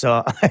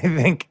 So I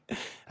think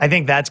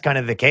that's kind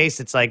of the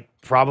case. It's like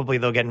probably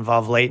they'll get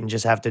involved late and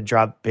just have to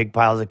drop big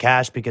piles of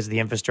cash because the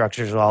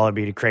infrastructures will all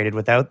be created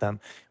without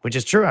them, which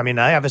is true. I mean,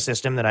 I have a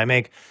system that I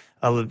make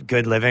a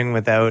good living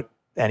without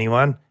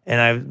anyone, and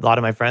a lot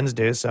of my friends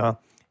do. So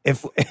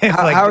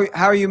how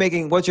are you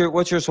making? What's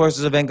your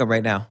sources of income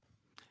right now?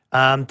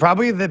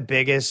 Probably the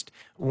biggest.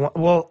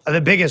 Well,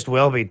 the biggest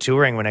will be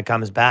touring when it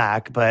comes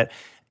back. But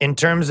in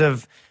terms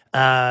of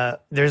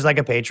there's like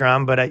a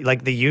Patreon, but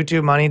like the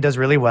YouTube money does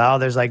really well.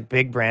 There's like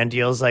big brand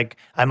deals. Like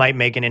I might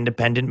make an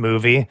independent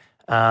movie.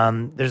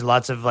 There's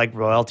lots of like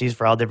royalties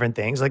for all different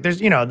things. Like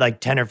there's, like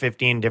 10 or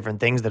 15 different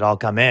things that all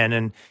come in,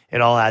 and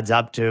it all adds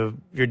up to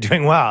you're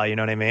doing well. You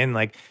know what I mean?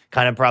 Like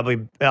kind of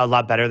probably a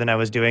lot better than I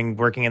was doing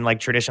working in like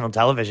traditional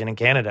television in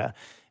Canada.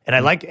 And I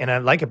like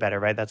it better,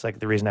 right? That's like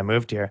the reason I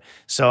moved here.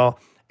 So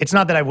it's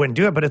not that I wouldn't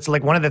do it, but it's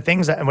like one of the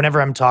things that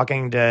whenever I'm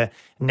talking to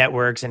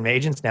networks and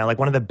agents now, like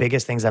one of the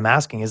biggest things I'm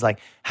asking is like,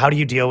 how do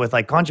you deal with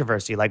like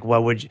controversy? Like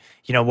what would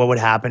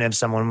happen if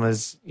someone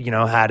was,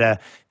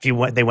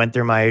 they went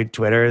through my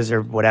Twitters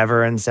or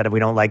whatever and said, we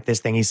don't like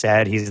this thing he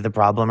said, he's the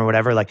problem or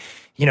whatever. Like,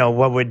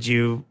 what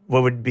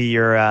would be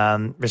your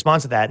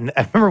response to that? And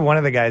I remember one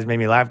of the guys made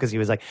me laugh because he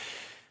was like,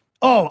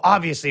 oh,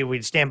 obviously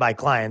we'd stand by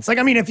clients. Like,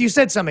 I mean, if you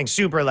said something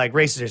super like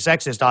racist or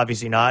sexist,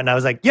 obviously not. And I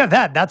was like, yeah,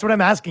 that's what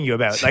I'm asking you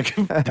about. Like,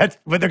 that's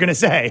what they're going to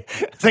say.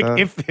 It's like,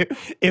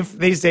 if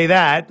they say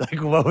that,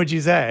 like, what would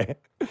you say?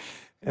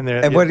 And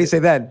what did he say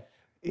then?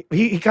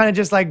 he kind of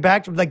just like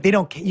backed, like, they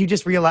don't, you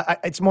just realize,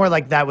 it's more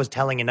like that was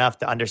telling enough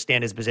to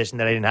understand his position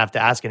that I didn't have to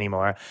ask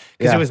anymore.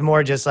 Because it was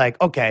more just like,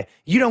 okay,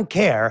 you don't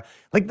care.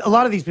 Like a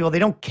lot of these people, they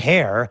don't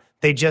care.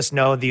 They just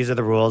know these are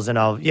the rules. And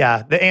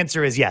the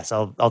answer is yes,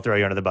 I'll throw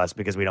you under the bus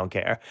because we don't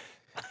care.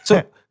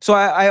 So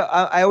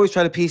I always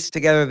try to piece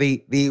together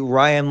the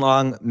Ryan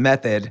Long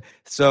method.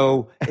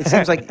 So it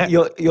seems like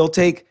you'll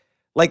take,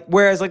 like,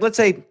 whereas, like, let's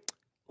say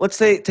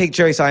take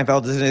Jerry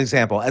Seinfeld as an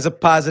example, as a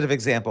positive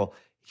example.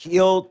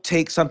 He'll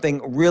take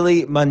something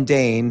really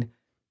mundane,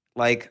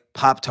 like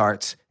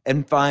Pop-Tarts,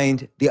 and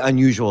find the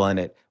unusual in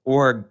it,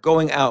 or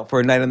going out for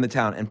a night in the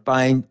town and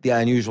find the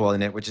unusual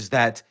in it, which is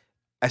that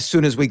as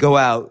soon as we go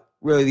out,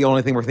 really the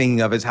only thing we're thinking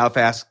of is how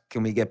fast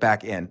can we get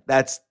back in.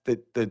 That's the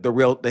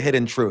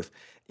hidden truth.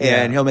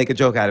 And he'll make a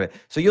joke out of it.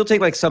 So you'll take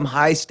like some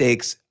high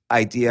stakes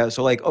idea.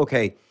 So like,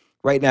 okay,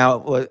 right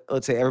now,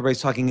 let's say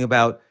everybody's talking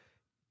about,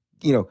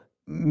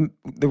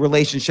 the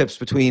relationships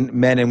between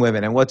men and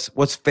women and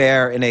what's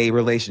fair in a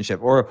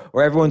relationship, or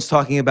everyone's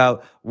talking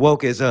about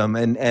wokeism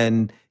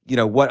and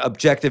what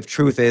objective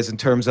truth is in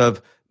terms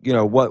of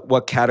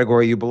what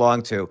category you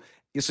belong to.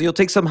 So you'll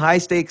take some high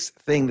stakes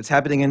thing that's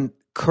happening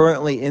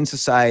currently in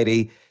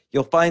society.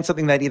 You'll find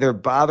something that either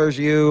bothers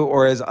you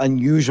or is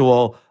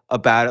unusual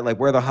about it, like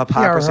where the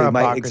hypocrisy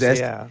might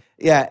exist.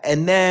 Yeah,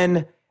 and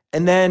then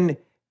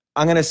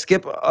I'm gonna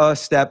skip a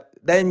step.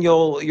 Then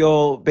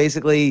you'll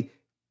basically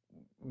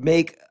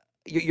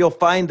you'll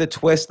find the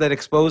twist that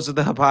exposes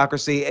the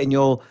hypocrisy, and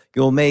you'll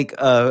make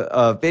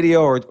a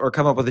video or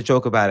come up with a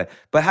joke about it.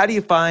 But how do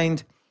you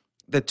find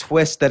the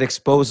twist that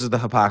exposes the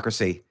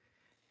hypocrisy?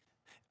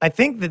 I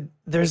think that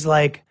there's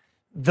like,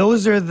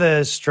 those are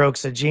the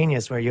strokes of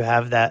genius where you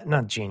have that,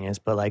 not genius,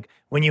 but like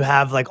when you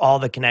have like all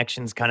the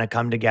connections kind of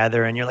come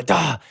together and you're like,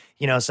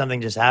 something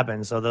just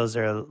happened. So those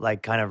are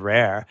like kind of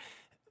rare.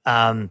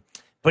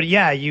 But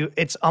yeah,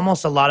 it's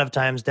almost a lot of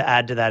times, to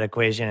add to that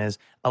equation, is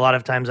a lot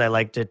of times I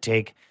like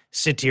to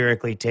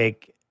satirically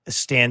take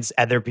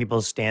other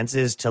people's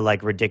stances to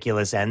like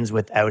ridiculous ends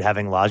without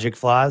having logic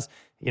flaws.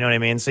 You know what I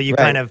mean? So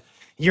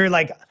you're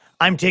like,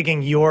 I'm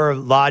taking your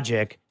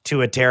logic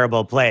to a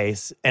terrible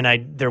place,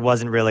 and there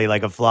wasn't really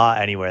like a flaw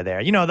anywhere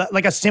there.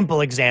 Like a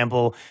simple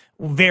example,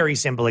 very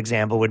simple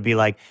example would be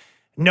like,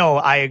 no,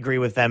 I agree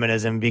with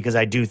feminism because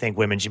I do think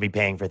women should be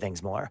paying for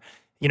things more.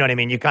 You know what I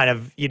mean?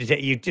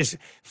 You just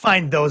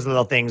find those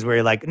little things where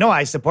you're like, no,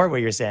 I support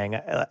what you're saying.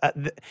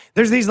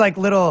 There's these like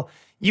little,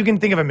 you can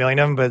think of a million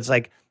of them, but it's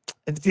like,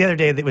 the other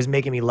day that was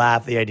making me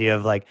laugh, the idea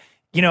of like,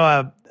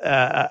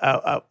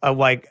 a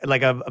white,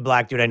 like a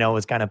black dude I know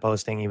was kind of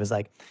posting. He was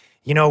like,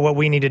 what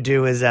we need to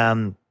do is,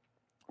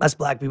 us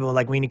black people,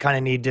 like, we kind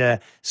of need to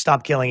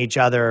stop killing each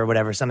other or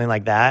whatever, something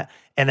like that.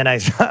 And then I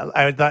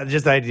thought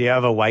just the idea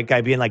of a white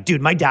guy being like,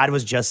 dude, my dad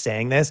was just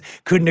saying this.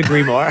 Couldn't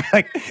agree more.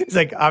 Like, it's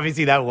like,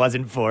 obviously that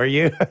wasn't for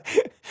you.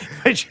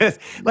 But just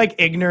like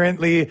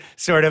ignorantly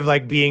sort of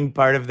like being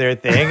part of their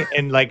thing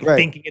and like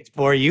thinking it's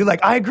for you.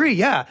 Like, I agree.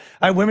 Yeah.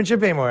 Women should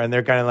pay more. And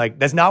they're kind of like,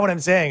 that's not what I'm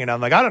saying. And I'm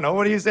like, I don't know.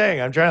 What are you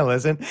saying? I'm trying to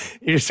listen.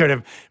 You're sort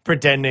of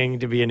pretending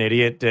to be an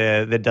idiot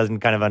that doesn't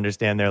kind of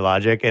understand their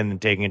logic and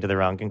taking it to the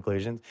wrong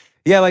conclusions.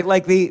 Yeah.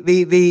 Like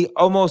the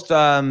almost,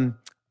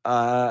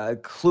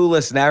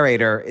 clueless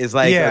narrator is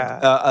like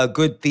a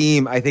good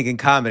theme, I think, in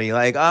comedy.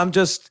 Like, I'm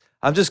just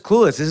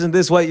clueless. Isn't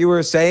this what you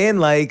were saying?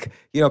 Like,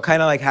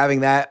 kind of like having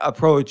that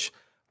approach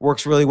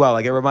works really well.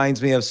 Like, it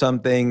reminds me of some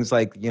things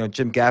like,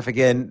 Jim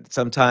Gaffigan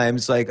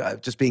sometimes,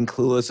 like, just being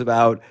clueless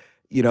about,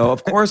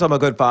 of course I'm a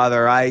good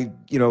father.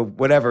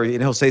 Whatever,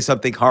 and he'll say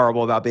something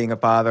horrible about being a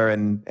father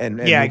and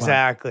yeah,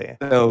 exactly.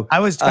 So I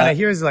was trying to,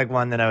 here's like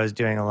one that I was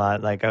doing a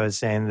lot. Like, I was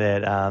saying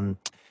that,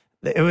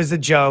 it was a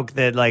joke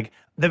that like,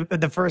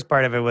 the first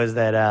part of it was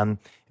that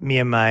me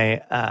and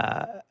my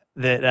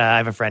I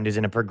have a friend who's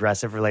in a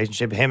progressive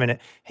relationship.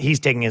 He's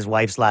taking his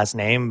wife's last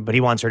name, but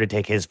he wants her to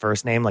take his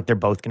first name. Like, they're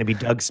both going to be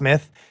Doug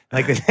Smith.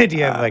 Like, this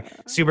idea of like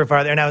super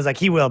father. And I was like,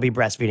 he will be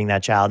breastfeeding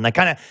that child.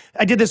 And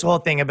I did this whole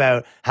thing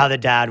about how the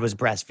dad was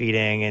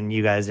breastfeeding, and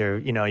you guys are,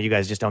 you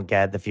guys just don't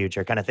get the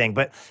future kind of thing.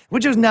 But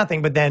which was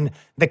nothing. But then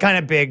the kind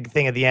of big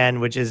thing at the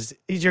end, which is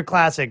your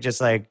classic, just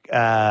like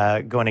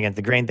going against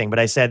the grain thing. But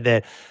I said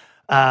that,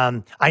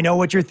 I know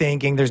what you're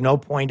thinking. There's no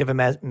point of a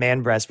man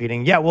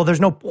breastfeeding. Yeah, well,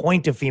 there's no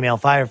point of female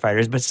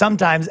firefighters. But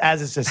sometimes,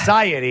 as a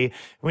society,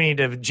 we need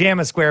to jam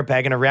a square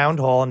peg in a round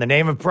hole in the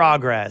name of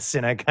progress.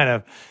 And I kind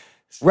of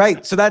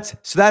right. So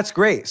that's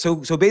great. So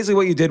basically,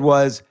 what you did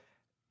was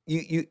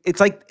it's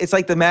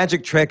like the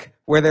magic trick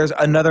where there's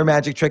another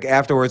magic trick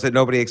afterwards that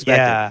nobody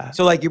expected. Yeah.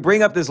 So like, you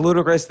bring up this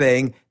ludicrous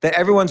thing that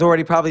everyone's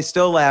already probably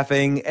still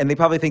laughing, and they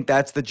probably think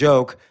that's the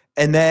joke.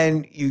 And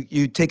then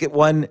you take it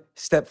one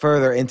step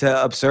further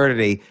into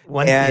absurdity.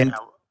 But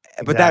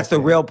that's the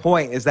real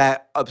point, is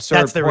that absurd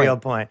That's the real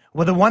point.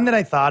 Well, the one that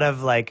I thought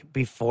of like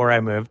before I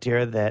moved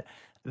here that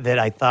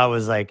I thought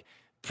was like,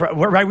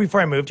 right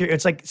before I moved here,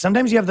 it's like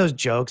sometimes you have those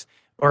jokes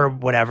or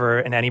whatever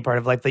in any part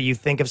of life that you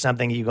think of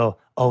something, you go,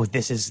 oh,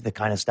 this is the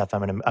kind of stuff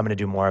I'm gonna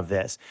do more of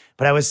this.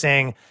 But I was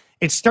saying,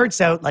 it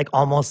starts out like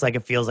almost like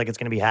it feels like it's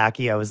going to be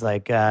hacky. I was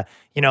like, I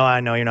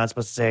know you're not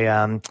supposed to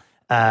say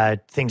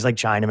things like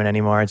Chinaman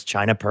anymore. It's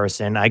China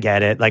person. I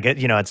get it. Like,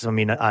 it's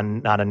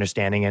I'm not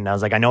understanding it. And I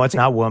was like, I know it's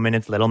not woman,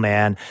 it's little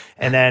man.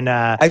 And then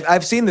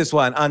I've seen this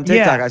one on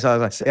TikTok. I saw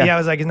it. I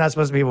was like, it's not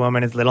supposed to be a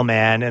woman, it's little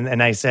man.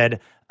 And I said,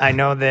 I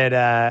know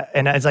that,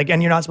 and it's like,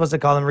 and you're not supposed to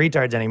call them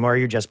retards anymore.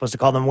 You're just supposed to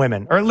call them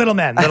women or little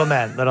men.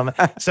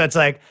 So it's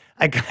like,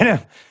 I kind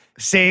of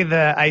say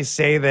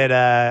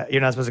that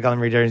you're not supposed to call them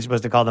retards. You're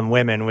supposed to call them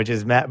women, which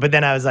is mad. But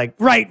then I was like,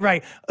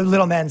 right,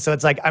 little men. So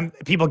it's like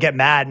people get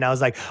mad, and I was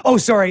like, oh,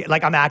 sorry.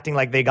 Like I'm acting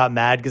like they got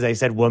mad because I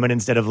said woman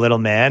instead of little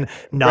man,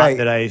 not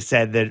that I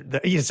said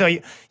that. So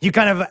you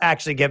kind of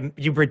actually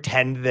you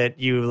pretend that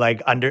you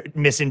like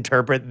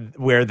misinterpret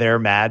where they're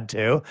mad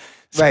too.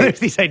 So there's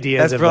these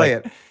ideas. That's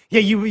brilliant. Like, yeah,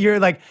 you're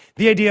like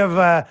the idea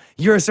of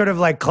you're sort of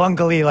like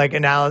clunkily like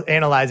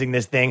analyzing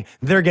this thing.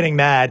 They're getting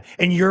mad,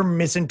 and you're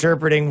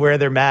misinterpreting where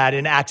they're mad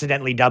and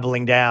accidentally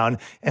doubling down.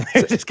 And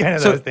there's just kind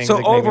of those things.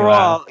 So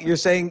overall, you're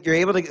saying you're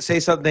able to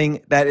say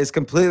something that is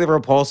completely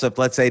repulsive,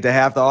 let's say, to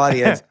half the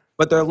audience,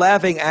 but they're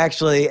laughing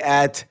actually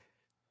at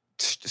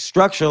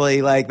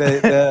structurally like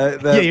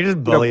the you're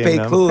just bullying fake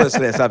them.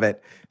 cluelessness of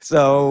it.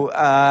 So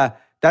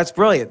that's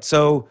brilliant.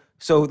 So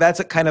that's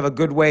a kind of a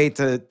good way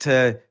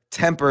to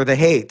temper the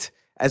hate,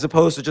 as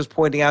opposed to just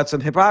pointing out some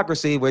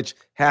hypocrisy, which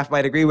half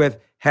might agree with,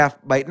 half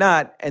might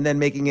not, and then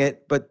making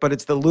it, but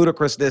it's the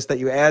ludicrousness that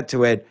you add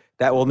to it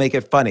that will make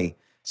it funny.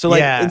 So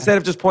instead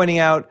of just pointing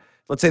out,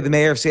 let's say the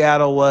mayor of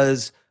Seattle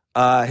was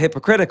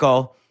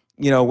hypocritical,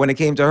 when it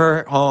came to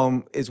her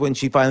home is when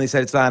she finally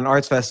said it's not an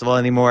arts festival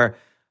anymore.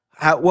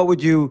 What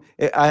would you,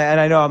 and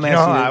I know I'm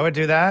asking you. I would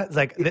do that. It's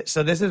like,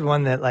 so this is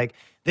one that like,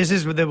 this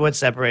is what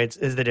separates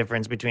is the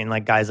difference between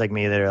like guys like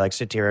me that are like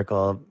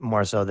satirical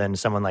more so than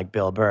someone like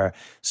Bill Burr.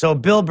 So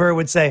Bill Burr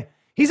would say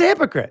he's a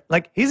hypocrite.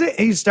 Like he's a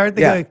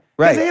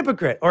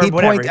hypocrite or he'd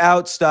whatever. Point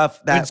out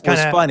stuff that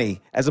was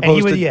funny as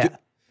opposed to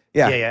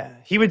Yeah.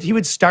 He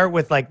would start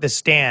with like the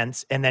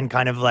stance and then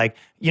kind of like,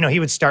 he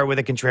would start with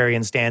a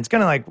contrarian stance,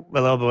 kind of like a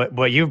little bit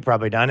what you've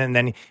probably done, and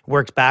then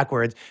works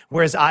backwards.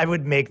 Whereas I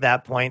would make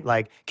that point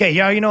like, okay,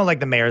 like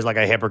the mayor's like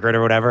a hypocrite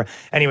or whatever.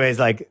 Anyways,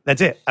 like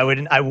that's it.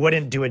 I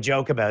wouldn't do a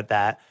joke about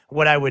that.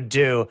 What I would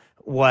do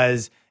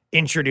was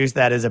introduce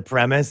that as a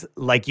premise,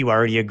 like you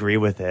already agree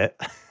with it.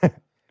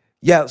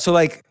 Yeah. So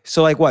like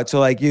what? So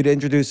like you'd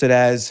introduce it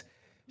as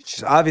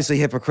she's obviously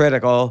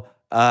hypocritical.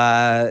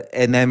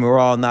 And then we're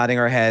all nodding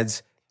our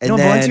heads. And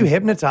then, once you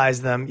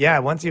hypnotize them,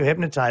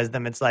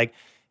 it's like,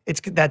 it's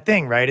that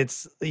thing, right?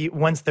 It's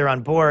once they're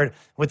on board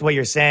with what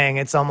you're saying,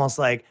 it's almost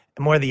like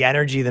more the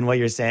energy than what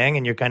you're saying.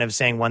 And you're kind of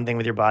saying one thing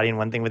with your body and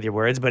one thing with your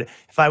words. But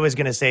if I was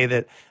going to say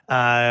that,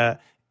 how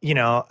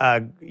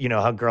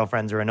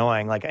girlfriends are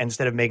annoying, like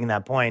instead of making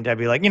that point, I'd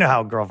be like,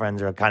 how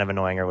girlfriends are kind of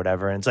annoying or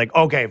whatever. And it's like,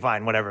 okay,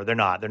 fine, whatever. They're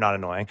not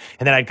annoying.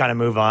 And then I'd kind of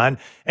move on.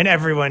 And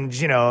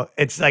everyone's,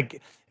 it's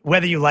like,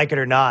 whether you like it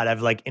or not,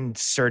 I've like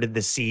inserted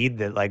the seed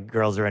that like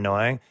girls are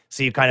annoying.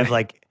 So you kind of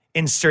like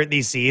insert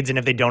these seeds, and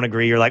if they don't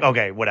agree, you're like,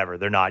 okay, whatever,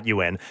 they're not, you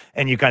win.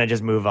 And you kind of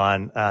just move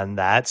on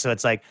that. So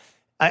it's like,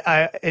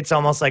 it's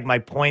almost like my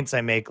points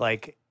I make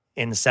like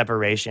in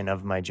separation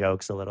of my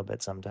jokes a little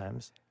bit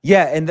sometimes.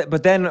 Yeah.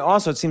 But then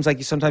also it seems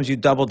like sometimes you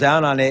double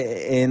down on it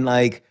in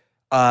like,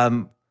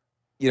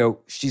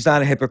 she's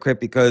not a hypocrite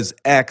because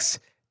X,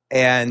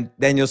 and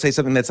then you'll say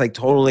something that's like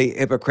totally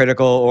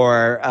hypocritical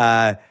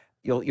or,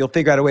 You'll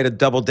figure out a way to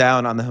double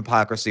down on the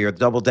hypocrisy or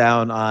double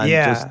down on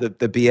just the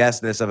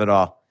BS-ness of it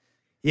all.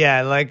 Yeah,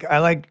 I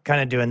like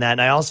kind of doing that.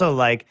 And I also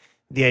like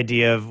the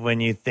idea of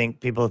when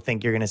people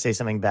think you're going to say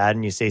something bad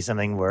and you say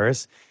something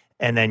worse,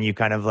 and then you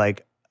kind of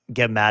like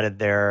get mad at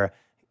their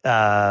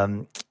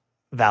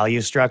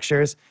value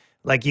structures.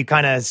 Like you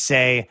kind of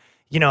say,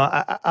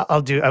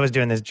 I was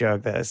doing this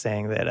joke that was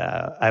saying that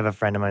I have a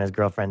friend of mine, his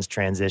girlfriend's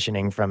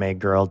transitioning from a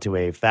girl to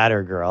a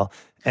fatter girl.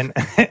 And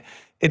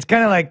it's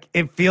kind of like,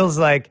 it feels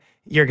like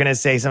you're going to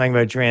say something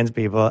about trans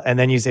people and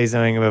then you say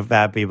something about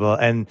fat people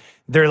and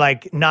they're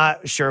like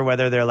not sure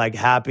whether they're like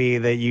happy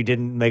that you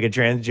didn't make a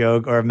trans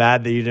joke or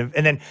mad that you didn't.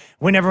 And then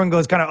when everyone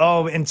goes kind of,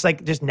 oh, and it's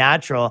like just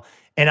natural.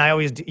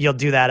 And you'll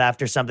do that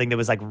after something that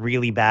was like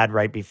really bad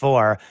right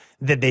before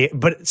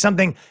but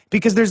something,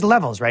 because there's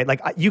levels, right? Like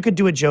you could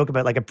do a joke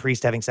about like a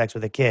priest having sex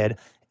with a kid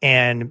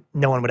and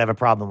no one would have a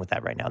problem with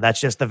that right now.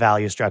 That's just the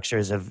value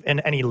structures of in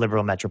any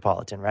liberal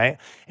metropolitan, right?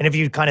 And if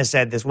you kind of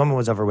said this woman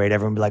was overweight,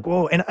 everyone would be like,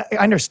 whoa, and I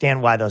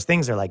understand why those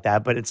things are like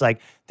that, but it's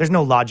like, there's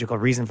no logical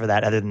reason for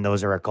that other than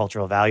those are our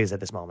cultural values at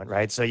this moment,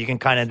 right? So you can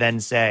kind of then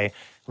say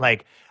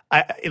like,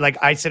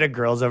 I said a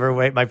girl's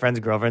overweight, my friend's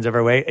girlfriend's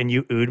overweight, and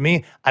you oohed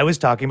me. I was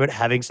talking about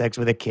having sex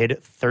with a kid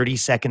 30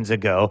 seconds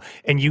ago,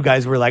 and you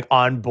guys were like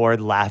on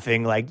board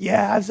laughing, like,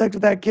 yeah, I have sex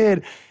with that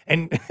kid.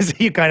 And so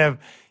you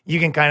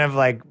can kind of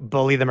like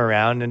bully them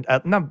around and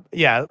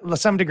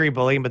some degree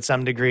bullying, but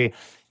some degree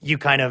you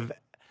kind of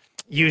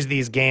use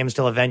these games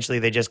till eventually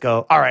they just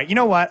go, all right, you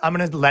know what? I'm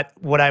going to let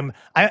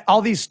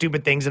all these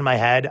stupid things in my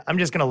head, I'm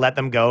just going to let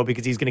them go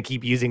because he's going to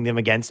keep using them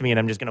against me and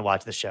I'm just going to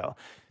watch the show.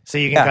 So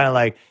you can kind of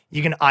like,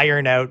 you can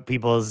iron out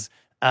people's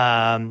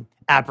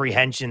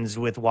apprehensions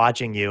with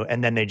watching you.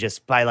 And then they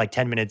just, by like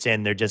 10 minutes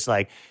in, they're just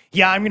like,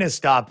 yeah, I'm going to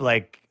stop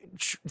like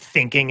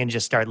thinking and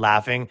just start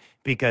laughing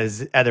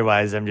because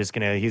otherwise he's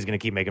going to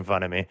keep making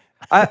fun of me.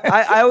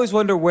 I always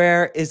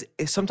wonder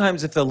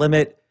sometimes if the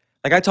limit,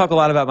 like I talk a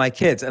lot about my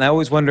kids and I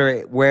always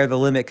wonder where the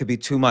limit could be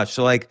too much.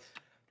 So like,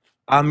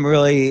 I'm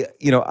really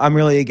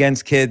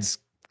against kids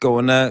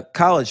going to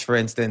college, for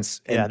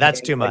instance. Yeah,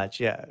 that's too much.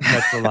 Yeah,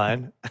 that's the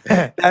line.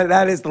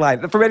 that is the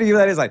line. For many of you,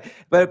 that is the line.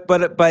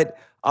 But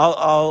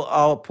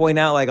I'll point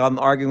out, like I'm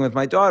arguing with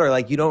my daughter,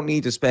 like you don't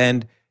need to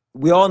spend.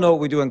 We all know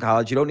what we do in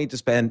college. You don't need to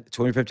spend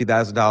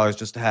 $250,000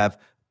 just to have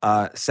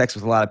sex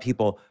with a lot of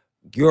people.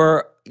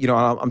 I'm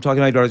talking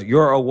to my daughters.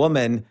 You're a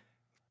woman.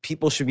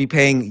 People should be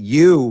paying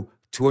you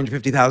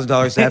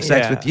 $250,000 to have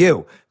sex with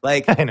you.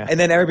 Like, and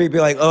then everybody be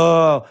like,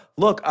 oh,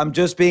 look, I'm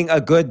just being a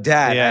good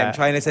dad. Yeah. I'm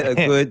trying to set a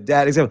good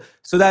dad example.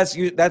 So that's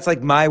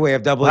like my way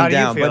of doubling down.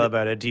 How do you feel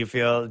about it? Do you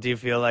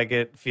feel like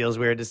it feels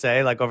weird to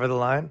say, like over the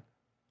line?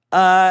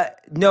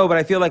 No, but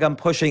I feel like I'm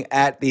pushing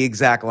at the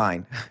exact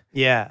line.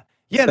 Yeah.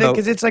 Yeah,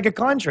 because it's like a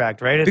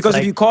contract, right? It's because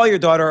if you call your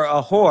daughter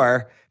a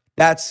whore,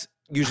 that's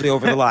usually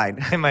over the line.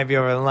 It might be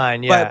over the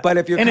line, yeah. But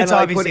if you're, and it's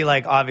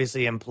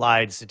obviously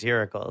implied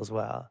satirical as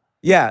well.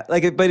 Yeah,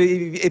 but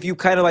if you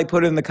kind of like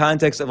put it in the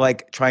context of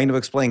like trying to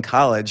explain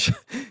college,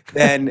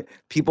 then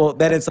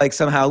it's like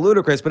somehow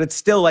ludicrous, but it's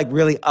still like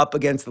really up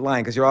against the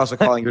line because you're also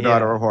calling your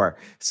daughter a whore.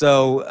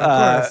 So of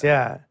course,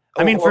 yeah.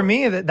 I mean, for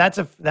me,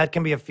 that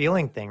can be a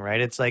feeling thing, right?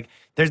 It's like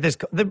there's this,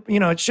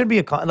 it should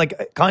be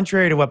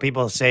contrary to what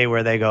people say,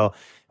 where they go,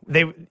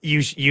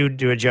 you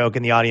do a joke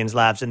and the audience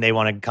laughs and they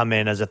want to come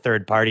in as a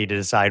third party to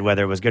decide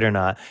whether it was good or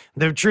not.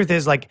 The truth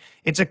is, like,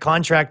 it's a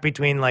contract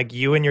between like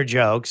you and your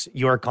jokes,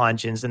 your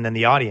conscience, and then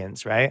the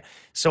audience, right?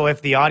 So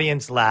if the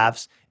audience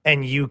laughs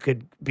and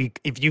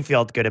if you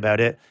felt good about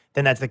it,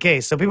 then that's the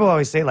case. So people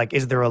always say, like,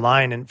 is there a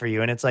line for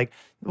you? And it's like,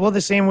 well, the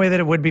same way that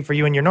it would be for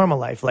you in your normal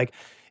life. Like,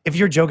 if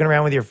you're joking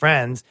around with your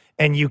friends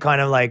and you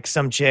kind of like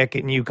some chick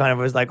and you kind of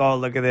was like, oh,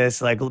 look at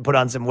this, like put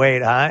on some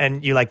weight, huh?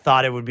 And you like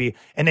thought it would be,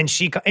 and then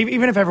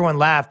even if everyone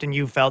laughed and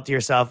you felt to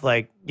yourself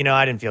like,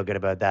 I didn't feel good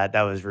about that.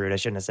 That was rude. I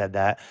shouldn't have said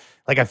that.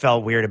 Like I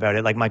felt weird about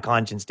it. Like my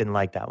conscience didn't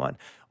like that one.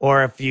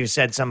 Or if you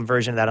said some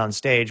version of that on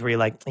stage where you're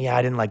like, yeah,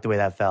 I didn't like the way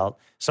that felt.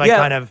 So I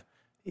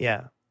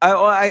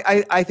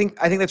think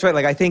that's right.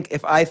 Like I think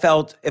if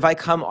I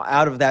come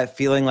out of that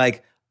feeling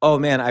like, oh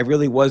man, I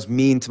really was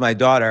mean to my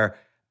daughter,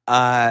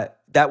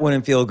 that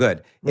wouldn't feel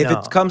good. If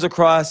it comes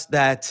across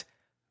that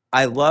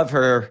I love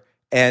her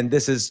and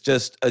this is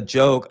just a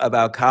joke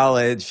about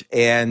college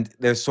and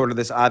there's sort of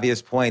this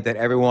obvious point that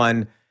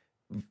everyone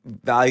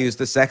values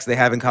the sex they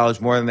have in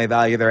college more than they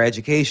value their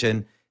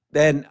education,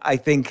 then I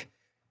think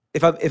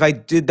if I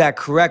did that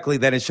correctly,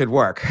 then it should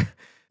work.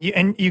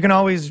 And you can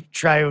always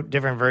try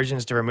different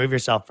versions to remove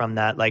yourself from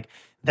that. Like,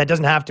 that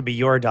doesn't have to be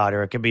your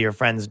daughter. It could be your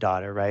friend's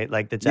daughter, right?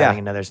 Like, that's having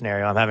another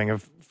scenario. I'm having a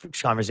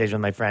conversation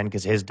with my friend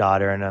because his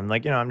daughter, and I'm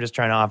like, I'm just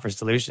trying to offer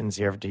solutions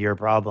here to your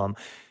problem.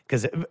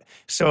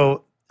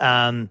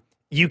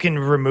 You can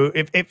remove,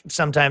 if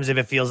sometimes if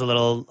it feels a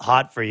little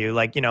hot for you,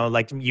 like,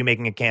 like you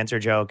making a cancer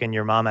joke and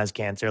your mom has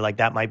cancer, like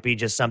that might be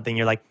just something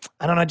you're like,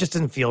 I don't know, it just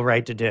doesn't feel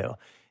right to do.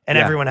 And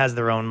everyone has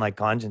their own like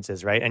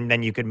consciences, right? And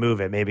then you could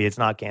move it. Maybe it's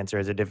not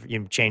cancer,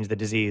 you change the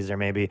disease, or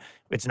maybe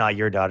it's not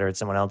your daughter, it's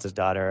someone else's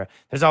daughter.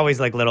 There's always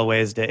like little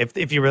ways to,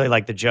 if you really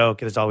like the joke,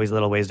 there's always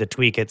little ways to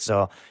tweak it.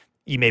 So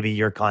maybe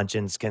your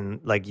conscience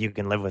you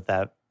can live with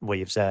that, what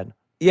you've said.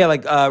 Yeah,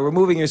 like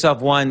removing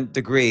yourself 1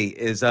 degree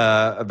is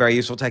a very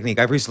useful technique.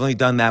 I've recently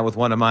done that with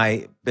one of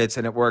my bits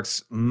and it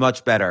works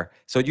much better.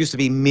 So it used to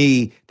be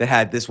me that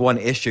had this one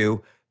issue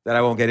that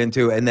I won't get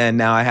into. And then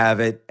now I have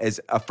it as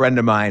a friend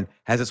of mine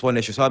has this one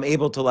issue. So I'm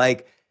able to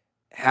like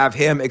have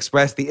him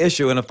express the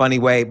issue in a funny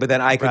way, but then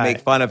I can make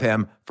fun of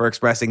him for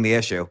expressing the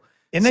issue.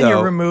 And then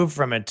you're removed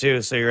from it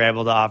too. So you're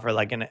able to offer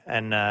like an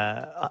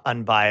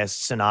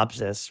unbiased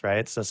synopsis,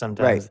 right? So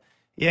sometimes,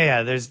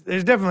 there's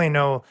definitely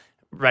no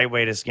right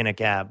way to skin a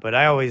cat, but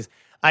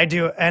I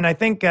do. And I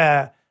think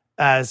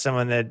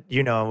someone that,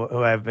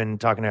 who I've been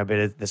talking to a bit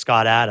is the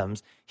Scott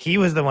Adams. He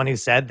was the one who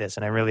said this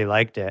and I really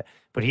liked it.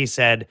 But he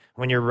said,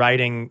 when you're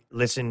writing,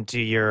 listen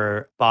to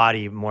your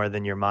body more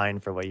than your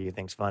mind for what you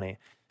think's funny.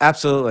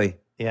 Absolutely.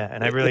 Yeah,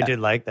 and I really did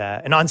like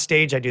that. And on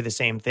stage, I do the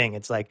same thing.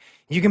 It's like,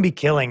 you can be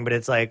killing, but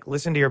it's like,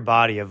 listen to your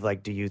body of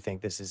like, do you think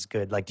this is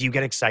good? Like, do you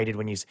get excited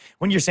when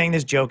you're saying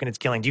this joke and it's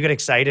killing? Do you get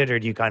excited or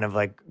do you kind of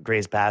like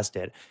graze past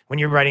it? When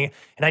you're writing,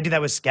 and I do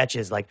that with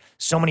sketches. Like,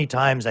 so many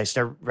times I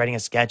start writing a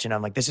sketch and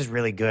I'm like, this is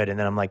really good. And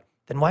then I'm like,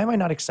 then why am I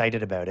not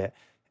excited about it?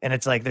 And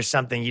it's like, there's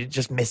something, you're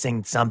just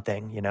missing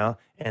something, And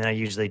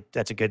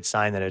that's a good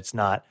sign that it's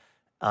not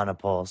on a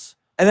pulse.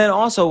 And then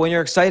also when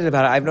you're excited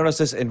about it, I've noticed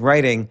this in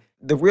writing,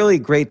 the really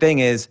great thing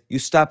is you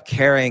stop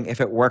caring if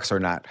it works or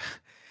not.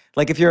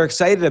 Like if you're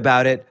excited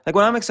about it, like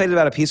when I'm excited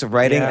about a piece of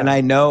writing and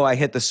I know I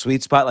hit the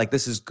sweet spot, like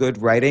this is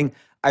good writing,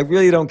 I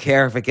really don't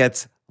care if it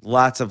gets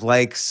lots of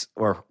likes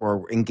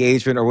or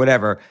engagement or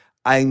whatever.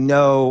 I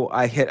know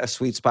I hit a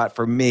sweet spot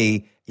for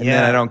me, and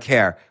then I don't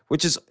care,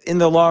 which is in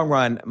the long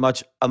run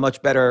a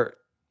much better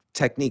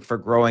technique for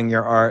growing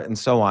your art and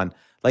so on.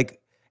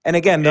 Like, and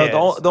again,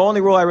 the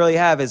only rule I really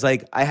have is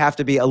like I have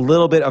to be a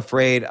little bit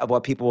afraid of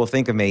what people will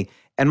think of me.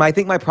 And I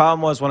think my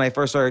problem was when I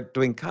first started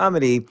doing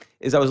comedy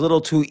is I was a little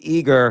too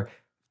eager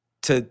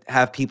to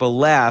have people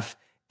laugh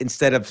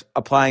instead of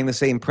applying the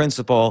same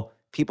principle.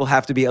 People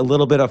have to be a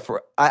little bit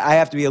I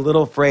have to be a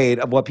little afraid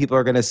of what people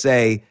are going to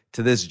say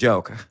to this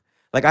joke.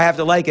 Like I have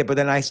to like it, but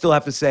then I still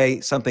have to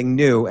say something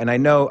new, and I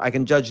know I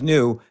can judge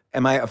new.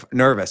 Am I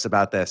nervous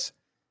about this?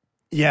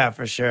 Yeah,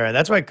 for sure.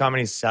 That's why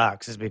comedy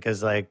sucks, is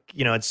because like,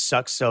 you know, it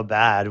sucks so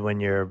bad when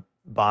you're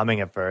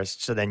bombing at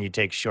first, so then you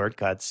take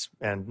shortcuts,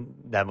 and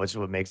that was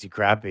what makes you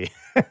crappy.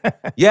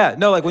 Yeah,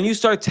 no, like when you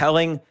start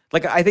telling,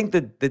 like I think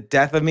the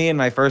death of me in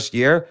my first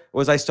year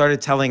was I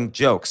started telling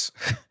jokes.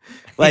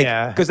 Like,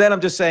 because then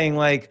I'm just saying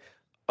like,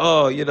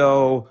 oh, you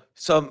know,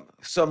 some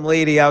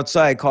lady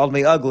outside called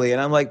me ugly,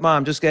 and I'm like,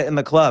 Mom, just get in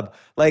the club.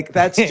 Like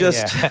that's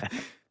just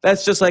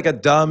that's just like a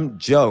dumb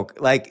joke.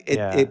 Like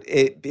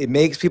it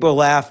makes people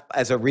laugh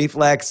as a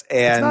reflex,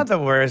 and it's not the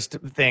worst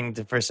thing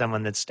for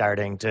someone that's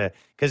starting to,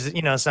 because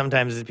you know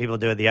sometimes people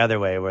do it the other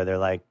way where they're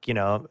like, you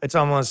know, it's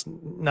almost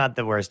not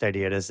the worst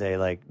idea to say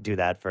like do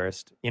that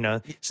first. You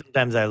know,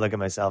 sometimes I look at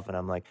myself and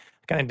I'm like,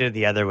 I kind of did it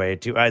the other way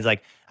too. I was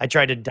like, I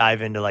tried to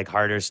dive into like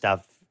harder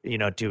stuff, you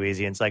know, too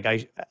easy. And it's like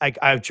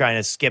I'm trying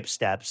to skip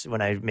steps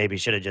when I maybe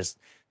should have just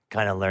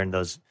kind of learned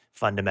those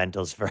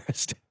fundamentals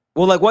first.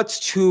 Well, like what's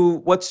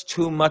too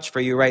much for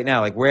you right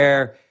now? Like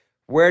where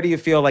do you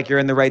feel like you're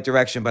in the right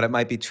direction, but it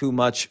might be too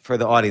much for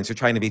the audience? You're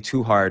trying to be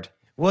too hard.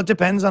 Well, it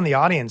depends on the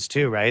audience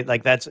too, right?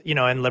 Like that's, you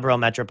know, in liberal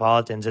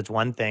metropolitans, it's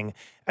one thing.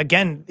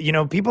 Again, you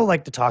know, people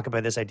like to talk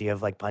about this idea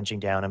of like punching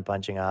down and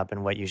punching up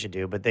and what you should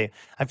do, but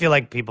I feel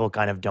like people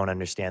kind of don't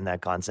understand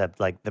that concept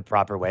like the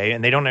proper way,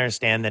 and they don't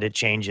understand that it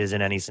changes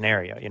in any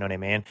scenario. You know what I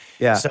mean?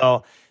 Yeah.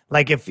 So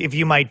like if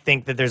you might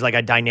think that there's like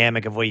a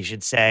dynamic of what you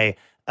should say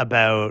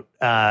about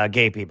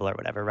gay people or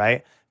whatever,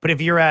 right? But if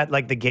you're at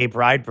like the gay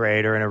pride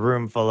parade or in a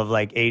room full of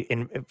like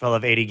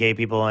 80 gay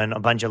people and a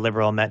bunch of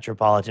liberal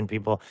metropolitan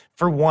people,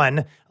 for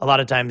one, a lot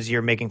of times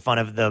you're making fun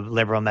of the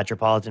liberal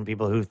metropolitan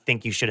people who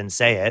think you shouldn't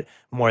say it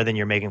more than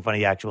you're making fun of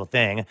the actual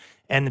thing.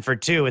 And for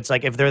two, it's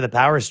like if they're the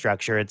power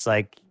structure, it's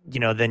like,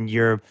 you know, then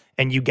you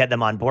get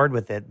them on board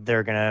with it,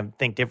 they're going to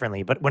think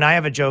differently. But when I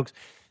have a joke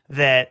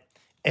that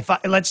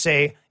let's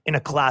say in a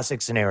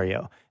classic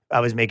scenario, I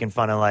was making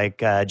fun of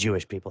like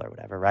Jewish people or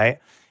whatever, right?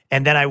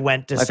 And then I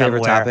went to my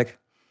favorite topic.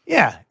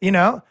 Yeah, you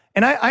know,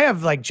 and I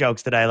have like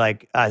jokes that I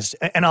like,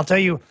 and I'll tell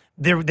you,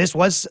 this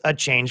was a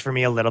change for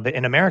me a little bit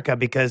in America,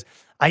 because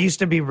I used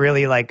to be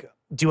really like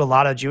do a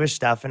lot of Jewish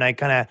stuff, and I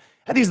kind of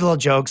had these little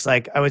jokes.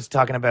 Like I was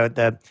talking about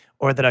the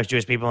Orthodox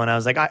Jewish people, and I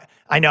was like,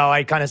 I know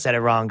I kind of said it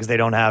wrong because they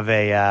don't have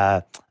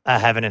a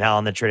heaven and hell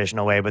in the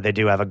traditional way, but they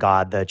do have a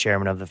God, the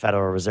chairman of the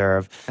Federal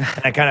Reserve.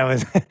 And I kind of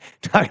was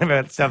talking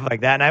about stuff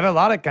like that, and I have a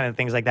lot of kind of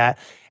things like that.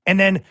 And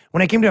then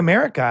when I came to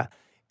America,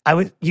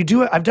 I've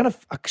done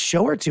a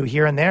show or two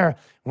here and there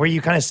where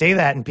you kind of say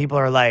that and people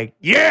are like,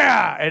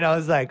 yeah. And I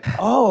was like,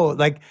 oh,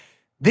 like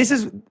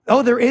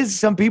there is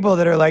some people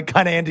that are like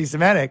kind of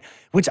anti-Semitic,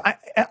 which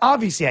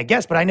obviously I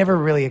guess, but I never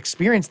really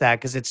experienced that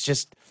because it's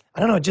just,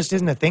 I don't know, it just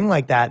isn't a thing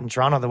like that in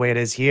Toronto the way it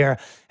is here.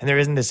 And there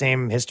isn't the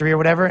same history or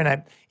whatever.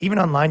 And even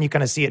online, you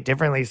kind of see it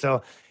differently.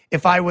 So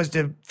if I was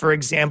to, for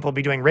example,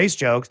 be doing race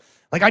jokes,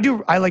 like I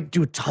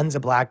do tons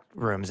of black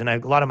rooms, and a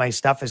lot of my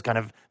stuff is kind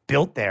of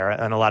built there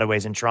in a lot of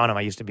ways in Toronto.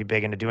 I used to be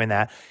big into doing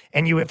that.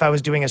 And if I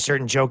was doing a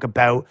certain joke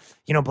about,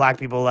 you know, black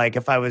people, like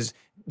if I was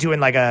doing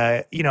like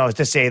a, you know,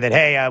 to say that,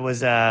 hey, I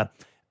was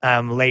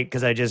late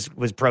because I just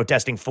was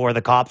protesting for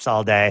the cops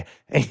all day,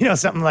 and, you know,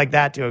 something like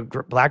that to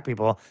black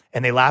people,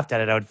 and they laughed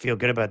at it, I would feel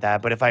good about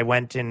that. But if I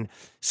went in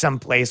some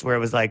place where it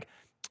was like,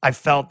 I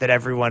felt that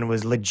everyone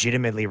was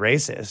legitimately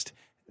racist,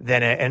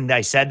 then and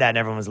I said that and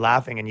everyone was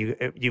laughing, and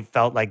you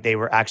felt like they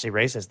were actually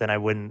racist, then I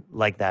wouldn't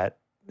like that,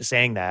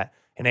 saying that.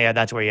 And yeah,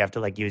 that's where you have to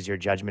like use your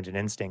judgment and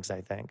instincts,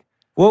 I think.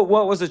 What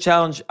was the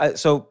challenge?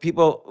 So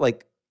people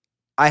like,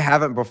 I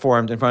haven't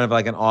performed in front of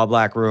like an all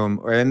black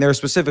room, and there's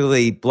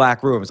specifically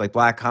black rooms, like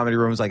black comedy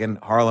rooms, like in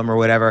Harlem or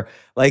whatever.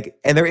 Like,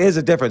 and there is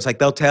a difference. Like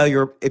they'll tell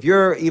you, if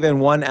you're even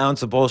 1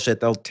 ounce of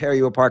bullshit, they'll tear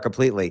you apart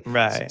completely.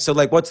 Right. So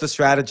like, what's the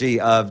strategy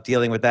of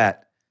dealing with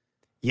that?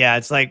 Yeah,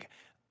 it's like,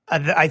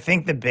 I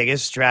think the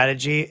biggest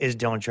strategy is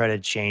don't try to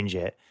change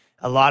it.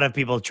 A lot of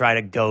people try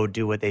to go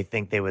do what they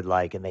think they would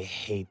like, and they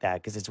hate that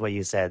because it's what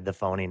you said, the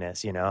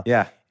phoniness, you know?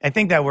 Yeah. I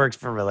think that works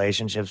for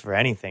relationships, for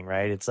anything,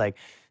 right? It's like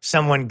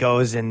someone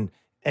goes and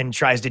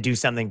tries to do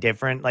something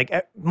different.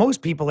 Like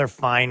most people are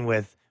fine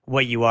with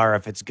what you are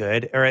if it's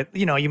good, or,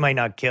 you know, you might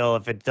not kill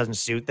if it doesn't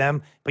suit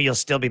them, but you'll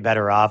still be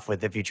better off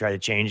with if you try to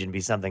change and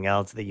be something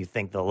else that you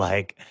think they'll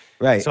like.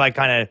 Right. So I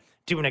kind of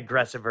do an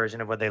aggressive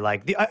version of what they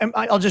like.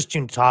 I'll just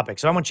change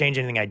topics. So I won't change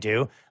anything I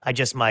do. I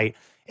just might,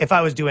 if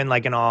I was doing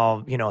like an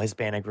all,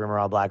 Hispanic room or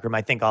all black room,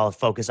 I think I'll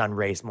focus on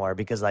race more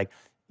because like,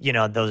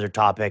 those are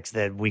topics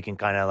that we can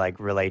kind of like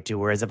relate to.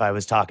 Whereas if I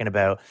was talking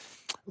about,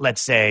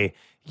 let's say,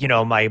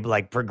 my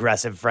like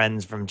progressive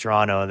friends from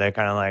Toronto, they're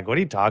kind of like, what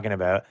are you talking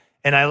about?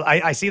 And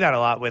I see that a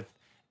lot with,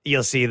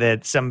 you'll see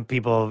that some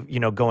people,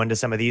 go into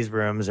some of these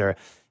rooms or,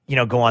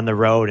 go on the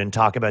road and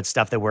talk about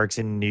stuff that works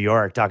in New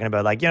York, talking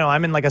about like,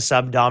 I'm in like a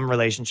sub-dom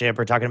relationship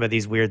or talking about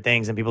these weird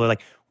things. And people are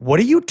like, what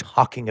are you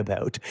talking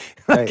about?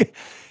 Like,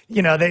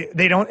 right.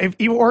 They don't,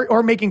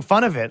 or making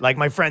fun of it. Like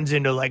my friend's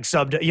into like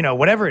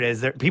whatever it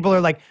is. People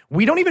are like,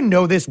 we don't even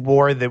know this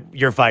war that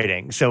you're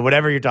fighting. So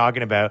whatever you're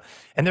talking about.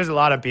 And there's a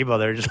lot of people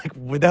that are just like,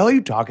 what the hell are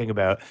you talking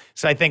about?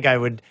 So I think I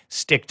would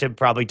stick to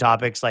probably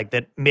topics like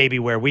that, maybe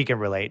where we can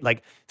relate.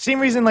 Like same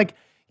reason, like,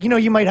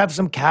 you might have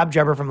some cab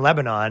driver from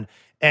Lebanon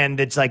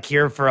and it's like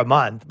here for a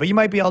month, but you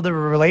might be able to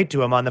relate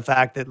to him on the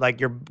fact that like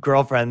your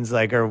girlfriend's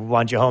like, or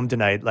want you home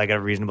tonight, like at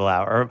a reasonable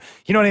hour, or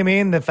you know what I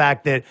mean? The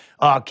fact that,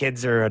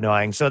 kids are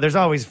annoying. So there's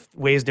always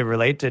ways to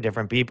relate to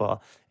different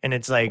people. And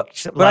it's like,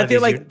 but I feel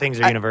like things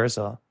are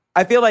universal.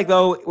 I feel like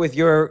though, with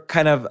your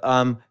kind of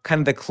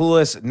the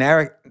clueless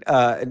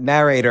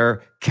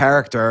narrator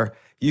character,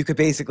 you could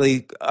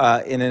basically,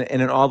 in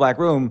an all black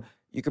room,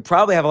 you could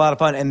probably have a lot of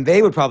fun and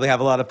they would probably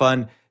have a lot of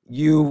fun.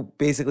 You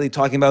basically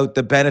talking about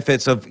the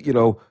benefits of,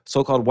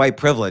 so-called white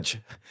privilege.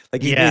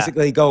 Like you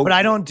basically go. But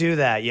I don't do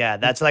that. Yeah.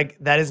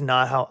 That is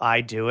not how I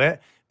do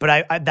it. But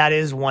I that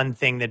is one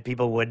thing that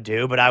people would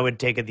do, but I would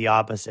take it the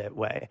opposite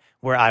way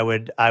where I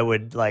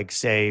would like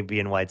say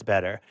being white's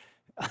better.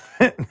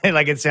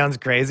 Like it sounds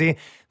crazy,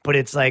 but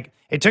it's like,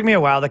 it took me a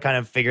while to kind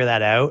of figure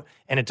that out.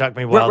 And it took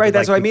me a while. Right.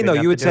 That's what I mean though.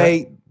 You would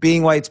say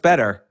being white's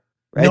better.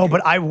 Right? No,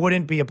 but I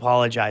wouldn't be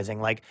apologizing.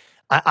 Like,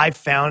 I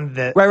found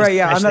that right.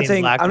 Yeah, I'm not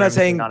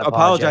saying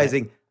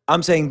apologizing.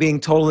 I'm saying being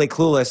totally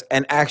clueless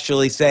and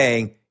actually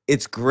saying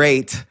it's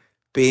great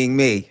being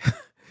me.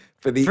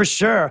 For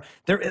sure.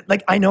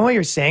 Like I know what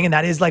you're saying, and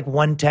that is like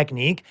one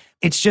technique.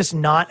 It's just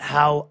not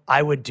how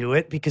I would do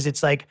it because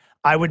it's like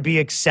I would be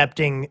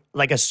accepting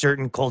like a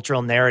certain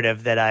cultural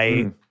narrative that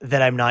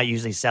I'm not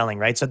usually selling,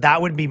 right? So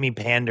that would be me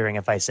pandering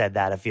if I said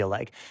that, I feel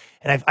like.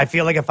 And I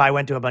feel like if I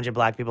went to a bunch of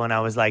black people and I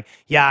was like,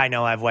 yeah, I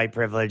know I have white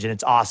privilege and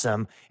it's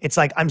awesome. It's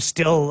like I'm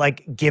still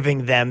like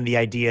giving them the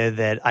idea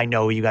that I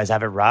know you guys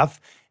have it rough.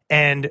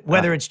 And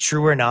whether it's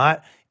true or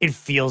not, it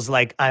feels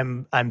like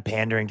I'm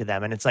pandering to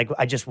them. And it's like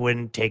I just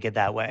wouldn't take it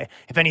that way.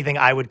 If anything,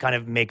 I would kind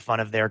of make fun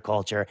of their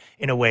culture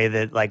in a way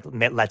that like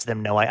lets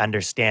them know I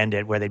understand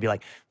it, where they'd be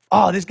like,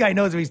 oh, this guy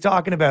knows what he's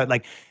talking about.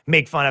 Like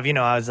make fun of,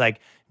 I was like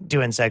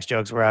doing sex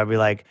jokes where I'd be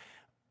like,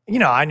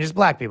 I'm just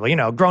black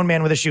people, grown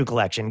man with a shoe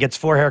collection, gets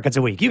 4 haircuts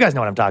a week. You guys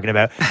know what I'm talking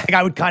about. Like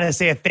I would kind of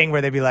say a thing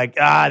where they'd be like,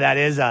 that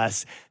is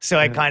us. So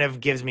it kind of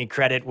gives me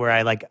credit where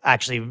I like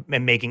actually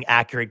am making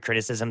accurate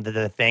criticism to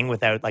the thing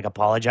without like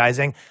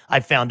apologizing. I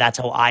found that's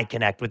how I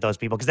connect with those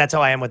people because that's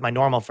how I am with my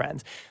normal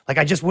friends. Like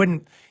I just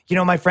wouldn't,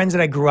 my friends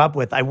that I grew up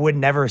with, I would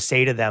never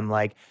say to them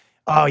like,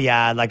 oh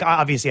yeah, like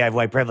obviously I have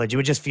white privilege. It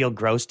would just feel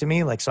gross to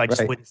me. Like, so I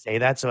just wouldn't say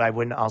that. So I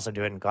wouldn't also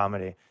do it in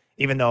comedy.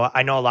 Even though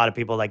I know a lot of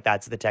people like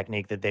that's the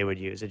technique that they would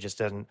use. It just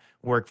doesn't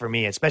work for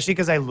me, especially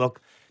because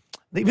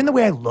even the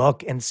way I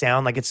look and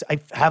sound, like I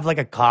have like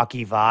a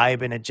cocky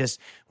vibe. And it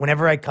just,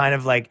 whenever I kind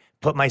of like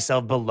put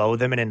myself below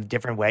them in a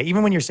different way,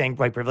 even when you're saying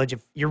white privilege,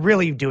 if you're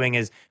really doing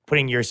is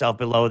putting yourself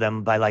below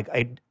them by like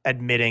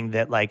admitting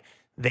that like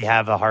they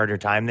have a harder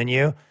time than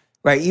you.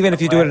 Right. Even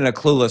if you do it in a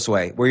clueless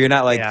way where you're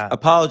not like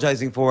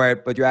apologizing for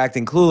it, but you're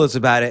acting clueless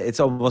about it, it's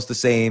almost the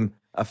same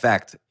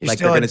effect. You're like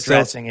still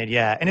addressing it,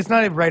 yeah. And it's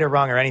not right or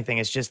wrong or anything.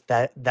 It's just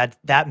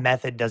that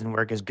method doesn't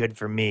work as good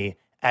for me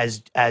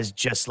as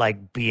just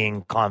like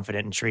being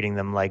confident and treating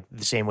them like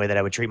the same way that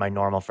I would treat my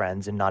normal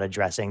friends and not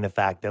addressing the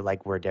fact that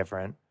like we're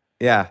different.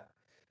 Yeah.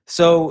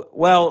 So,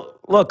 well,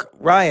 look,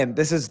 Ryan,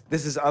 this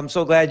is. I'm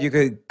so glad you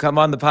could come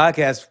on the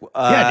podcast.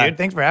 Yeah, dude.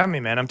 Thanks for having me,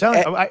 man. I'm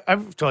telling you,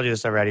 I've told you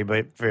this already,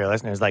 but for your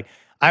listeners, like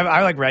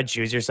I like read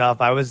Choose Yourself.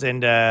 I was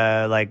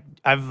into like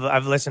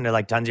I've listened to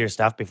like tons of your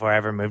stuff before I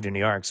ever moved to New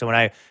York. So when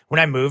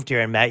I moved here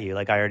and met you,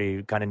 like I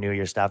already kind of knew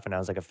your stuff and I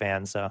was like a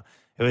fan. So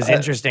it was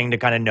interesting to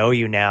kind of know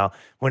you now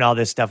when all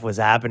this stuff was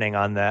happening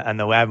on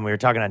the web and we were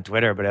talking on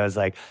Twitter. But I was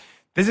like,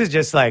 this is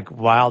just like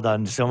wild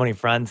on so many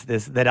fronts.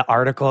 That an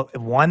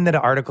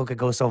article could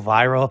go so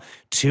viral.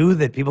 2,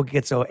 that people could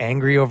get so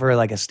angry over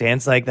like a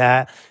stance like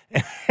that.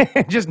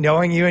 Just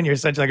knowing you and you're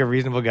such like a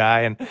reasonable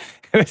guy, and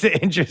it was an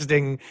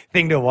interesting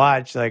thing to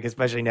watch. Like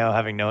especially now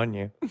having known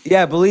you.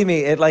 Yeah, believe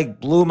me, it like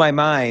blew my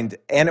mind,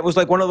 and it was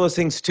like one of those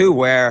things too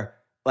where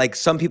like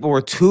some people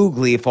were too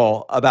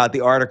gleeful about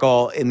the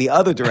article in the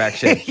other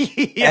direction.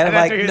 Yeah, and I'm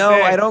like, no,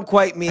 saying. I don't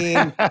quite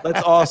mean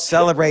let's all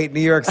celebrate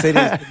New York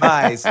City's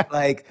demise.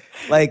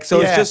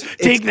 So it's just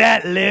take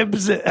that,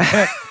 libs.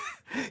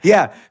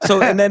 Yeah. So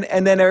and then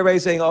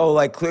everybody's saying, oh,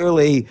 like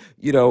clearly,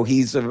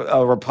 he's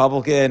a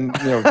Republican,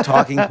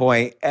 talking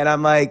point, and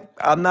I'm like,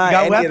 I'm not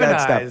any of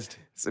that stuff.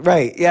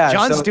 Right. Yeah.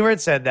 Jon so-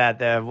 Stewart said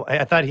that.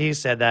 I thought he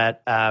said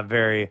that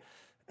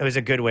it was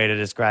a good way to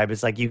describe it.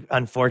 It's like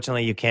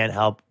unfortunately, you can't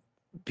help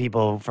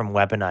people from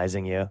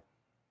weaponizing you.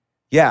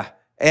 Yeah.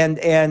 And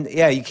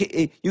yeah,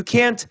 you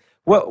can't,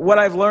 what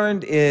I've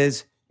learned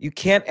is you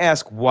can't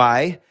ask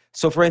why.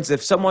 So for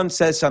instance, if someone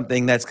says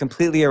something that's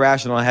completely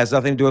irrational and has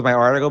nothing to do with my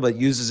article, but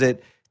uses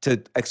it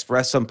to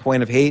express some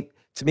point of hate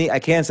to me, I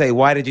can't say,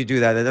 why did you do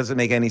that? That doesn't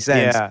make any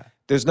sense. Yeah.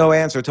 There's no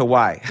answer to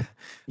why.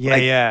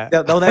 Yeah.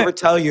 They'll never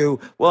tell you,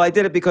 well, I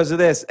did it because of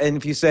this. And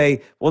if you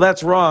say, well,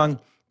 that's wrong,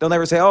 they'll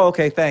never say, oh,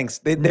 okay, thanks.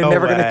 They're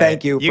never going to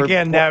thank you. You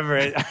can never.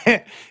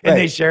 And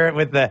they share it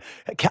with the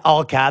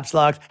all caps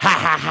locks. Ha,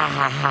 ha,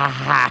 ha, ha,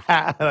 ha,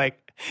 ha. Like,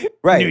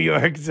 New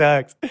York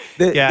sucks.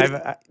 I've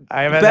had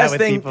that with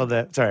people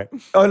that, sorry.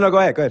 Oh, no, go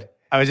ahead. Good.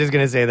 I was just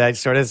going to say that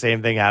sort of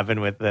same thing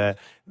happened with the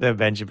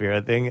Ben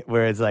Shapiro thing,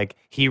 where it's like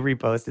he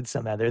reposted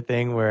some other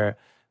thing where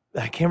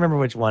I can't remember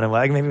which one it was.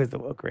 Like maybe it was the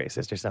woke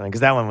racist or something,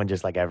 because that one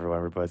just like everyone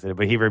reposted it,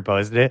 but he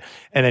reposted it,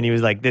 and then he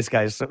was like, "This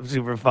guy's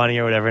super funny"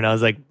 or whatever, and I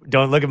was like,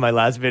 "Don't look at my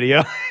last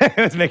video. It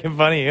was making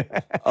fun of you."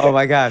 Oh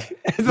my gosh,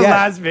 the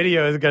last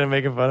video is gonna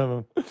make fun of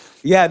him.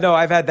 Yeah, no,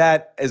 I've had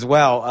that as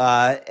well,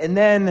 and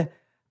then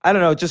I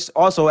don't know. Just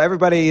also,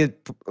 everybody,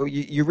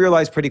 you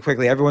realize pretty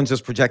quickly, everyone's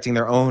just projecting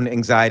their own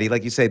anxiety,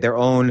 like you say, their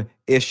own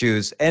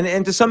issues,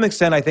 and to some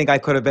extent, I think I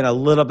could have been a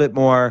little bit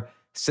more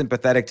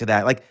sympathetic to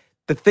that, like.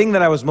 The thing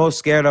that I was most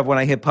scared of when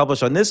I hit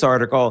publish on this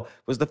article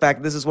was the fact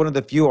that this is one of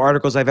the few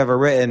articles I've ever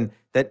written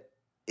that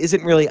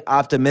isn't really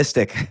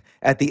optimistic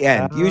at the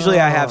end. Oh. Usually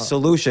I have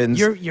solutions.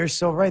 You're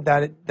so right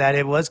that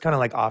it was kind of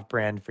like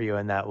off-brand for you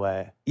in that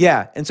way.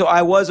 Yeah, and so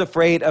I was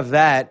afraid of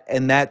that,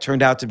 and that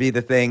turned out to be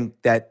the thing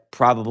that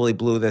probably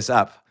blew this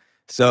up.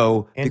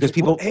 So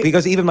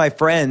because even my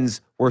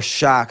friends were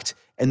shocked,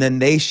 and then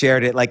they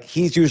shared it. Like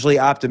he's usually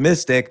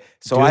optimistic,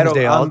 so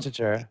Doomsday I don't.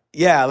 Ultra.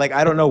 Yeah, like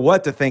I don't know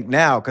what to think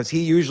now because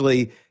he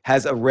usually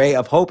has a ray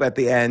of hope at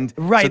the end.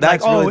 Right, so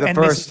that's like, really the and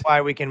first. This is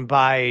why we can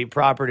buy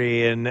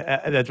property, and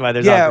that's why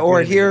there's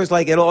or here's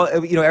like it'll.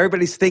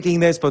 Everybody's thinking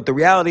this, but the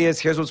reality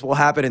is here's what will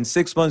happen in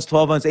 6 months,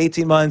 12 months,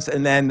 18 months,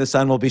 and then the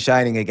sun will be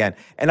shining again.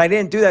 And I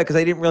didn't do that because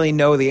I didn't really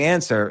know the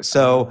answer.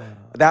 So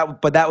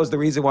that was the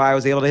reason why I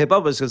was able to hit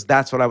publish because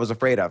that's what I was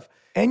afraid of.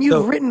 And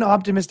you've written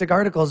optimistic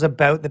articles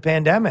about the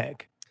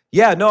pandemic.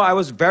 Yeah, no, I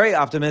was very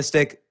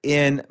optimistic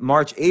in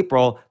March,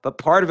 April, but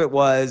part of it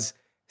was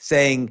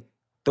saying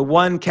the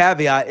one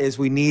caveat is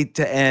we need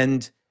to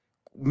end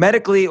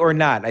medically or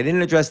not. I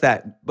didn't address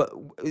that. But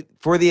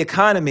for the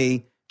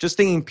economy, just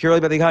thinking purely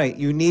about the economy,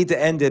 you need to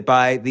end it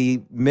by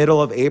the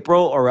middle of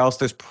April or else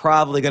there's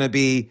probably going to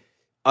be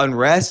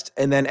unrest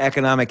and then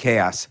economic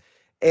chaos.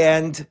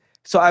 And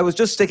so I was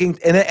just sticking,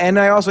 and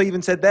I also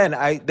even said then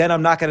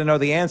I'm not going to know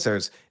the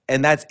answers.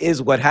 And that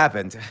is what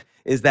happened,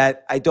 is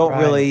that I don't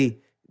really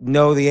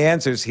know the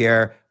answers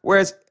here.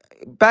 Whereas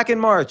back in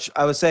March,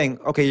 I was saying,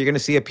 okay, you're going to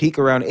see a peak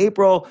around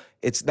April.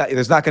 There's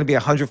not going to be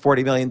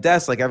 140 million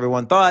deaths like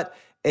everyone thought,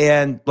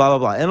 and blah, blah,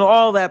 blah. And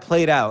all that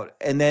played out.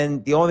 And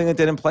then the only thing that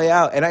didn't play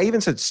out, and I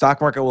even said stock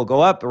market will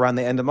go up around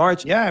the end of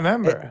March. Yeah, I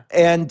remember.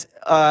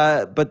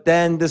 But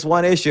then this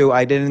one issue,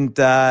 I didn't,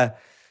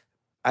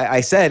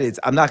 I said,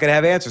 I'm not going to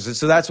have answers. And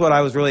so that's what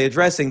I was really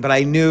addressing. But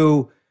I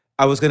knew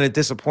I was going to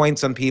disappoint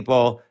some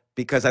people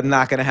because I'm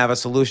not going to have a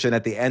solution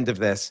at the end of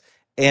this.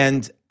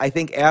 And I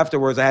think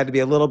afterwards I had to be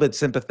a little bit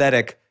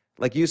sympathetic.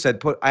 Like you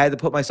said, I had to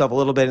put myself a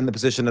little bit in the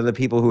position of the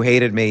people who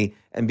hated me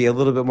and be a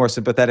little bit more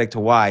sympathetic to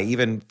why,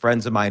 even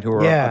friends of mine who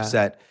were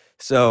upset.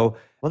 So,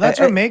 well, that's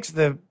what makes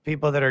the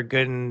people that are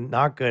good and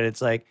not good.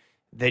 It's like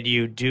that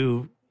you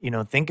do,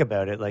 think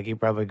about it. Like you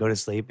probably go to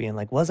sleep being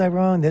like, was I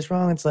wrong? This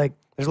wrong? It's like,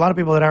 there's a lot of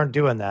people that aren't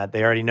doing that.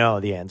 They already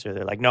know the answer.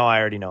 They're like, no, I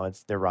already know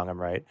they're wrong. I'm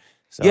right.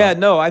 So. Yeah,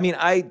 no, I mean,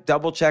 I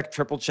double check,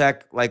 triple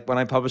check. Like when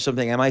I publish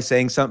something, am I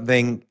saying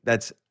something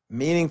that's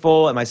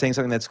meaningful? Am I saying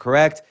something that's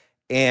correct?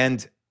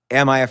 And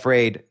am I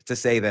afraid to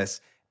say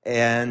this?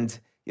 And,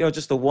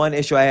 just the one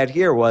issue I had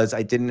here was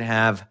I didn't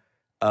have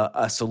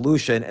a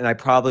solution, and I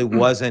probably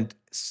wasn't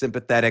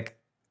sympathetic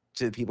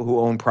to people who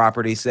own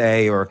property,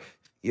 say, or,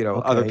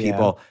 other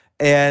people.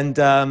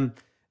 Yeah.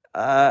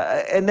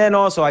 And then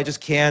also I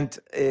just can't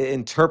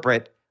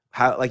interpret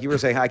how, like you were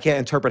saying, I can't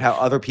interpret how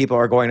other people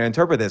are going to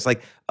interpret this.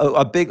 Like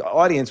a big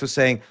audience was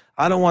saying,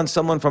 I don't want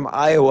someone from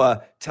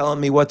Iowa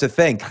telling me what to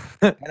think.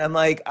 And I'm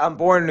like, I'm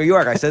born in New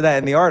York. I said that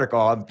in the article.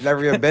 I've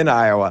never even been to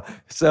Iowa.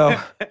 So,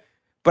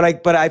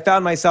 but I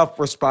found myself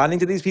responding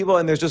to these people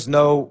and there's just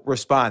no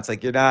response.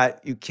 Like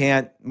you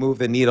can't move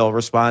the needle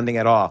responding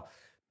at all.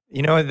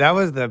 That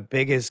was the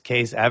biggest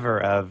case ever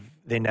of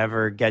they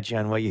never get you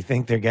on what you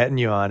think they're getting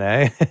you on,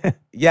 eh?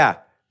 Yeah.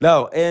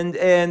 No,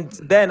 and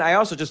then I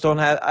also just don't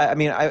have. I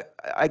mean,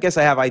 I guess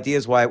I have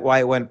ideas why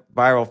it went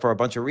viral for a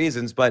bunch of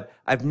reasons, but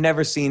I've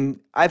never seen.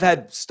 I've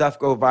had stuff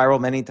go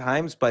viral many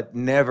times, but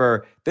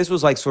never. This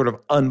was like sort of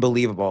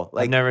unbelievable.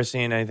 Like I've never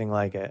seen anything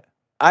like it.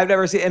 I've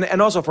never seen,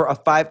 and also for a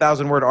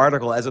 5,000 word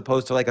article as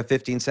opposed to like a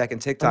 15-second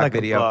TikTok like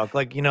video. A book.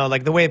 Like,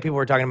 like the way people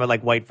were talking about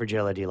like white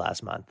fragility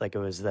last month. Like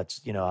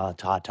that's a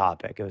hot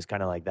topic. It was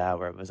kind of like that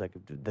where it was like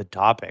the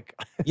topic.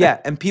 Yeah.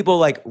 And people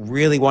like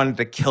really wanted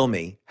to kill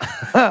me.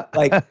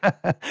 like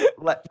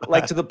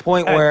to the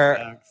point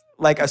where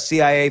like a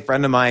CIA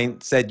friend of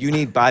mine said, you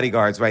need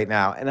bodyguards right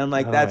now. And I'm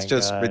like, that's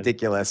just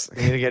ridiculous.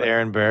 You need to get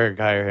Aaron Berg,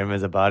 hire him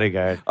as a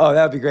bodyguard. Oh,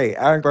 that would be great.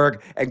 Aaron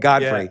Berg and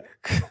Godfrey.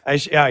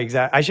 Yeah,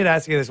 exactly. I should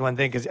ask you this one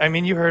thing because I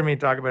mean, you heard me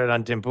talk about it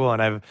on Tim Pool,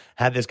 and I've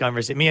had this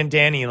conversation. Me and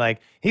Danny,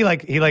 like he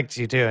likes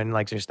you too and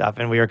likes your stuff,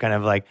 and we were kind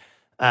of like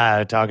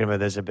talking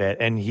about this a bit.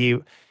 And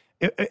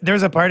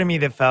there's a part of me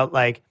that felt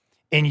like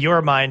in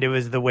your mind it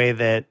was the way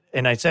that,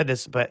 and I said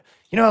this, but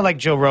like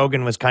Joe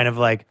Rogan was kind of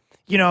like,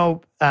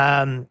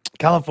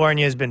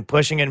 California has been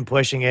pushing it,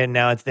 and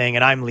now it's thing,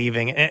 and I'm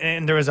leaving.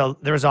 And there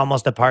was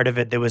almost a part of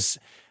it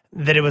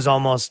that it was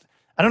almost,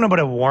 I don't know about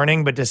a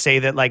warning, but to say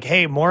that like,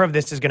 hey, more of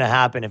this is going to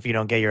happen if you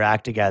don't get your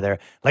act together.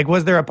 Like,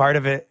 was there a part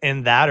of it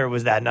in that, or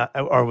was that not,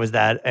 or was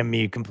that and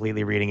me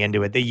completely reading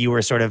into it that you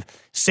were sort of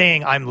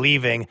saying, I'm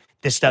leaving,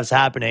 this stuff's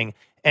happening,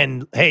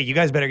 and hey, you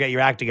guys better get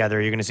your act together,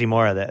 or you're going to see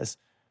more of this?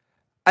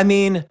 I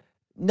mean,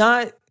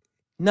 not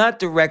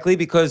directly,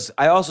 because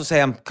I also say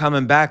I'm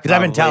coming back. Because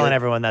I've been telling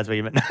everyone that's what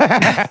you meant.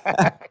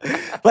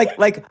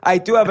 like I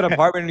do have an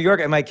apartment in New York,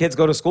 and my kids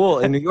go to school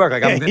in New York.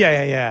 Like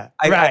yeah.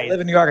 I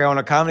live in New York. I own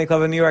a comedy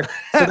club in New York.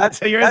 So that's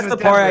the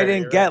part I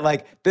didn't get.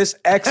 Like this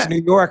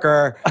ex-New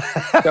Yorker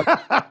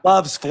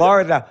loves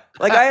Florida.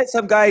 Like I had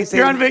some guy say,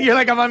 you're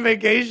like, I'm on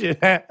vacation.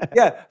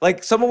 Yeah,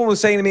 like someone was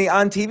saying to me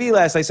on TV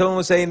last night. Someone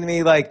was saying to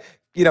me like,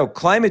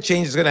 climate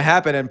change is going to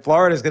happen and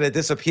Florida is going to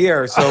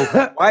disappear. So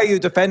why are you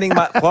defending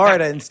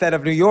Florida instead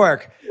of New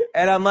York?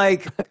 And I'm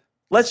like,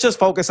 let's just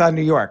focus on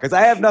New York, because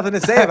I have nothing to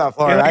say about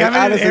Florida. I'm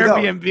I in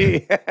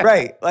Airbnb.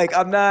 Right. Like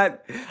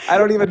I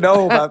don't even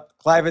know about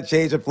climate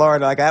change in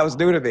Florida. Like that was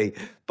new to me.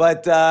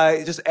 But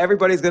just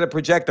everybody's going to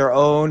project their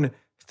own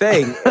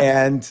thing,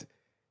 and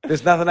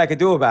there's nothing I can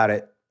do about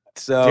it.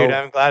 So, dude,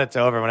 I'm glad it's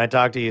over. When I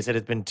talked to you, you said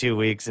it's been 2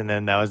 weeks, and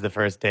then that was the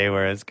first day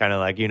where it's kind of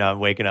like,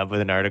 waking up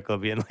with an article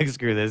being like,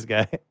 screw this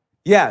guy.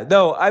 Yeah,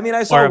 no, I mean,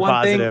 I saw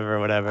one thing. Or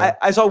whatever.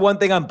 I saw one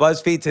thing on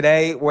BuzzFeed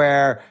today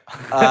where...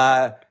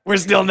 We're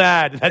still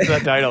mad. That's the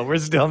title. We're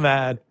still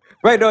mad.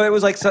 Right, no, it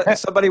was like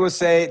somebody was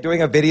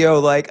doing a video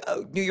like,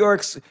 oh, New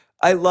York's,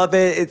 I love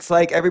it. It's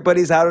like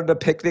everybody's out on a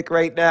picnic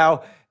right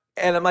now.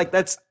 And I'm like,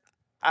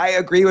 I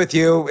agree with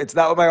you. It's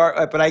not what my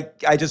art, but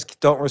I just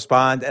don't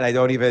respond, and I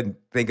don't even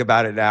think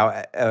about it now,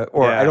 I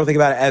don't think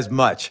about it as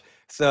much.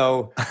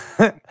 So,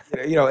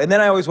 and then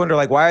I always wonder,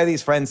 like, why are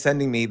these friends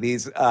sending me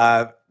these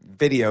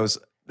videos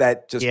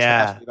that just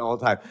trash me all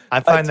the time? I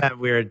find that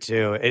weird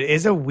too. It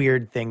is a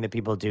weird thing that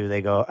people do.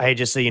 They go, hey,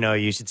 just so you know,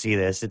 you should see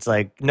this. It's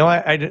like, no,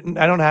 I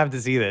don't have to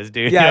see this,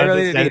 dude. Yeah, I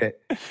really didn't need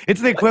it. It's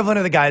the equivalent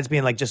of the guys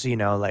being like, just so you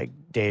know, like,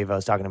 Dave, I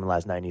was talking to him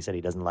last night and he said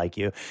he doesn't like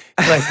you.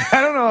 It's like, I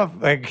don't know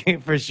if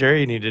like for sure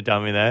you need to tell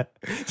me that.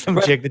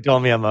 Some chick that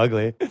told me I'm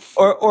ugly.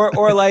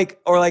 Or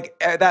like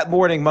that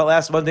morning,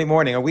 last Monday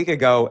morning, a week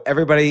ago,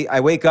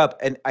 I wake up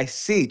and I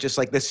see just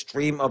like this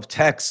stream of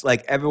texts,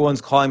 like everyone's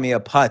calling me a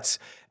putz.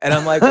 And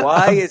I'm like,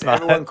 why is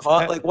everyone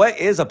calling? Like, what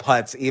is a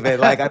putz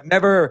even? Like, I've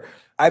never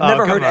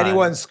heard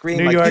anyone scream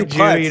New like, York you Jew,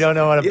 putz. you don't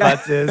know what a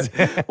putz is.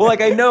 Well, like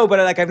I know, but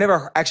like I've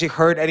never actually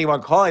heard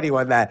anyone call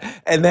anyone that.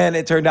 And then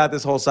it turned out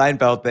this whole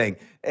Seinfeld thing.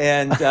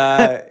 And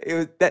it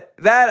was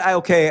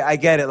I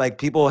get it. Like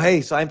people, hey,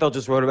 Seinfeld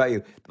just wrote about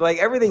you. But like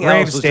everything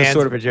else was just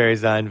sort of for Jerry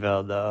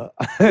Seinfeld, though.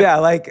 Yeah,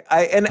 like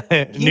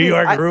New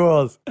York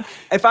rules.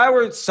 If I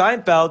were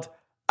Seinfeld,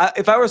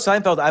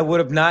 I would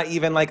have not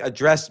even like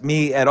addressed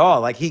me at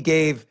all. Like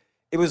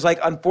it was like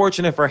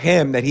unfortunate for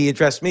him that he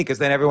addressed me, because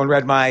then everyone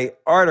read my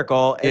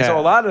article. And so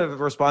a lot of the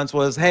response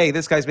was, hey,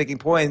 this guy's making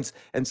points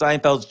and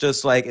Seinfeld's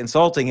just like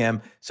insulting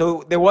him.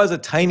 So there was a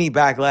tiny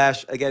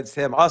backlash against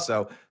him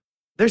also.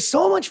 There's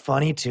so much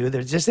funny too.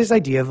 There's just this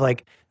idea of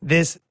like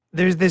there's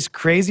this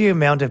crazy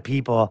amount of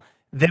people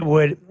that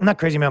would, not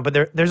crazy amount,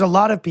 but there's a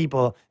lot of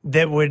people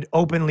that would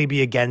openly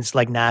be against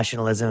like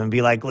nationalism and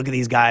be like, look at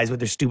these guys with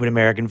their stupid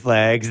American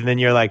flags. And then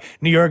you're like,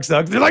 New York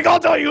sucks. They're like, I'll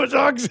tell you it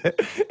sucks.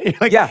 You're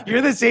like,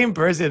 you're the same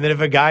person that if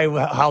a guy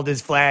held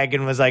his flag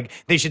and was like,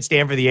 they should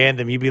stand for the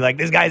anthem, you'd be like,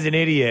 this guy's an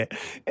idiot.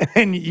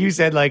 And you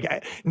said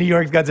like, New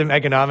York's got some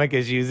economic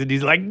issues, and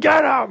he's like,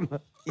 get him.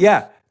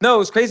 Yeah. No, it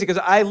was crazy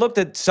because I looked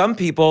at some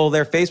people,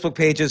 their Facebook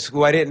pages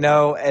who I didn't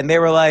know, and they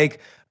were like,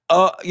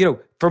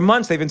 for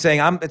months they've been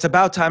saying, it's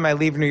about time I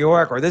leave New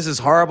York, or this is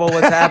horrible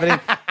what's happening.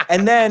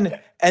 And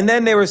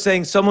then they were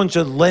saying someone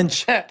should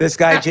lynch this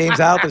guy, James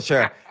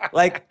Altucher.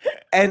 Like,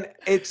 and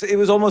it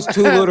was almost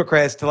too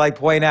ludicrous to like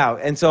point out.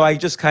 And so I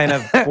just kind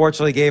of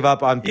fortunately gave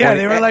up on Yeah,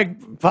 they were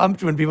like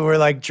pumped when people were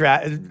like,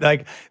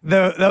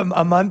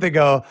 a month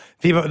ago,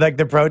 people like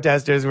the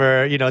protesters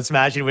were,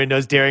 smashing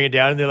windows, tearing it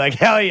down. And they're like,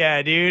 hell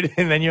yeah, dude.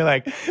 And then you're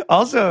like,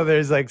 also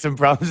there's like some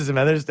problems with some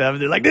other stuff.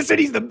 They're like, this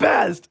city's the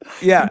best.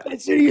 Yeah. The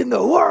best city in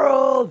the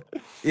world.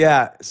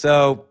 Yeah.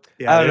 So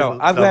Yeah, I don't know.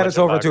 there's I'm so glad much it's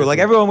over too. Like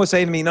hypocrisy. everyone was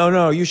saying to me,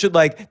 no, you should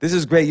like, this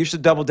is great. You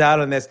should double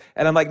down on this.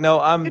 And I'm like, no,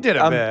 I'm did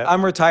a bit.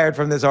 I'm retired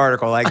from this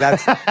article. Like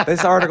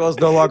this article is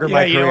no longer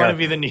my you career. don't want to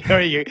be the New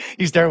York.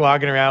 You start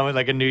walking around with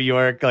like a New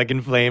York like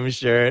in flames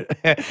shirt.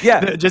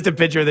 Yeah. Just a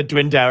picture of the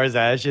Twin Towers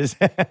ashes.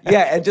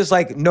 Yeah, and just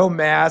like no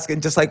mask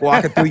and just like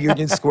walking through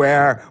Union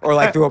Square or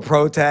like through a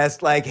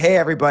protest, like, hey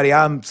everybody,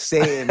 I'm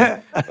Satan.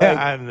 Like,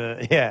 I'm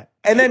the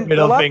and then a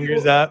middle lot of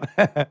fingers people-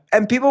 up.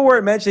 and people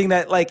weren't mentioning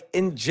that, like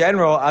in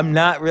general, I'm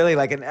not really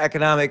like an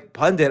economic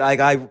pundit. Like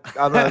I'm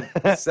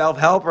a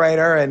self-help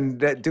writer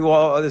and do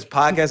all this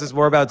podcast is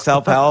more about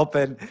self-help,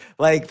 and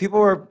like people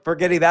were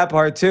forgetting that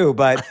part too.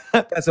 But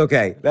that's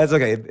okay. That's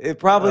okay. It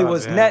probably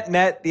was man.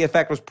 net. The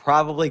effect was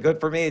probably good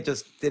for me. It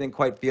just didn't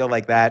quite feel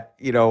like that,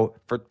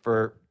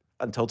 for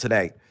until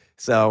today.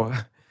 So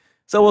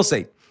we'll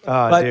see.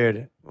 Oh, But,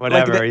 dude,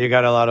 whatever. the- You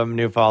got a lot of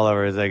new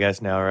followers, I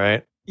guess now,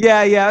 right?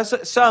 Yeah.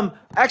 Some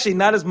actually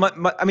not as much.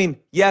 I mean,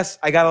 yes,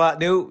 I got a lot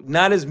new.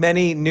 Not as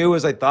many new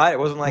as I thought. It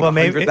wasn't like Well,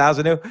 maybe-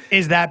 100,000 new.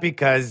 Is that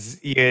because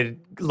you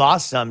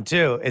lost some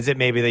too? Is it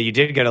maybe that you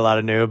did get a lot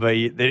of new, but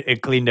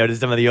it cleaned out of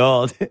some of the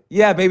old?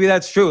 Yeah, maybe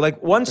that's true.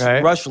 Like once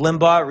Right. Rush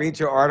Limbaugh reads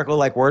your article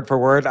like word for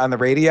word on the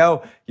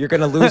radio, you're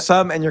going to lose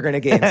some and you're going to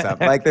gain some.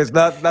 Like there's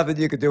nothing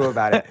you could do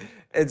about it.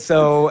 And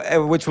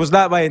so, which was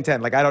not my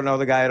intent. Like I don't know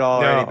the guy at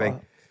all or No.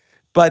 anything.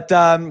 But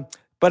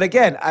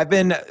again, I've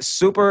been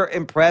super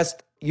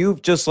impressed.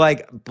 You've just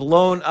like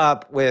blown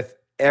up with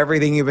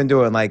everything you've been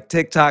doing, like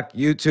TikTok,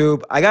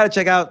 YouTube. I got to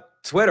check out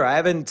Twitter. I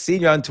haven't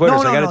seen you on Twitter,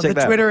 so I got to check The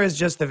that out. Twitter is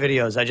just the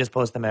videos. I just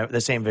post them the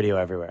same video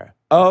everywhere.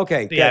 Oh,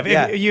 okay. Yeah, Good.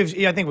 I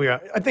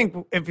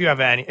think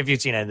if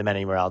you've seen any of them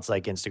anywhere else,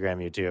 like Instagram,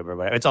 YouTube, or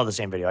whatever, it's all the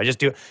same video. I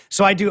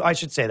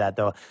should say that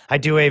though. I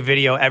do a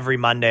video every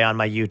Monday on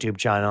my YouTube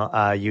channel,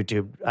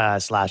 YouTube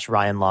 /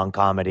 Ryan Long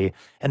Comedy,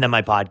 and then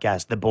my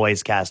podcast, The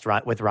Boys Cast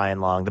with Ryan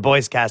Long. The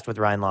Boys Cast with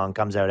Ryan Long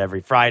comes out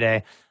every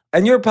Friday.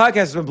 And your podcast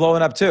has been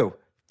blowing up too.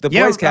 The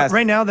Boys Cast.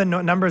 Right now the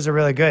numbers are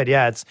really good.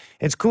 Yeah,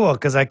 it's cool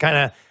because I kind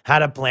of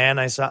had a plan.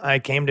 I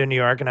came to New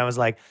York and I was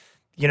like,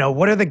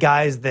 what are the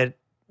guys that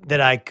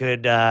I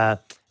could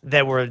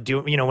that were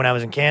doing? When I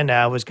was in Canada,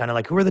 I was kind of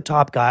like, who are the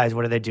top guys?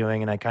 What are they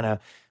doing? And I kind of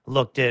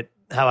looked at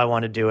how I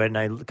want to do it, and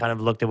I kind of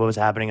looked at what was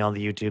happening on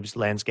the YouTube's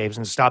landscapes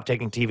and stopped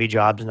taking TV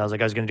jobs. And I was like,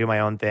 I was going to do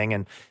my own thing,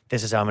 and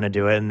this is how I'm going to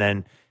do it. And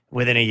then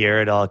within a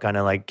year, it all kind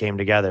of like came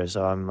together.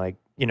 So I'm like,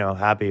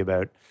 happy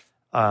about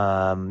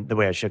the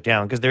way I shook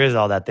down, because there is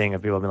all that thing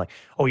of people being like,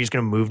 oh, you're just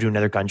gonna move to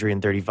another country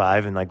in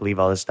 35 and like leave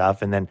all this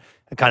stuff, and then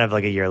kind of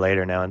like a year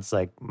later now it's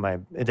like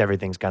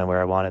everything's kind of where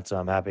I want it, so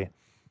I'm happy.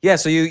 Yeah,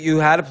 so you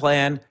had a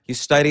plan. You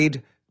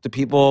studied the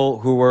people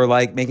who were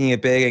like making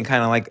it big and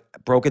kind of like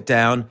broke it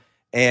down,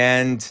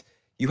 and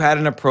you had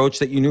an approach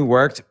that you knew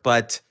worked,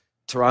 but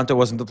Toronto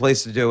wasn't the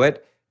place to do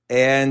it.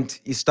 And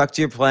you stuck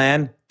to your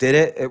plan, did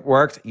it, it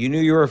worked. You knew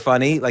you were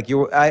funny. Like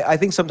I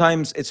think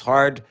sometimes it's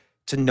hard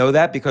to know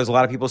that because a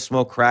lot of people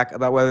smoke crack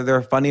about whether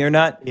they're funny or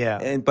not.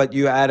 Yeah. But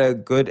you had a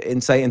good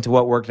insight into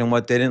what worked and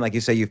what didn't. Like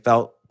you say, you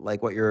felt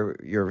like what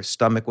your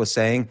stomach was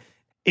saying.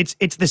 It's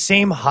the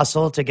same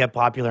hustle to get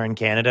popular in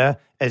Canada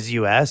as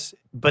US,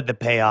 but the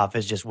payoff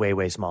is just way,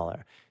 way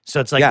smaller. So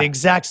it's like the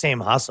exact same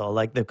hustle.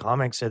 Like the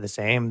comics are the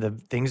same, the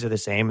things are the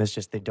same. It's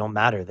just they don't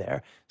matter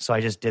there. So I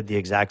just did the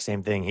exact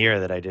same thing here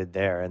that I did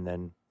there, and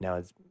then now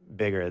it's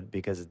bigger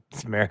because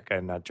it's America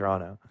and not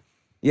Toronto.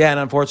 Yeah, and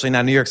unfortunately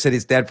now New York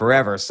City's dead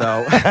forever,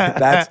 so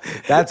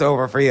that's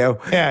over for you.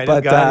 Yeah, I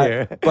just got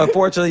here. But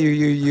fortunately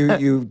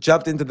you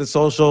jumped into the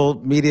social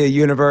media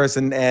universe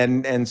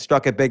and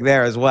struck it big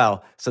there as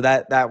well. So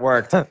that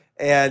worked.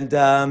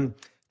 And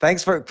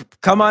thanks for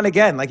come on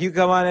again. Like you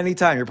come on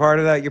anytime. You're part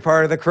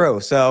of the crew.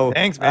 So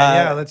Thanks,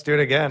 man. Yeah, let's do it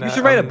again. You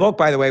should write a book,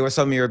 by the way, with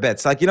some of your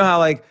bits. Like how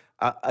like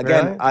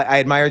again, Really? I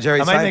admire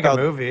Jerry I might make a Seinfeld.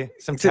 movie.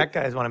 Some tech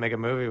guys want to make a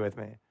movie with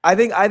me. I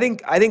think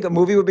a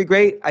movie would be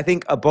great. I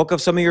think a book of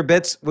some of your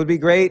bits would be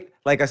great,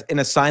 like in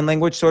a sign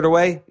language sort of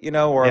way,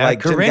 or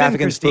like Jim Corinne and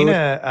Gaffigan's Food.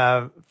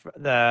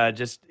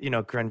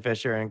 Christina, Corinne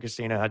Fisher and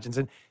Christina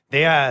Hutchinson,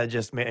 they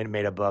just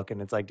made a book,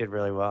 and it's like did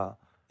really well.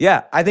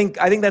 Yeah, I think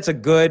that's a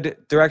good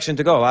direction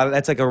to go.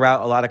 That's like a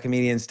route a lot of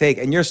comedians take,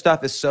 and your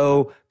stuff is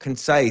so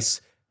concise.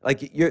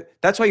 Like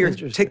that's why your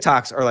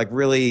TikToks are like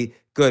really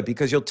good,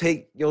 because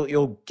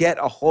you'll get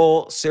a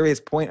whole serious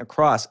point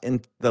across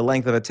in the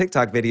length of a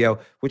TikTok video,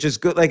 which is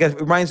good. Like it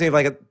reminds me of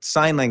like a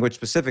sign language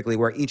specifically,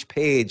 where each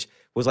page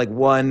was like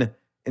one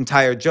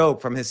entire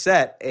joke from his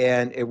set,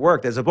 and it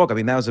worked as a book. I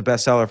mean, that was a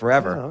bestseller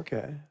forever. Oh,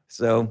 okay.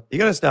 So You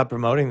got to stop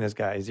promoting this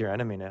guy. He's your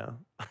enemy now.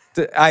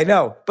 I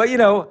know, but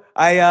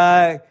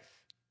I'm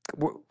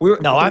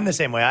the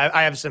same way.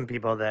 I have some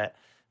people that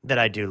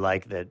I do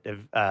like that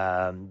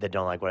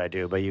don't like what I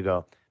do, but you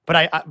go.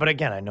 But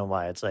again, I know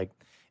why. It's like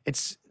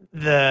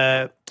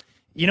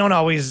you don't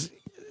always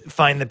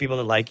find the people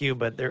that like you,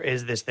 but there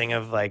is this thing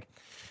of like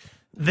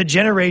the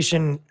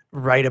generation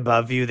right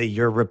above you that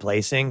you're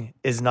replacing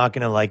is not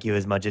going to like you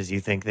as much as you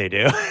think they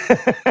do.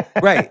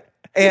 Right.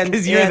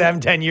 Because you're them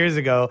 10 years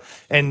ago.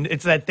 And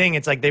it's that thing.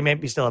 It's like they may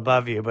be still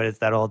above you, but it's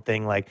that old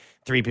thing like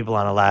 3 people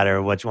on a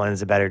ladder. Which one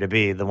is it better to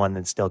be? The one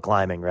that's still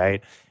climbing,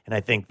 right? And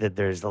I think that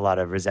there's a lot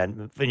of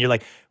resentment. And you're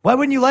like, why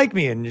wouldn't you like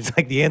me? And it's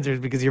like the answer is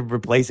because you're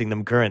replacing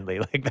them currently.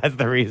 Like that's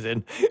the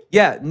reason.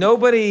 Yeah,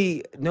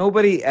 nobody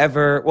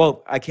ever,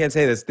 well, I can't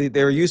say this.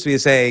 There used to be a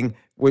saying,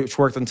 which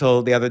worked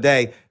until the other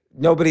day,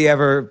 nobody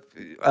ever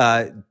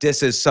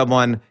disses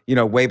someone,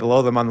 way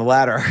below them on the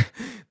ladder.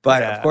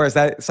 But of course,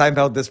 that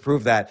Seinfeld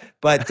disproved that.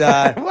 But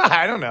well,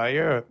 I don't know.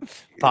 You're a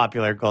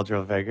popular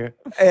cultural figure.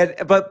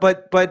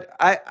 But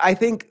I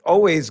think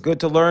always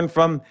good to learn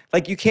from.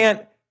 Like you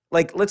can't.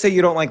 Like, let's say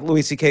you don't like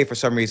Louis C.K. for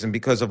some reason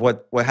because of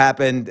what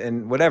happened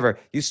and whatever.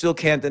 You still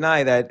can't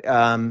deny that.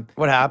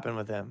 What happened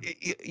with him?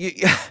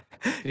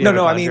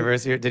 No, I mean,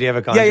 did he have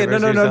a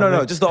controversy?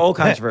 No, just the old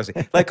controversy.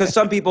 Like, because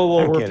some people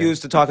will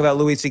refuse to talk about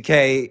Louis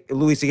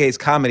C.K.'s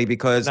comedy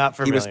because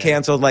he was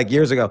canceled like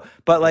years ago.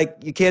 But like,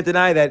 you can't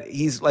deny that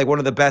he's like one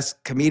of the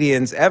best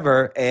comedians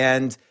ever,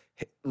 and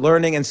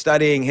learning and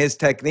studying his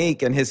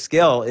technique and his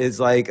skill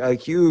is like a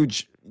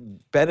huge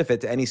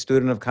benefit to any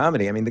student of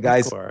comedy. I mean, the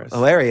guy's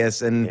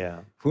hilarious,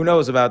 and who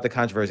knows about the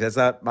controversy? That's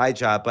not my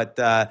job, but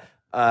just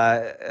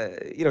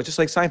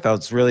like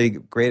Seinfeld's really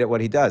great at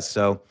what he does.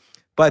 So,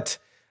 but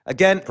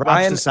again, props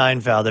Ryan, to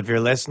Seinfeld. If you're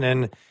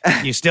listening,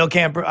 you still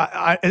can't.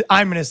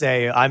 I'm going to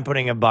say I'm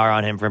putting a bar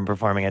on him from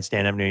performing at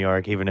Stand Up New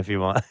York, even if you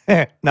want.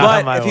 But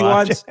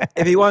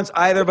if he wants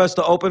either of us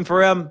to open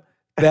for him,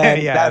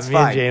 then that's me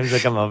fine. And James will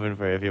come open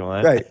for you if you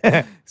want.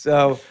 Right.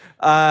 So,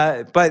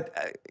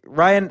 but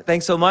Ryan,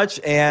 thanks so much.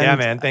 And yeah,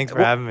 man, thanks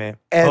for having me.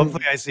 And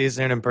hopefully I see you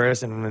soon in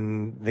person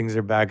when things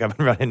are back up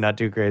and running, not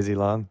too crazy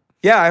long.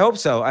 Yeah, I hope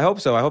so. I hope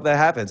that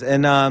happens.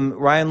 And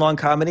Ryan Long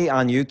Comedy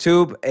on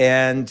YouTube,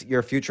 and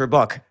your future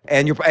book,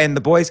 and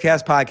the Boys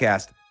Cast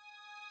podcast.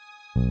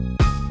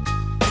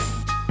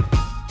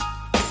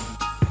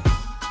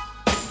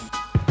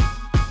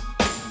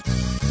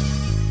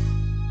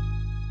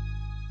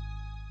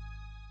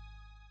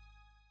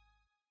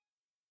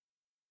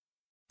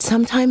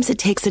 Sometimes it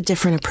takes a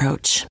different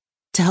approach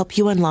to help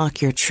you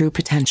unlock your true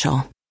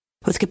potential.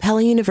 With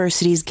Capella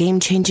University's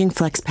game-changing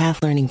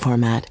FlexPath learning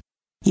format,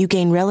 you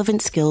gain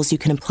relevant skills you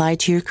can apply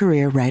to your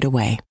career right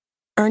away.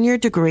 Earn your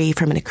degree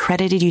from an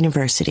accredited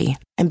university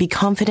and be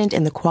confident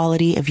in the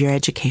quality of your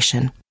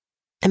education.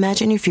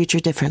 Imagine your future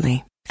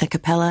differently at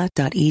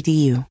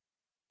capella.edu.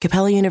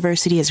 Capella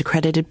University is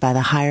accredited by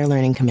the Higher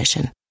Learning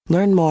Commission.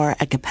 Learn more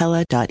at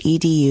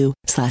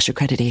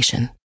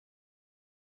capella.edu/accreditation.